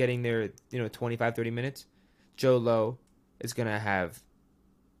everyone's getting their 25, 30 minutes, Joe Low is gonna have.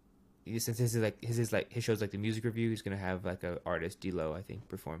 Since his show's like the music review, he's gonna have like a artist D-Lo, I think,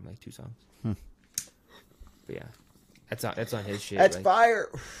 perform like 2 songs. But yeah, that's on his shit. That's like, fire.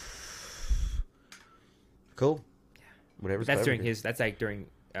 Cool. Yeah. Whatever's That's clever, during dude. his. That's like during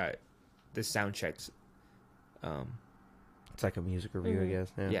the sound checks. It's like a music review, I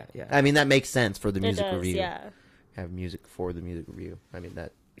guess. Yeah, yeah. I mean, that makes sense for the It music does, review. yeah. Have music for the music review. I mean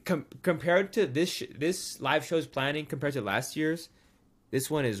that. Compared to this live show's planning compared to last year's, this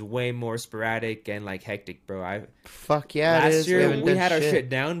one is way more sporadic and like hectic, bro. Fuck yeah! it Last is. year haven't we done had our shit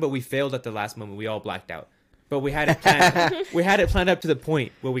down, but we failed at the last moment. We all blacked out. But we had it planned. We had it planned up to the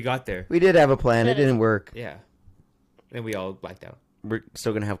point where we got there. We did have a plan. It didn't work. Yeah. Then we all blacked out. We're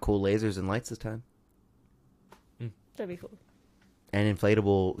still gonna have cool lasers and lights this time, That'd be cool. and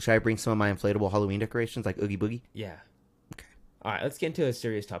inflatable. Should I bring some of my inflatable Halloween decorations like Oogie Boogie? Yeah. Okay. All right, let's get into a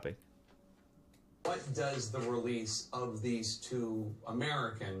serious topic. What does the release of these 2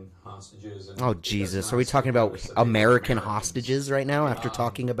 American hostages? And Oh it does Jesus! not Are we talking about notice that they were American Americans, hostages right now? After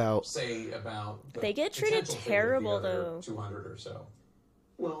talking about say about the They get treated potential fate of the terrible, other though. 200 or so.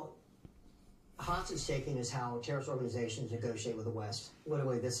 Well, hostage taking is how terrorist organizations negotiate with the West.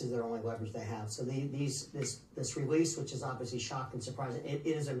 Literally, this is their only leverage they have. So this release, which is obviously shock and surprising, it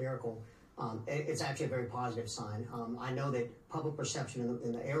is a miracle. It's actually a very positive sign. I know that public perception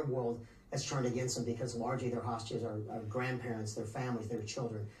in the Arab world has turned against them because largely their hostages are grandparents, their families, their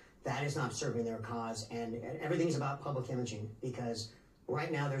children. That is not serving their cause, and everything's about public imaging because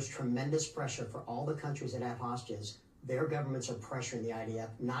right now there's tremendous pressure for all the countries that have hostages. Their governments are pressuring the IDF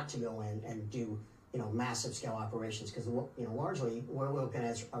not to go in and do, massive scale operations because, largely we're looking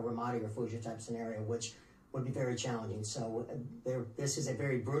at a Ramadi or Fallujah type scenario, which would be very challenging. So this is a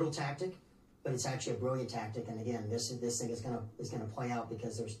very brutal tactic, but it's actually a brilliant tactic. And again, this thing is gonna play out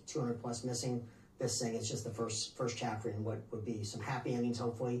because there's 200 plus missing. This thing is just the first chapter in what would be some happy endings,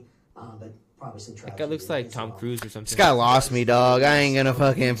 hopefully, but probably some tragedy. That guy looks like as Tom well. Cruise or something. this guy lost me, dog. I ain't gonna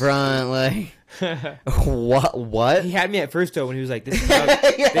fucking front. Like what? He had me at first though when he was like, "This is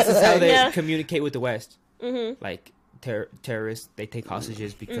how they Yeah. communicate with the West." Mm-hmm. Like terrorists, they take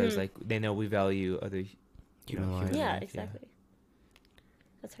hostages because like they know we value other, Human life. human Yeah, life, exactly.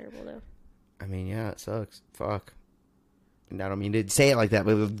 That's terrible, though. I mean, yeah, it sucks. Fuck. And I don't mean to say it like that,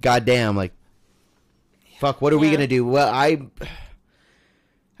 but goddamn, like, fuck, what are we gonna do? Well,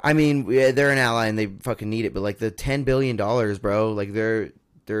 I mean, they're an ally and they fucking need it, but like the $10 billion, bro, like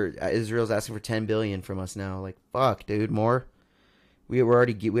Israel's asking for $10 billion from us now. Like, fuck, dude, more. We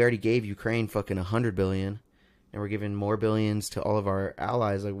already gave Ukraine fucking $100 billion, and we're giving more billions to all of our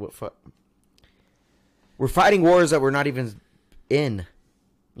allies. Like, what fuck? We're fighting wars that we're not even in.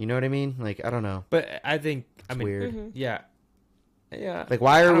 You know what I mean? Like, I don't know. But I think it's weird. Yeah. Yeah. Like,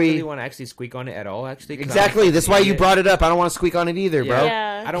 why are I don't we really want to actually squeak on it at all, actually. Exactly. That's why you brought it up. I don't want to squeak on it either, bro.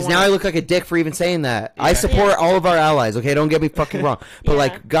 Yeah. Because now I look like a dick for even saying that. Yeah. I support all of our allies, okay? Don't get me fucking wrong. But,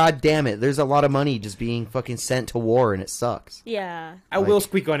 like, god damn it. There's a lot of money just being fucking sent to war, and it sucks. Yeah. I will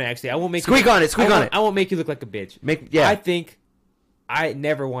squeak on it, actually. I won't make Squeak on it. I won't make you look like a bitch. I think I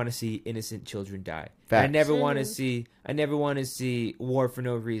never want to see innocent children die. Facts. I never want to see war for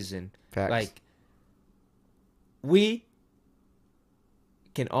no reason. Facts. Like, we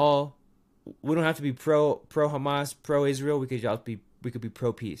don't have to be pro Hamas, pro Israel. We could be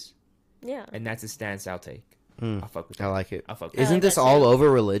pro peace. Yeah. And that's a stance I'll take. I'll fuck with that. I like it. I'll fuck with Isn't that. this all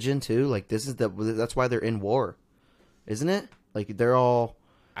over religion too? Like, that's why they're in war. Isn't it? Like, they're all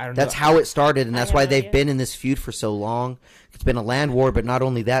That's how it started, and that's why they've been in this feud for so long. It's been a land war, but not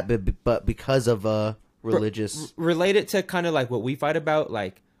only that, but because of religious. Related to kind of like what we fight about,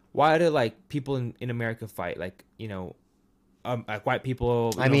 like, why do like people in America fight? Like, you know, like white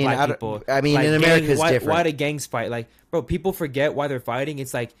people. I mean, black people. I mean, like in America, it's different. Why do gangs fight? Like, bro, people forget why they're fighting.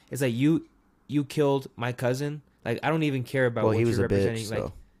 It's like you killed my cousin. Like, I don't even care about what he was you're a representing. bitch, like,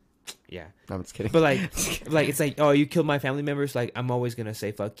 so. Yeah, no, I'm just kidding. But like it's like, oh, you killed my family members. Like, I'm always gonna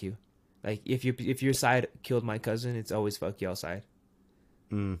say fuck you. Like, if your side killed my cousin, it's always fuck y'all side.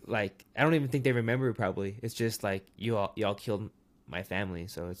 Like, I don't even think they remember it. Probably it's just like y'all killed my family,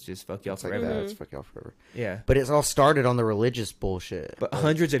 so it's just fuck y'all forever. Like that. It's fuck y'all forever. Yeah, but it's all started on the religious bullshit. But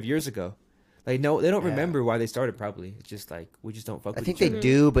hundreds of years ago, like, no, they don't remember why they started. Probably it's just like we just don't fuck. I think they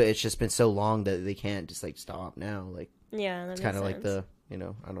do, but it's just been so long that they can't just like stop now. Like, yeah, that it's kind of like the, you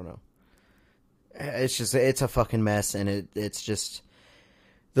know, I don't know. It's a fucking mess, and it's just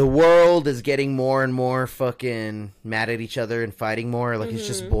the world is getting more and more fucking mad at each other and fighting more. Like, it's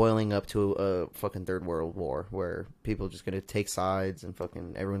just boiling up to a fucking third world war where people are just gonna take sides and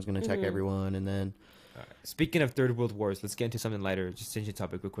fucking everyone's gonna attack everyone. And then, speaking of third world wars, let's get into something lighter. Just change the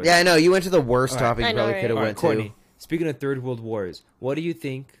topic real quick. Yeah, I know you went to the worst topic you probably could have went Kortni, to. Speaking of third world wars, what do you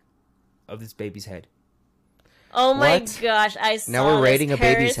think of this baby's head? Oh my gosh, I saw Now we're rating a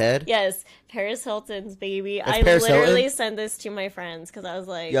baby's head? Yes, Paris Hilton's baby. That's I Paris literally Hilton? sent this to my friends because I was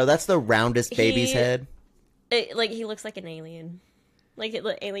like... Yo, that's the roundest baby's head. Like, he looks like an alien. Like,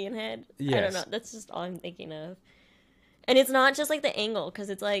 alien head. Yes. I don't know. That's just all I'm thinking of. And it's not just, like, the angle, because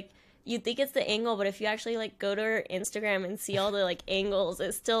it's, like, you think it's the angle, but if you actually, like, go to her Instagram and see all the, like, angles,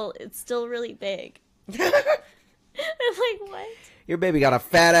 it's still really big. I'm like, what? Your baby got a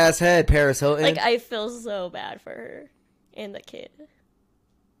fat ass head, Paris Hilton. Like, I feel so bad for her and the kid.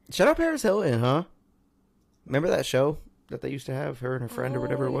 Shout out Paris Hilton, huh? Remember that show that they used to have, her and her friend or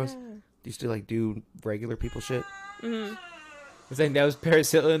whatever it was? They used to like do regular people shit. Mm-hmm. It's like that was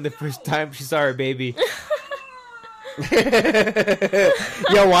Paris Hilton the first time she saw her baby.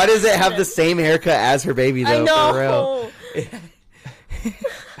 Yo, why does it have the same haircut as her baby though? I know. For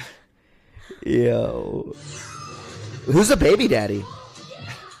real? Yo. Who's the baby daddy?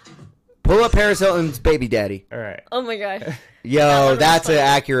 Pull up Paris Hilton's baby daddy. All right. Oh my gosh. Yo, that's an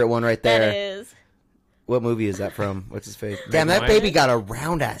accurate one right there. That is. What movie is that from? What's his face? Damn, that baby got a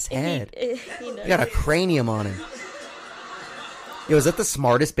round ass head. He got a cranium on him. Yo, is that the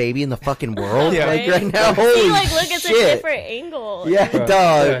smartest baby in the fucking world? Yeah. Like right now, holy See, like, look, it's shit. a different angle. Yeah, Bro,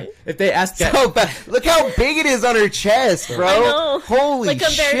 dog. yeah. If they ask that, So bad. Look how big it is on her chest, bro. I know. Holy like,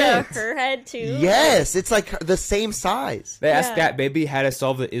 compared shit. to her head, too. Yes, it's like the same size. they ask that baby how to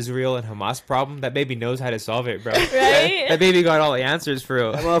solve the Israel and Hamas problem. That baby knows how to solve it, bro. Right? That baby got all the answers for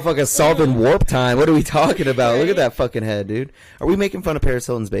real. That motherfucker's solving warp time. What are we talking about? Look at that fucking head, dude. Are we making fun of Paris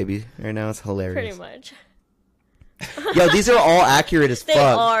Hilton's baby right now? It's hilarious. Pretty much. Yo, these are all accurate as They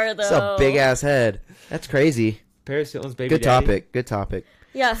fuck. are, though. It's a big ass head. That's crazy. Paris Hilton's baby. Good daddy. topic. Good topic.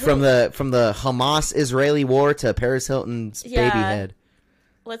 Yeah. From the Hamas Israeli war to Paris Hilton's baby head.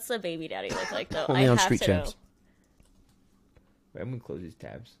 What's the baby daddy look like, though? Only I on have Street to Champs. know. Wait, I'm gonna close these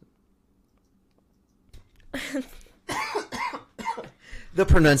tabs. The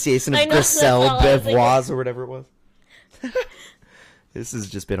pronunciation of I know, that's Griselle all I was Bevoise or whatever it was. This has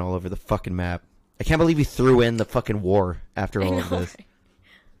just been all over the fucking map. I can't believe you threw in the fucking war after all of this.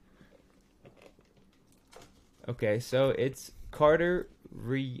 Okay, so it's Carter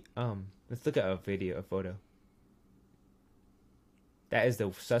Let's look at a photo. That is the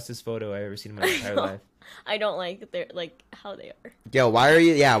sussest photo I've ever seen in my entire life. I don't like their how they are. Yo, why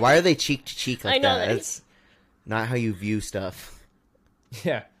are they cheek to cheek like I know that? That's not how you view stuff.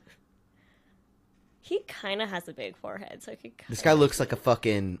 Yeah. He kind of has a big forehead, so I could. This guy looks like a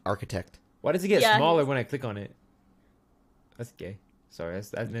fucking architect. Why does it get smaller when I click on it? That's gay. Sorry.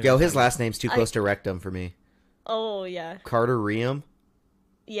 Yo, his last name's too close to rectum for me. Oh yeah. Carter Riem.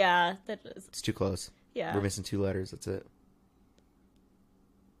 Yeah, that is. It's too close. Yeah. We're missing 2 letters. That's it.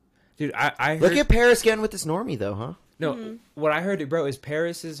 Dude, I heard... Look at Paris getting with this normie though, huh? No, what I heard, bro, is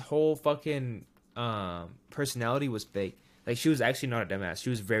Paris's whole fucking personality was fake. Like, she was actually not a dumbass. She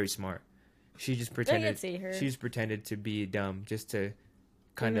was very smart. She just pretended. I could see her. She just pretended to be dumb just to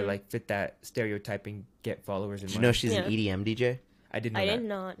kind of like fit that stereotype and get followers. Did you know she's an EDM DJ? I didn't. I did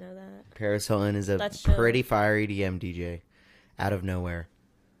not know that. Paris Hilton is a pretty fire EDM DJ, out of nowhere.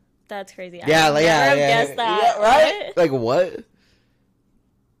 That's crazy. Yeah, I never guessed that. Yeah, right? Like what?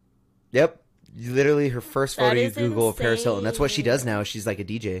 Yep. Literally, her first photo you Google of Paris Hilton. That's what she does now. She's like a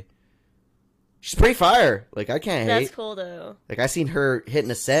DJ. She's pretty fire. Like, I can't hate. That's cool, though. Like, I seen her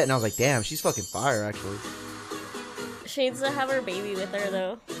hitting a set, and I was like, damn, she's fucking fire, actually. She needs to have her baby with her,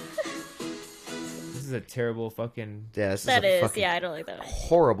 though. This is a terrible fucking... Yeah, this that is. fucking Yeah, I don't like that.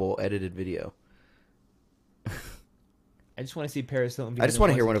 Horrible edited video. I just want to see Paris Hilton. I just want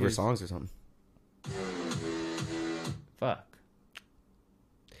to hear one of her songs or something. Fuck.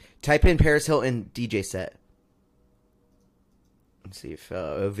 Type in Paris Hilton DJ set. Let's see if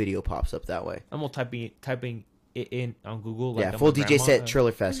a video pops up that way. I'm all typing it in on Google. Like yeah, full DJ set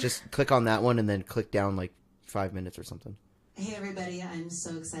Triller Fest. Just click on that one and then click down like 5 minutes or something. Hey everybody, I'm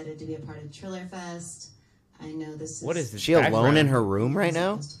so excited to be a part of Triller Fest. I know this is... What is this? Is she alone in her room right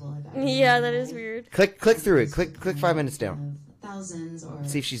now? Yeah, that is weird. Click through it. Click 5 minutes down. Thousands or...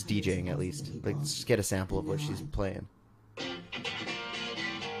 See if she's DJing at least. Like, just get a sample of what she's playing.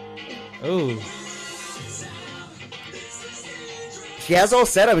 Oh. She has all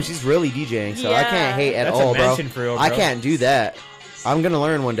set up and she's really DJing, so I can't hate at all, bro. For real, bro. I can't do that. I'm gonna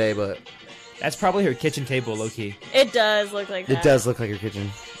learn one day, but... That's probably her kitchen table, low-key. It does look like that. It does look like her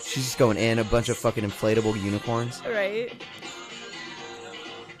kitchen. She's just going in a bunch of fucking inflatable unicorns. Right.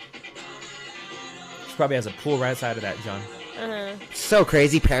 She probably has a pool right outside of that, John. Uh-huh. So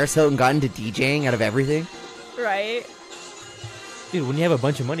crazy. Paris Hilton got into DJing out of everything. Right. Dude, when you have a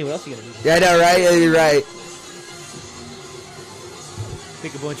bunch of money, what else are you gonna do? Yeah, I know, right? Yeah, you're right.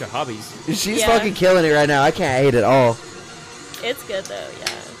 Pick a bunch of hobbies. She's fucking killing it right now. I can't hate it all. It's good, though,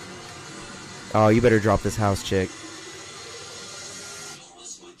 yeah. Oh, you better drop this house, chick.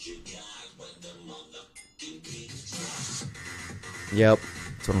 Yep,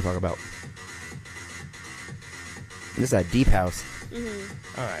 that's what I'm talking about. This is that deep house.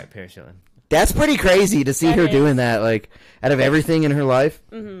 Mm-hmm. All right, Paris Hilton. That's pretty crazy to see That her is. doing that. Like, out of everything in her life,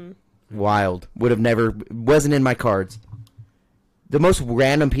 Mm-hmm. wild. Would have never, wasn't in my cards. The most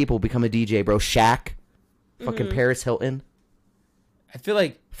random people become a DJ, bro. Shaq, fucking Paris Hilton, I feel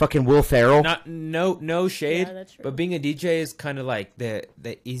like fucking Will Ferrell. no shade, Yeah, that's true. but being a DJ is kind of like the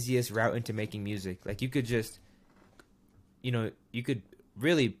easiest route into making music. Like, you could just, you could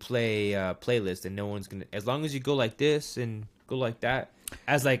really play a playlist and no one's gonna, as long as you go like this and go like that.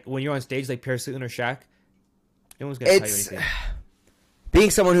 As like when you're on stage like Paris Hilton or Shaq, no one's gonna tell you anything. Being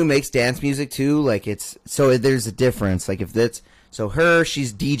someone who makes dance music too, like there's a difference. Like if that's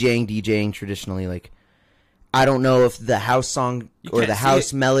she's DJing traditionally. Like I don't know if the house song or the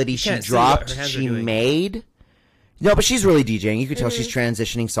house melody she dropped she made. No, but she's really DJing. You could tell she's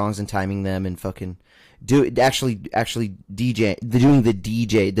transitioning songs and timing them and fucking actually DJ doing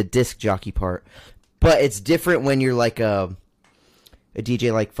the disc jockey part. But it's different when you're like a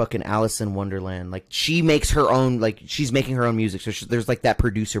DJ like fucking Alice in Wonderland. Like she makes her own, like she's making her own music. So there's like that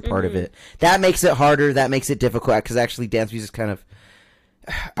producer part of it. That makes it harder. That makes it difficult because actually dance music's kind of,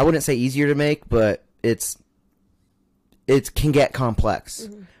 I wouldn't say easier to make, but it can get complex.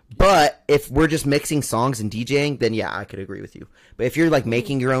 But if we're just mixing songs and DJing, then yeah, I could agree with you. But if you're like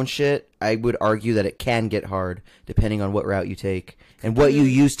making your own shit, I would argue that it can get hard depending on what route you take and what you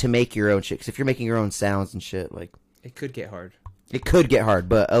use to make your own shit. Because if you're making your own sounds and shit, like It could get hard. It could get hard,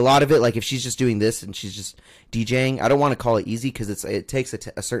 but a lot of it, like if she's just doing this and she's just DJing, I don't want to call it easy because it takes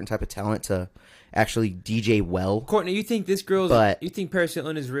a certain type of talent to actually DJ well. Kortni, you think this you think Paris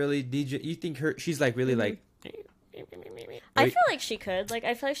Hilton is really DJ? You think she's like really like? I feel like she could. Like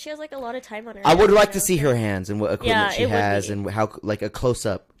I feel like she has like a lot of time on her. I would like to see her hands and what equipment she it would has be. and how like a close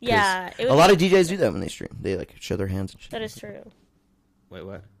up. Yeah, it would a lot be- of DJs do that when they stream. They like show their hands and shit. That is true. Wait,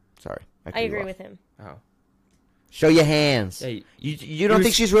 what? Sorry, I agree with him. Oh. Show your hands. Hey, you don't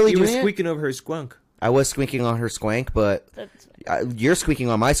think she's really you doing were it? squeaking over her squunk. I was squeaking on her squank, but That's you're squeaking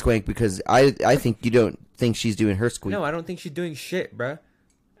on my squank because I think you don't think she's doing her squeak. No, I don't think she's doing shit, bruh.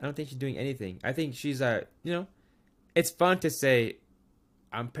 I don't think she's doing anything. I think she's it's fun to say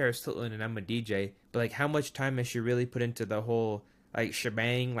I'm Paris Hilton and I'm a DJ, but like how much time has she really put into the whole like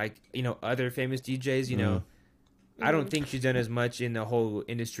shebang, like other famous DJs, I don't think she's done as much in the whole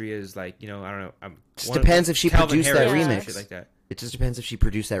industry as like, I don't know. Just depends if she Calvin produced that Harris or remix. shit like that. It just depends if she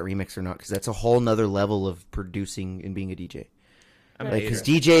produced that remix or not, because that's a whole nother level of producing and being a DJ. Because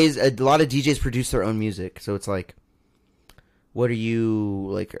DJs, a lot of DJs produce their own music, so it's like, what are you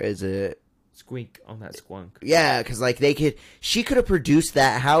like? Is it squeak on that squunk? Yeah, because like she could have produced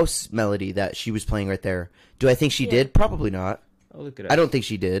that house melody that she was playing right there. Do I think she did? Probably not. I'll look it up. I don't think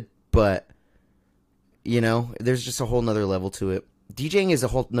she did, but there's just a whole nother level to it. DJing is a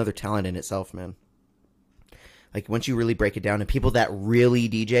whole nother talent in itself, man. Like, once you really break it down, and people that really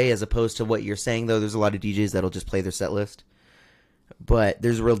DJ, as opposed to what you're saying, though, there's a lot of DJs that'll just play their set list. But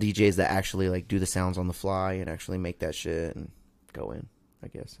there's real DJs that actually, like, do the sounds on the fly and actually make that shit and go in, I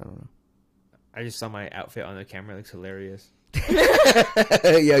guess. I don't know. I just saw my outfit on the camera. It looks hilarious.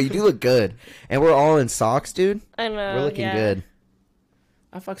 Yeah, you do look good. And we're all in socks, dude. I know. We're looking good.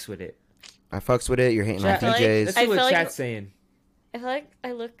 I fucks with it. I fucks with it. You're hating on Chat, DJs. let's see what chat's saying. I feel like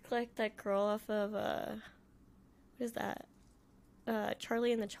I look like that girl off of, what is that?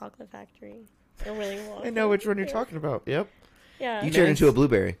 Charlie and the Chocolate Factory. I know which one you're talking about. Yep. Yeah. You turn into a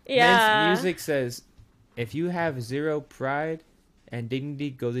blueberry. Yeah. Men's music says, if you have zero pride and dignity,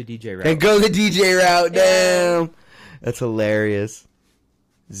 go the DJ route. And go the DJ route. Damn. That's hilarious.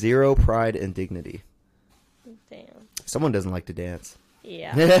 Zero pride and dignity. Damn. Someone doesn't like to dance.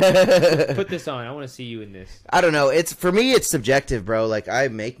 Yeah. Put this on. I want to see you in this. I don't know. For me, it's subjective, bro. Like, I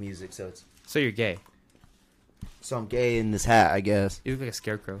make music, so it's... So you're gay. So I'm gay in this hat, I guess. You look like a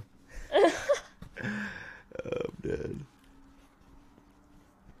scarecrow. I'm dead.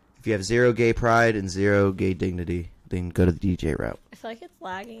 If you have zero gay pride and zero gay dignity, then go to the DJ route. I feel like it's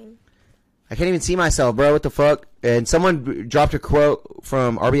lagging. I can't even see myself, bro. What the fuck? And someone dropped a quote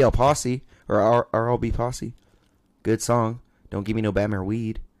from RBL Posse, or RLB Posse. Good song. Don't give me no Bammer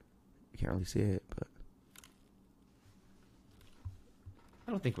weed. You can't really see it, but...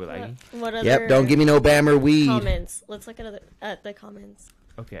 I don't think we're lagging. What other Yep, don't give me no Bammer weed. comments? Let's look at the comments.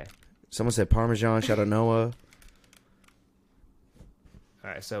 Okay. Someone said Parmesan. Shout out Noah. All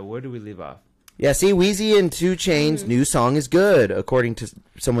right, so where do we leave off? Yeah, see, Wheezy and 2 Chainz' new song is good, according to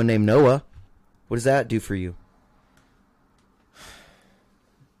someone named Noah. What does that do for you?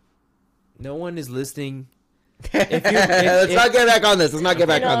 No one is listening. Let's not get back on this. Let's not get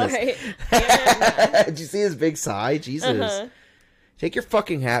back on this. Right? Yeah. Did you see his big sigh? Jesus. Take your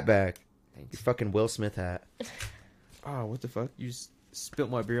fucking hat back. Your fucking Will Smith hat. Oh, what the fuck? You just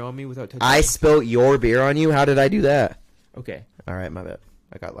spilt my beer on me without touching I it? spilt your beer on you? How did I do that? Okay. All right, my bad.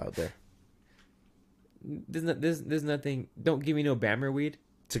 I got loud there. There's nothing. Don't give me no Bammer weed.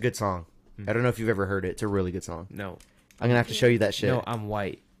 It's a good song. I don't know if you've ever heard it. It's a really good song. No. I'm going to have to show you that shit. No, I'm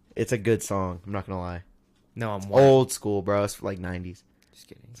white. It's a good song. I'm not going to lie. No, I'm white. Old school, bro. It's like 90s. Just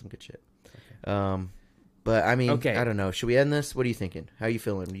kidding. Some good shit. Okay. But, I mean, Okay. I don't know. Should we end this? What are you thinking? How are you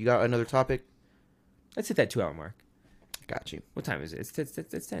feeling? You got another topic? Let's hit that 2-hour mark. Got you. What time is it? It's 10.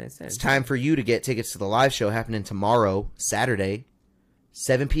 It's 10. It's time for you to get tickets to the live show happening tomorrow, Saturday,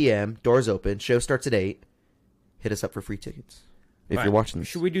 7 p.m. Doors open. Show starts at 8. Hit us up for free tickets if Right. you're watching this.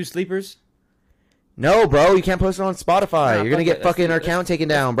 Should we do sleepers? No, bro. You can't post it on Spotify. No, You're going to fuck get it. fucking our Let's- account taken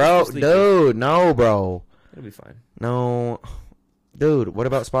let's- down, let's bro. do Dude, no, bro. It'll be fine. No. Dude, what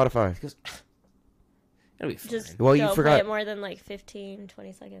about Spotify? It'll be fine. Just Well, you don't forgot- play it more than like 15,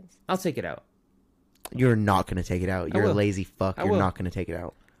 20 seconds. I'll take it out. You're not going to take it out. I You're a will. lazy fuck. I You're will. not going to take it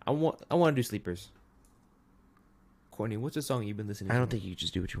out. I want to do sleepers. Kortni, what's the song you've been listening to? I don't think you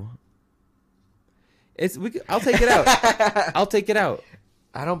just do what you want. I'll take it out. I'll take it out.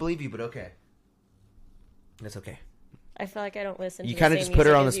 I don't believe you, but okay. That's okay. I feel like I don't listen. You to kinda the just same put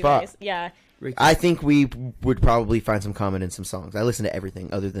her music on the as you spot. guys. Yeah. I think we would probably find some common in some songs. I listen to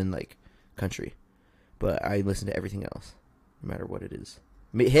everything other than like country, but I listen to everything else, no matter what it is.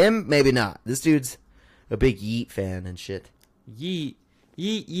 Him, maybe not. This dude's a big Yeet fan and shit. Yeet,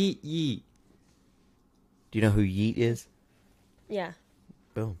 yeet, yeet, yeet. Do you know who Yeet is? Yeah.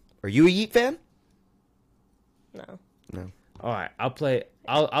 Boom. Are you a Yeet fan? No. No. All right, I'll play.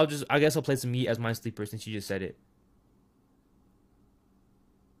 I guess I'll play some Yeet as my sleeper since you just said it.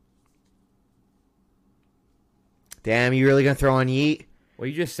 Damn, you really gonna throw on Yeet? Well,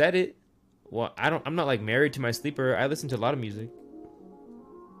 you just said it. Well, I'm not like married to my sleeper. I listen to a lot of music.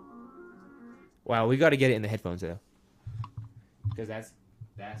 Wow, we got to get it in the headphones though, because That's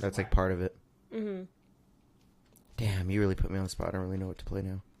like part of it. Mm-hmm. Damn, you really put me on the spot. I don't really know what to play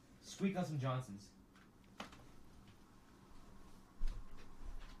now. Squeak on some Johnsons.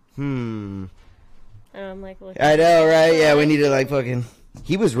 I'm like looking. I know, right? Yeah, we need to like fucking.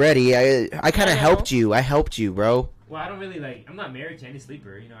 He was ready. I kind I of know. helped you. I helped you, bro. Well, I don't really like. I'm not married to any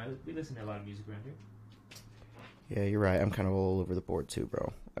sleeper. You know, we listen to a lot of music around here. Yeah, you're right. I'm kind of all over the board too,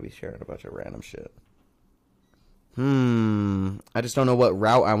 bro. I be sharing a bunch of random shit. I just don't know what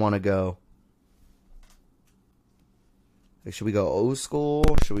route I want to go. Like, should we go old school?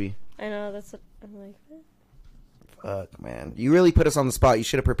 Should we? I know, that's what I'm like. Fuck, man. You really put us on the spot. You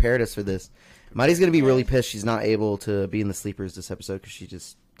should have prepared us for this. Marty's going to be really pissed she's not able to be in the sleepers this episode because she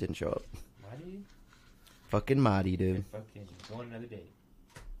just didn't show up. Marty? Fucking Marty, dude. Fucking go on another date.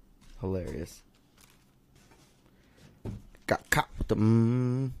 Hilarious. Got caught with the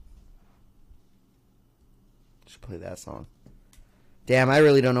Should play that song. Damn, I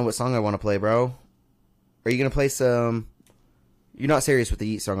really don't know what song I want to play, bro. Are you going to play some... You're not serious with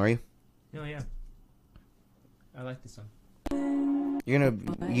the Yeet song, are you? No, yeah. I like this song. You're going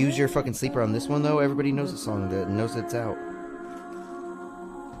to use your fucking sleeper on this one, though? Everybody knows the song, that knows it's out.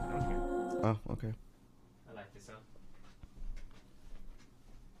 I don't care. Oh, okay. I like this song.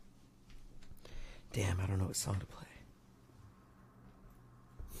 Damn, I don't know what song to play.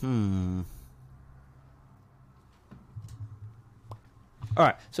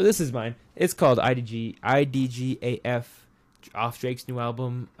 Alright, so this is mine. It's called IDGAF, off Drake's new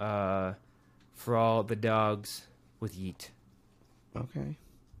album, For All the Dogs with Yeet. Okay.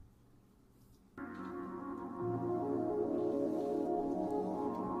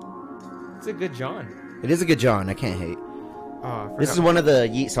 It's a good John. It is a good John. I can't hate. This is one of the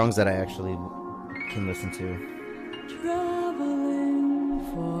Yeet songs that I actually can listen to.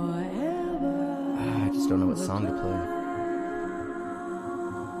 I just don't know what song to play.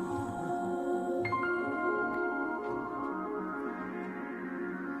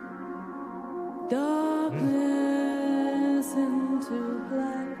 Darkness into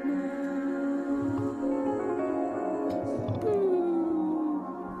blackness.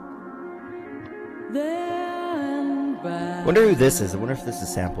 Wonder who this is. I wonder if this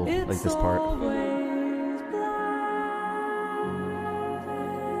is sampled, like this part.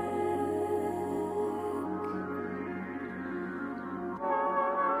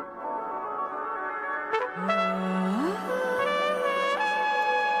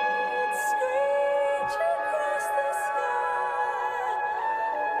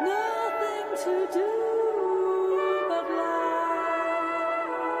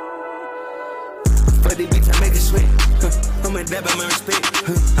 Dab my respect.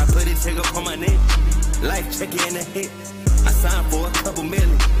 I put it check up on my neck. Life check in a hit. I signed for a couple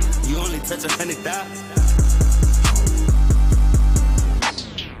million. You only touch 100,000.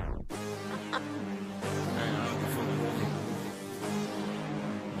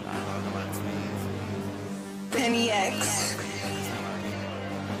 Penny X.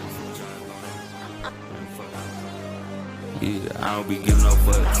 Yeah, I don't be giving no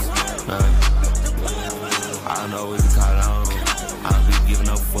fucks. I don't know what you call it. I don't be giving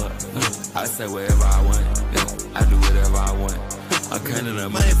no fuck. I say whatever I want. Yeah, I do whatever I want. I'm counting the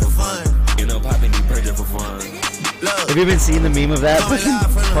money for fun. You know, popping these purchase for fun. Have you been seeing the meme of that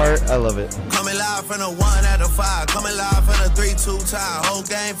part? I love it. Coming live from the 1 out of 5. Coming live from the 3-2 tie. Whole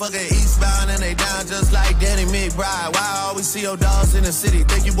game fucking eastbound and they down just like Danny McBride. Why I always see your dogs in the city?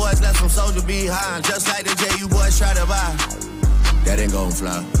 Think you boys left some soldier behind. Just like the J you boys try to buy. That ain't gon'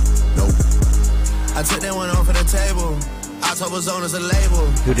 fly. Nope. I took that one off of the table. October's on as a label.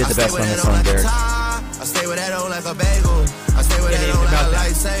 Who did the best on the song, Derek? I stay with that on like a bagel. I stay with that on like a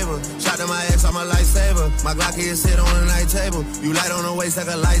lightsaber. Shot to my ex, I'm a lightsaber. My Glocky is sit on the night table. You light on the waist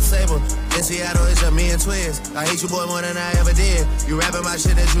like a lightsaber. In Seattle, it's just me and Twiz. I hate you, boy, more than I ever did. You rapping my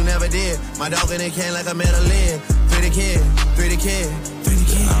shit that you never did. My dog in the can like a metal lid. Free the kid, free the kid, free the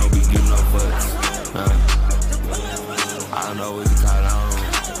kid. I don't be giving no fucks. I don't know what you call it.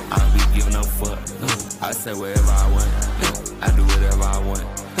 I don't be giving no fuck. I say wherever I want. I do whatever I want.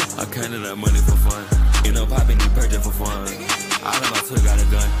 I'm counting up money for fun. You know, popping these purchase for fun. All of my twists got a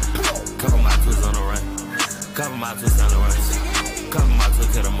gun. Couple my twists on the run. Couple my twists on the run. Couple my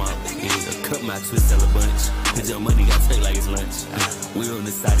twists cut them up. Yeah, cut my twists sell a bunch. Cause your money got take like it's lunch. We on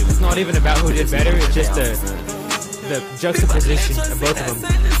the side. It's not even about who did better. It's just the juxtaposition of both of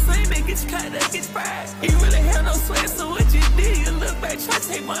them. You really have no sweat, so what you did, you look back, try to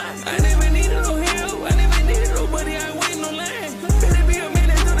take mine. I never needed no help, I never needed nobody, I ain't waiting on line. Better be a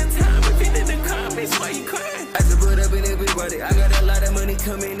minute on the time, if you did the car, bitch, why you crying? I just put up in everybody, I got a lot of money,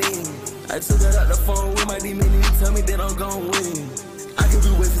 coming in. I took that out the phone with my demon and he tell me that I'm gon' win. I could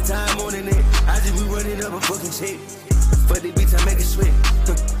be wasting time on it. I just be running up a fucking check. For the bitch, I make it sweat.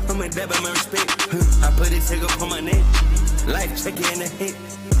 I'm a dab by my respect. I put it take up on my neck. Life checker in the hit.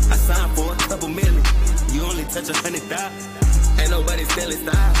 I signed for a couple million. You only touch 100,000. Ain't nobody stealing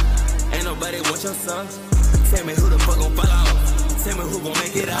style. Ain't nobody want your son. Tell me who the fuck gon' fall off. Tell me who gon'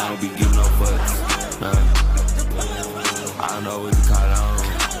 make it out. I don't be giving no fucks. I don't know what to call it on.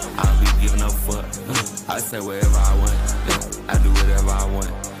 I don't be giving no fuck. I say wherever I want. I do whatever I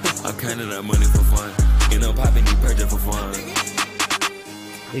want. I'm counting up money for fun. You know, popping these purchase for fun.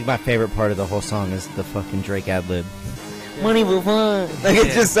 I think my favorite part of the whole song is the fucking Drake ad lib. Money for fun. Like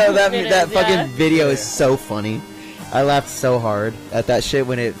it's just so that fucking video is so funny. I laughed so hard at that shit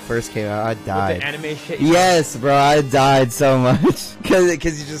when it first came out. I died. With the anime shit. Yes, bro. I died so much because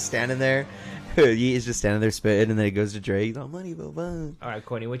he's just standing there. He's just standing there spitting, and then it goes to Drake. He's like, money for fun. All right,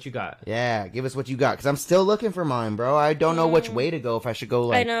 Kortni, what you got? Yeah, give us what you got, because I'm still looking for mine, bro. I don't know which way to go. If I should go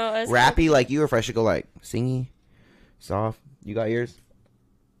like rappy like you, or if I should go like singy, soft. You got yours?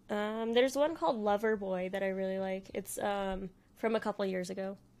 There's one called Lover Boy that I really like. It's from a couple years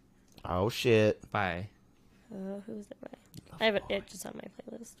ago. Oh shit! Bye. Who's it by? I have it just on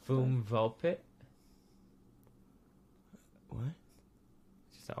my playlist. Boom Velpit. What?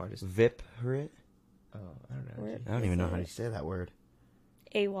 Just the artist. Vip Hrit? Oh, I don't know. I don't even know how to say that word.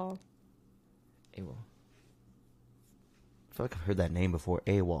 AWOL. AWOL. I feel like I've heard that name before.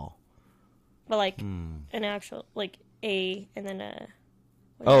 AWOL. But like an actual like A and then a.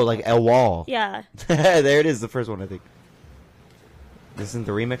 Oh, like a wall. Yeah. There it is. The first one, I think. This isn't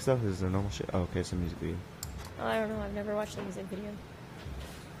the remix though. This is the normal shit. Oh, okay, it's a music video. Oh, I don't know. I've never watched the music video.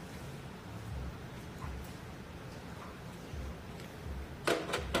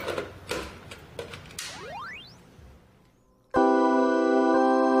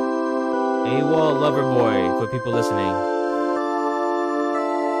 AWOL Lover Boy for people listening.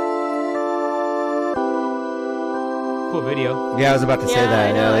 Cool video. Yeah, I was about to say that.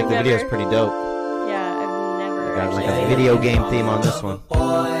 I know, Yeah, like the I've video's never- pretty dope. Yeah, I've never. Got like actually a video game theme on this one.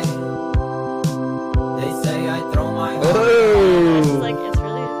 They say I throw my It's Oh. like it's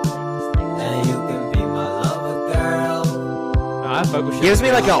really just like. and you can be my lover girl. No, I fuck with shit. Gives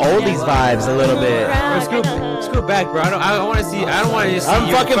me like an oldies vibes a little bit. Bro, screw back, bro. I don't want to see. I don't want to just see I'm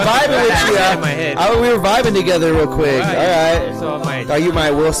you fucking vibing with you. in my head. We were vibing together real quick. All right. So my Thought you were my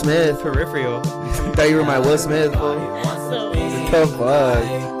Will Smith. peripheral. Thought you were my Will Smith. So, The fuck?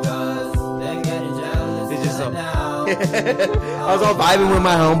 It's just some. I was all vibing with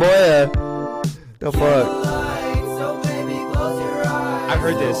my homeboy. The fuck? I've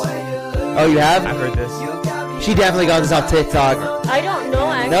heard this. Oh, you have? I've heard this. She definitely got this off TikTok. I don't know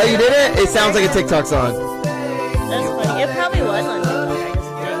actually. No, you didn't? It sounds like a TikTok song. That's funny. It probably was on TikTok.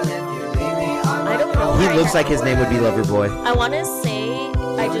 I don't know. He looks like his name would be Loverboy. I want to say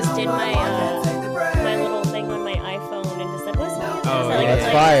I just did my my little thing on my iPhone and just said, "What's that?" Oh, So, that's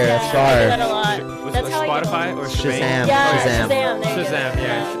like, fire. yeah, That's I fire. do that a lot. Was That's it how Spotify I or get Shazam. Yeah, Shazam. Shazam. There you go. Shazam,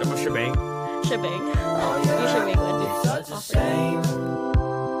 yeah. Shebang. Shipping. You should make one. Such a shame.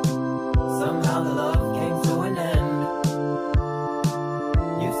 Somehow the love came to an end.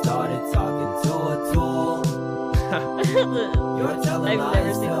 You started talking to a tool. You're telling I've never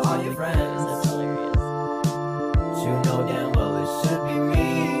lies seen to this all movie. your friends. That's hilarious. You know damn well it should be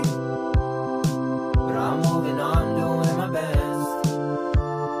me. But I'm moving on, doing my best.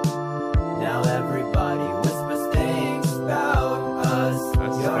 Now everybody whispers things about us.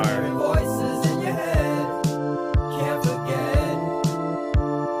 That's You're fire. hearing voices in your head. Can't forget.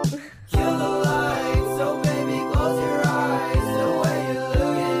 Kill the light, so baby close your eyes. The way you're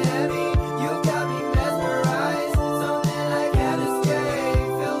looking at me, you got me mesmerized. Something I can't escape.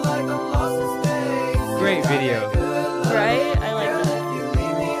 Feel like I'm lost in space. Great video. Right? I like that. If you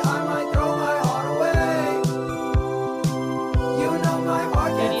leave me, I might throw my heart away. You know my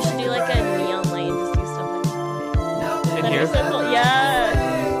heart Dude, can't you should take do a like a break. neon light and just do stuff like that. In That'd here? be so cool.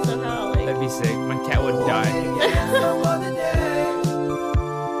 Yeah. Somehow, like. That'd be sick. My cat would die. Some other day.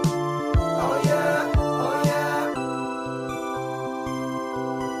 Oh yeah, oh yeah.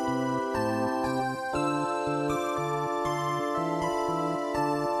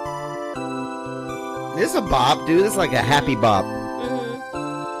 This is a bop, dude. This is like a happy bop.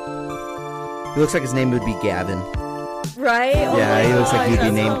 He looks like his name would be Gavin. Right? Oh Yeah, my he looks like gosh, he'd be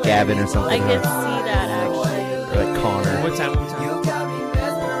that's named hilarious. Gavin or something. I could see that actually. Or like Connor. One time. You got me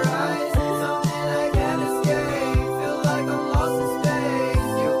mesmerized. Something I can't escape. Feel like I'm lost in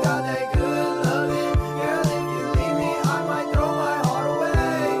space. You got that good loving. Girl, if you leave me, I might throw my heart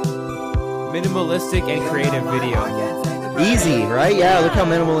away. Minimalistic and creative My video. heart can't take the Easy, right? Yeah, look how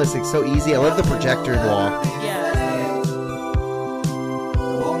minimalistic. So easy. I love the projector wall. Yeah.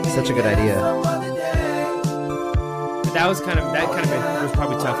 Such a good idea. But that was was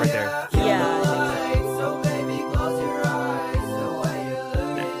probably tough right there. Yeah.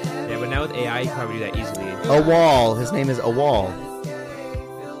 Yeah, but now with AI, you can probably do that easily. A wall. His name is A Wall.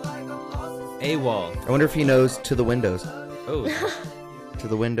 A wall. I wonder if he knows to the windows. Oh. To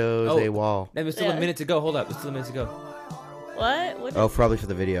the windows, a wall. There's still a minute to go. Hold up. There's still a minute to go. What? What? Oh, probably for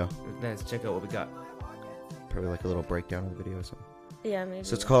the video. Let's check out what we got. Probably like a little breakdown of the video or something. Yeah, maybe.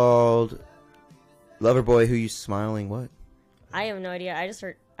 So it's called Loverboy Who You Smiling What? I have no idea. I just know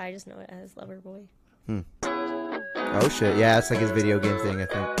it as Loverboy. Oh shit, yeah, it's like his video game thing, I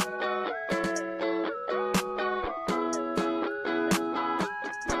think.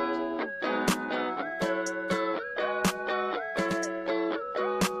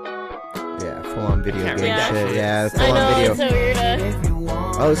 Yeah, full on video game shit. Yeah, full on video. It's so weird.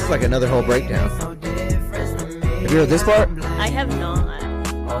 Oh, this is like another whole breakdown. Have you heard this part? I have not.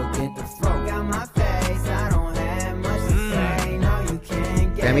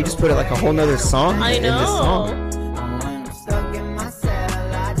 Damn, he just put it like a whole nother song I in this know. song.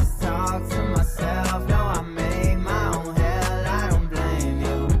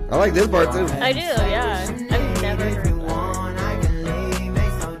 I like this part too. I do, yeah. I've never heard that.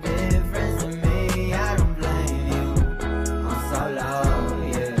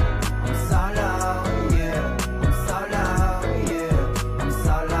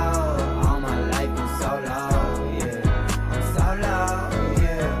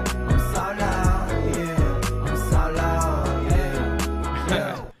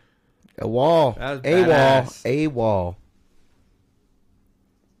 A wall. That was A wall. badass. A wall.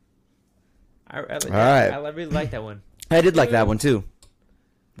 I really like that one. I did like that one too.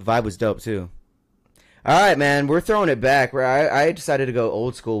 The vibe was dope too. All right, man, we're throwing it back. I decided to go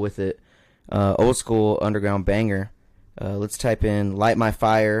old school with it. Old school underground banger. Let's type in "Light My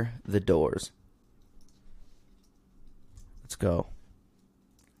Fire," The Doors. Let's go.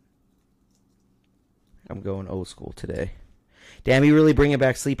 I'm going old school today. Damn, you really bringing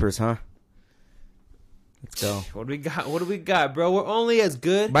back sleepers, huh? Let's go. What do we got? What do we got, bro? We're only as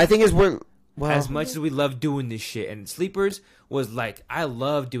good. My thing is, as much as we love doing this shit. And Sleepers was like, I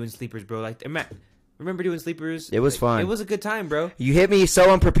love doing Sleepers, bro. Like, remember doing Sleepers? It was fun. It was a good time, bro. You hit me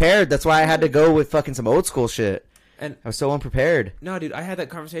so unprepared. That's why I had to go with fucking some old school shit. And I was so unprepared. No, dude, I had that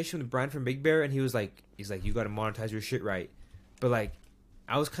conversation with Brian from Big Bear, and he's like, you got to monetize your shit right. But like,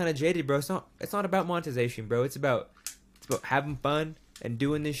 I was kind of jaded, bro. It's not about monetization, bro. It's about having fun and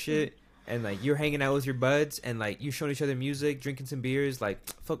doing this shit. And like, you're hanging out with your buds, and like, you're showing each other music, drinking some beers. Like,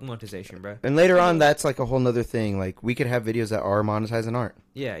 fuck monetization, bro. And later on, that's like a whole nother thing. Like, we could have videos that are monetized and aren't.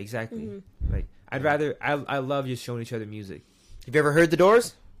 Yeah, exactly. Like, I love just showing each other music. Have you ever heard The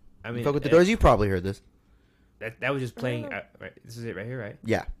Doors? I mean, fuck with The Doors. You probably heard this. That was just playing. Right, this is it right here, right?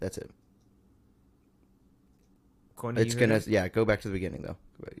 Yeah, that's it. Kortni, It's gonna go back to the beginning though.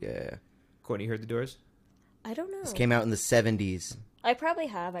 Yeah. Kortni, you heard The Doors? I don't know. This came out in the 70s. I probably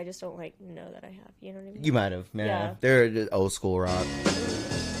have. I just don't like know that I have. You know what I mean? You might have. Yeah. They're just old school rock. Oh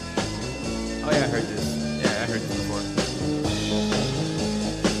yeah, I heard this. Yeah, I heard this before.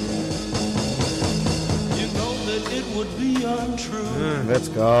 You know that it would be untrue. Let's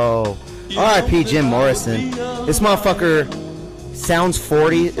go. R.I.P. Jim Morrison. This motherfucker sounds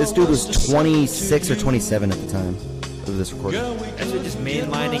 40. This dude was 26 or 27 at the time of this recording. That's what just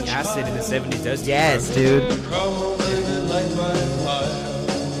mainlining acid in the 70s does to you, Yes, bro. dude.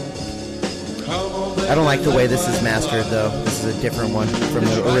 I don't like the way this is mastered, though. This is a different one from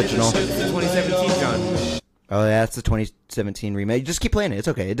the original. It's the 2017, John. Oh, yeah, it's the 2017 remake. Just keep playing it. It's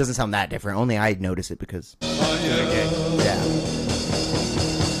okay. It doesn't sound that different. Only I notice it because... Okay. Yeah.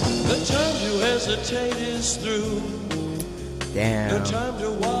 The time to hesitate is through. Damn. The time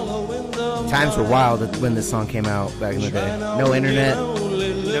to wallow in the Times were wild when this song came out back in the day. No internet. No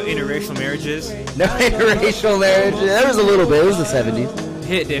interracial marriages. No interracial marriage. There was a little bit. It was the 70s.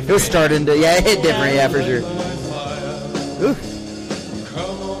 Hit different. It was starting to... Yeah, it hit different. Yeah, for sure. Ooh.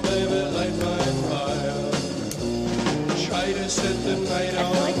 Come on, baby, light my fire. Try to set the night I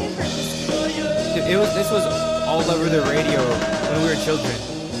feel like on I've heard this. Dude, this was all over the radio when we were children.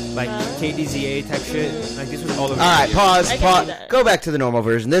 Like KDZA type shit. Like this was all over. All right, the radio. pause. Go back to the normal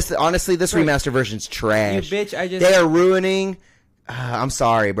version. This honestly, this remaster version's trash. You bitch! They are ruining. I'm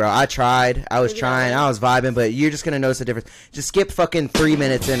sorry, bro. I tried. I was trying. I was vibing, but you're just gonna notice the difference. Just skip fucking 3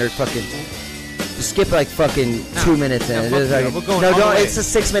 minutes in, or fucking. Just skip like fucking 2 minutes in. we're going all the don't. way. It's a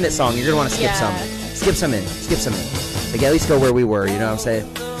 6 minute song. You're gonna want to skip some. Skip some in. Skip some in. Like at least go where we were. You know what I'm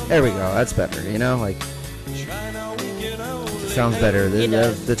saying? There we go. That's better. You know, like. Sounds better. The, It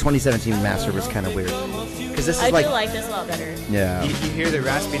does. the 2017 master was kind of weird. Because this is I like, do like this a lot better. yeah, You hear the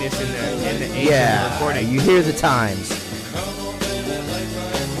raspiness in the age of the yeah. recording. You hear the times. I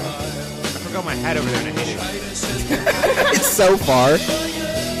forgot my hat over there and I hate it. It's so far.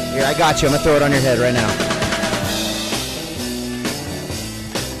 Here, I got you. I'm gonna throw it on your head right now.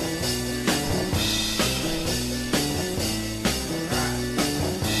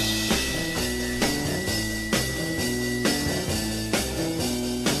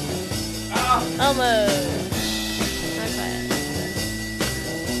 Almost. Not quite.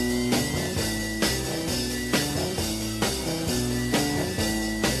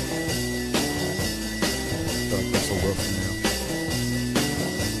 I feel like Russell Wilson now.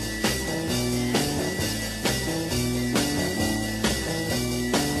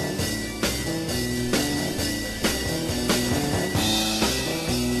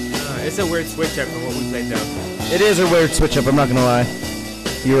 It's a weird switch up from what we played though. It is a weird switch up. I'm not gonna lie.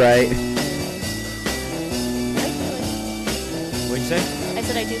 You're right. What'd you say? I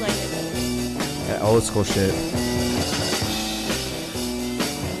said I do like it. That old school shit.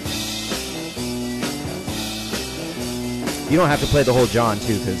 You don't have to play the whole John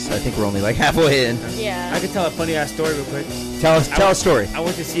too, because I think we're only like halfway in. Yeah. I could tell a funny ass story real quick. Tell a story. I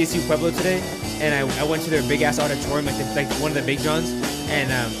went to CSU Pueblo today, and I went to their big ass auditorium, like one of the big Johns,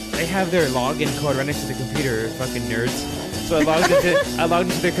 and they have their login code right next to the computer. Fucking nerds. So I logged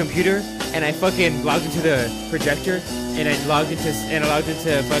into their computer, and I fucking logged into the projector, and I logged into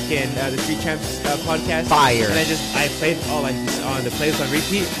fucking the Street Champs podcast. Fire. And I played all like on the playlist on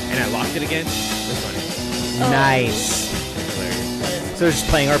repeat, and I locked it again. It was funny. Nice. Hilarious. So they're just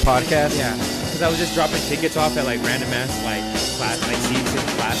playing our podcast. Yeah, because I was just dropping tickets off at like random ass like class, like seats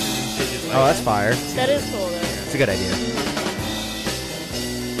in classes and shit. Just like, Oh, that's fire. That is cool though. It's a good idea.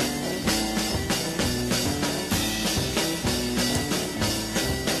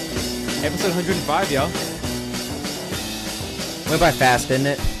 Episode 105, y'all. Went by fast, didn't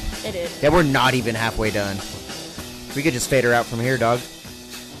it? It did. Yeah, we're not even halfway done. We could just fade her out from here, dog.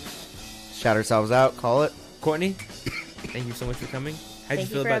 Shout ourselves out. Call it. Kortni, thank you so much for coming. How'd you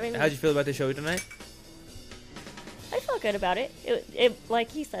feel about the show tonight? I felt good about it. It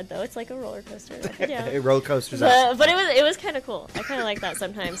like he said though, it's like a roller coaster. Up and down. It roller coasters out. But it was kind of cool. I kind of like that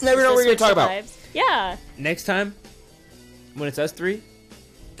sometimes. Never know what we're gonna talk about. Vibes. Yeah. Next time, when it's us three,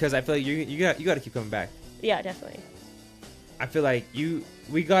 because I feel like you got to keep coming back. Yeah, definitely. I feel like you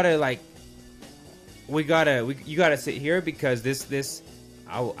gotta sit here because this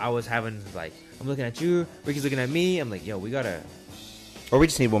I was having like I'm looking at you, Ricky's looking at me. I'm like, yo, we gotta. Or we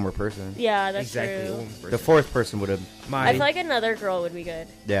just need one more person. Yeah, that's exactly, true. one more person. The fourth person would have. I feel like another girl would be good.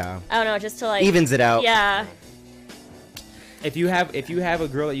 Yeah. I don't know, just to like evens it out. Yeah. If you have a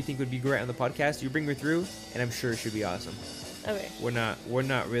girl that you think would be great on the podcast, you bring her through, and I'm sure it should be awesome. Okay. We're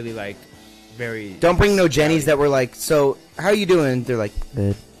not really like very. Don't bring no Jennies that were like, so how are you doing? They're like,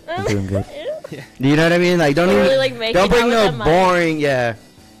 good. I'm doing good. Yeah. You know what I mean? Like, don't Really, even like, making don't bring out no with them, boring. Yeah.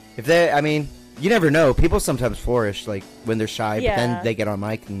 If they, I mean, you never know. People sometimes flourish like when they're shy, but Yeah. then they get on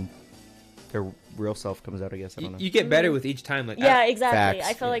mic and their real self comes out. I guess I don't know. You get better with each time. Like Yeah, exactly. Facts.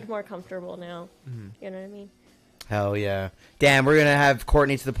 I feel like more comfortable now. You know what I mean? Hell yeah. Damn, we're gonna have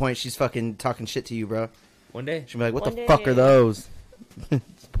Kortni to the point she's fucking talking shit to you, bro. One day. She'll be like, what One the fuck day. are those?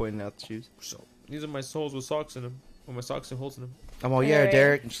 Just pointing out the shoes. So these are my soles with socks in them, or my socks and holes in them. I'm all, yeah, Right.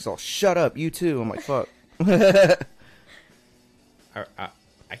 Derek. And she's all, shut up, you too. I'm like, fuck.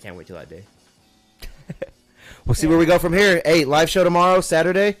 I can't wait till that day. We'll see where we go from here. Hey, live show tomorrow,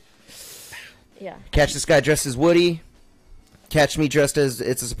 Saturday. Yeah. Catch this guy dressed as Woody. Catch me dressed as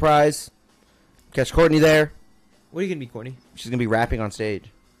It's a Surprise. Catch Kortni there. What are you gonna be, Kortni? She's going to be rapping on stage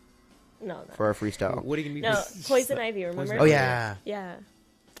No. for our freestyle. What are you gonna be? No, Poison Ivy, remember? Oh, yeah. Yeah.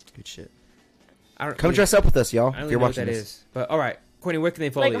 Good shit. I don't, Come dress up with us, y'all, I don't if you're know what watching that this. is. But all right, Kortni, where can they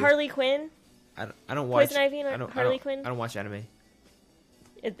follow Like you? Harley Quinn. I don't watch. Poison Ivy and I don't, Harley I don't, Quinn? I don't watch anime.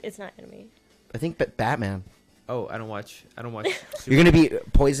 It's not anime. I think Batman. Oh, I don't watch. You're going to be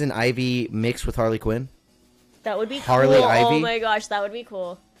Poison Ivy mixed with Harley Quinn? That would be Harley cool. Ivy? Oh my gosh, that would be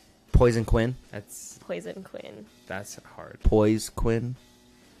cool. Poison Quinn? Poison Quinn. That's hard. Poise Quinn?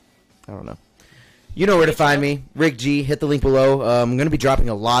 I don't know. You know where to find me. Rick G. Hit the link below. I'm going to be dropping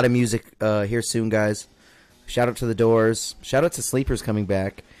a lot of music here soon, guys. Shout out to The Doors. Shout out to Sleepers coming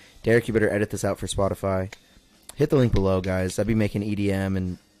back. Derek, you better edit this out for Spotify. Hit the link below, guys. I'll be making EDM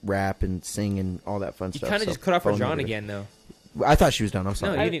and rap and sing and all that fun You stuff. kind of so just cut off her follow me John over there. again, though. I thought she was done. I'm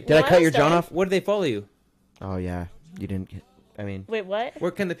sorry. No, you didn't. Did I cut your John off? Where do they follow you? Oh, yeah. You didn't get... I mean... Wait, what? Where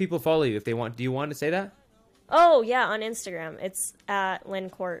can the people follow you if they want? Do you want to say that? Oh, yeah, on Instagram. It's at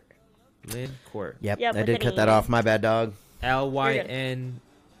Lynn Court. Lynn Court. Yep, Yep, I with did an cut E. that off. My bad, dog. Lyne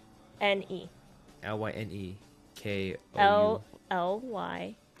N-E. Lynnekort. Lynnekort.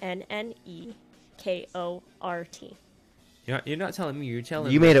 You're not telling me. You're telling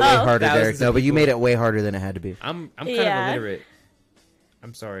me. You made it way harder, Thousands Derek. of No, but you people. made it way harder than it had to be. I'm kind of illiterate.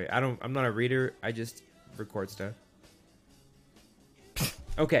 I'm sorry. I'm not a reader. I just record stuff.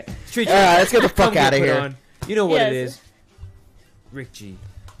 Okay. Street All right, let's get the fuck Come out of put here. on. You know what it Yes. is. Rick G.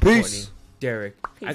 Peace. Kortni, Derek.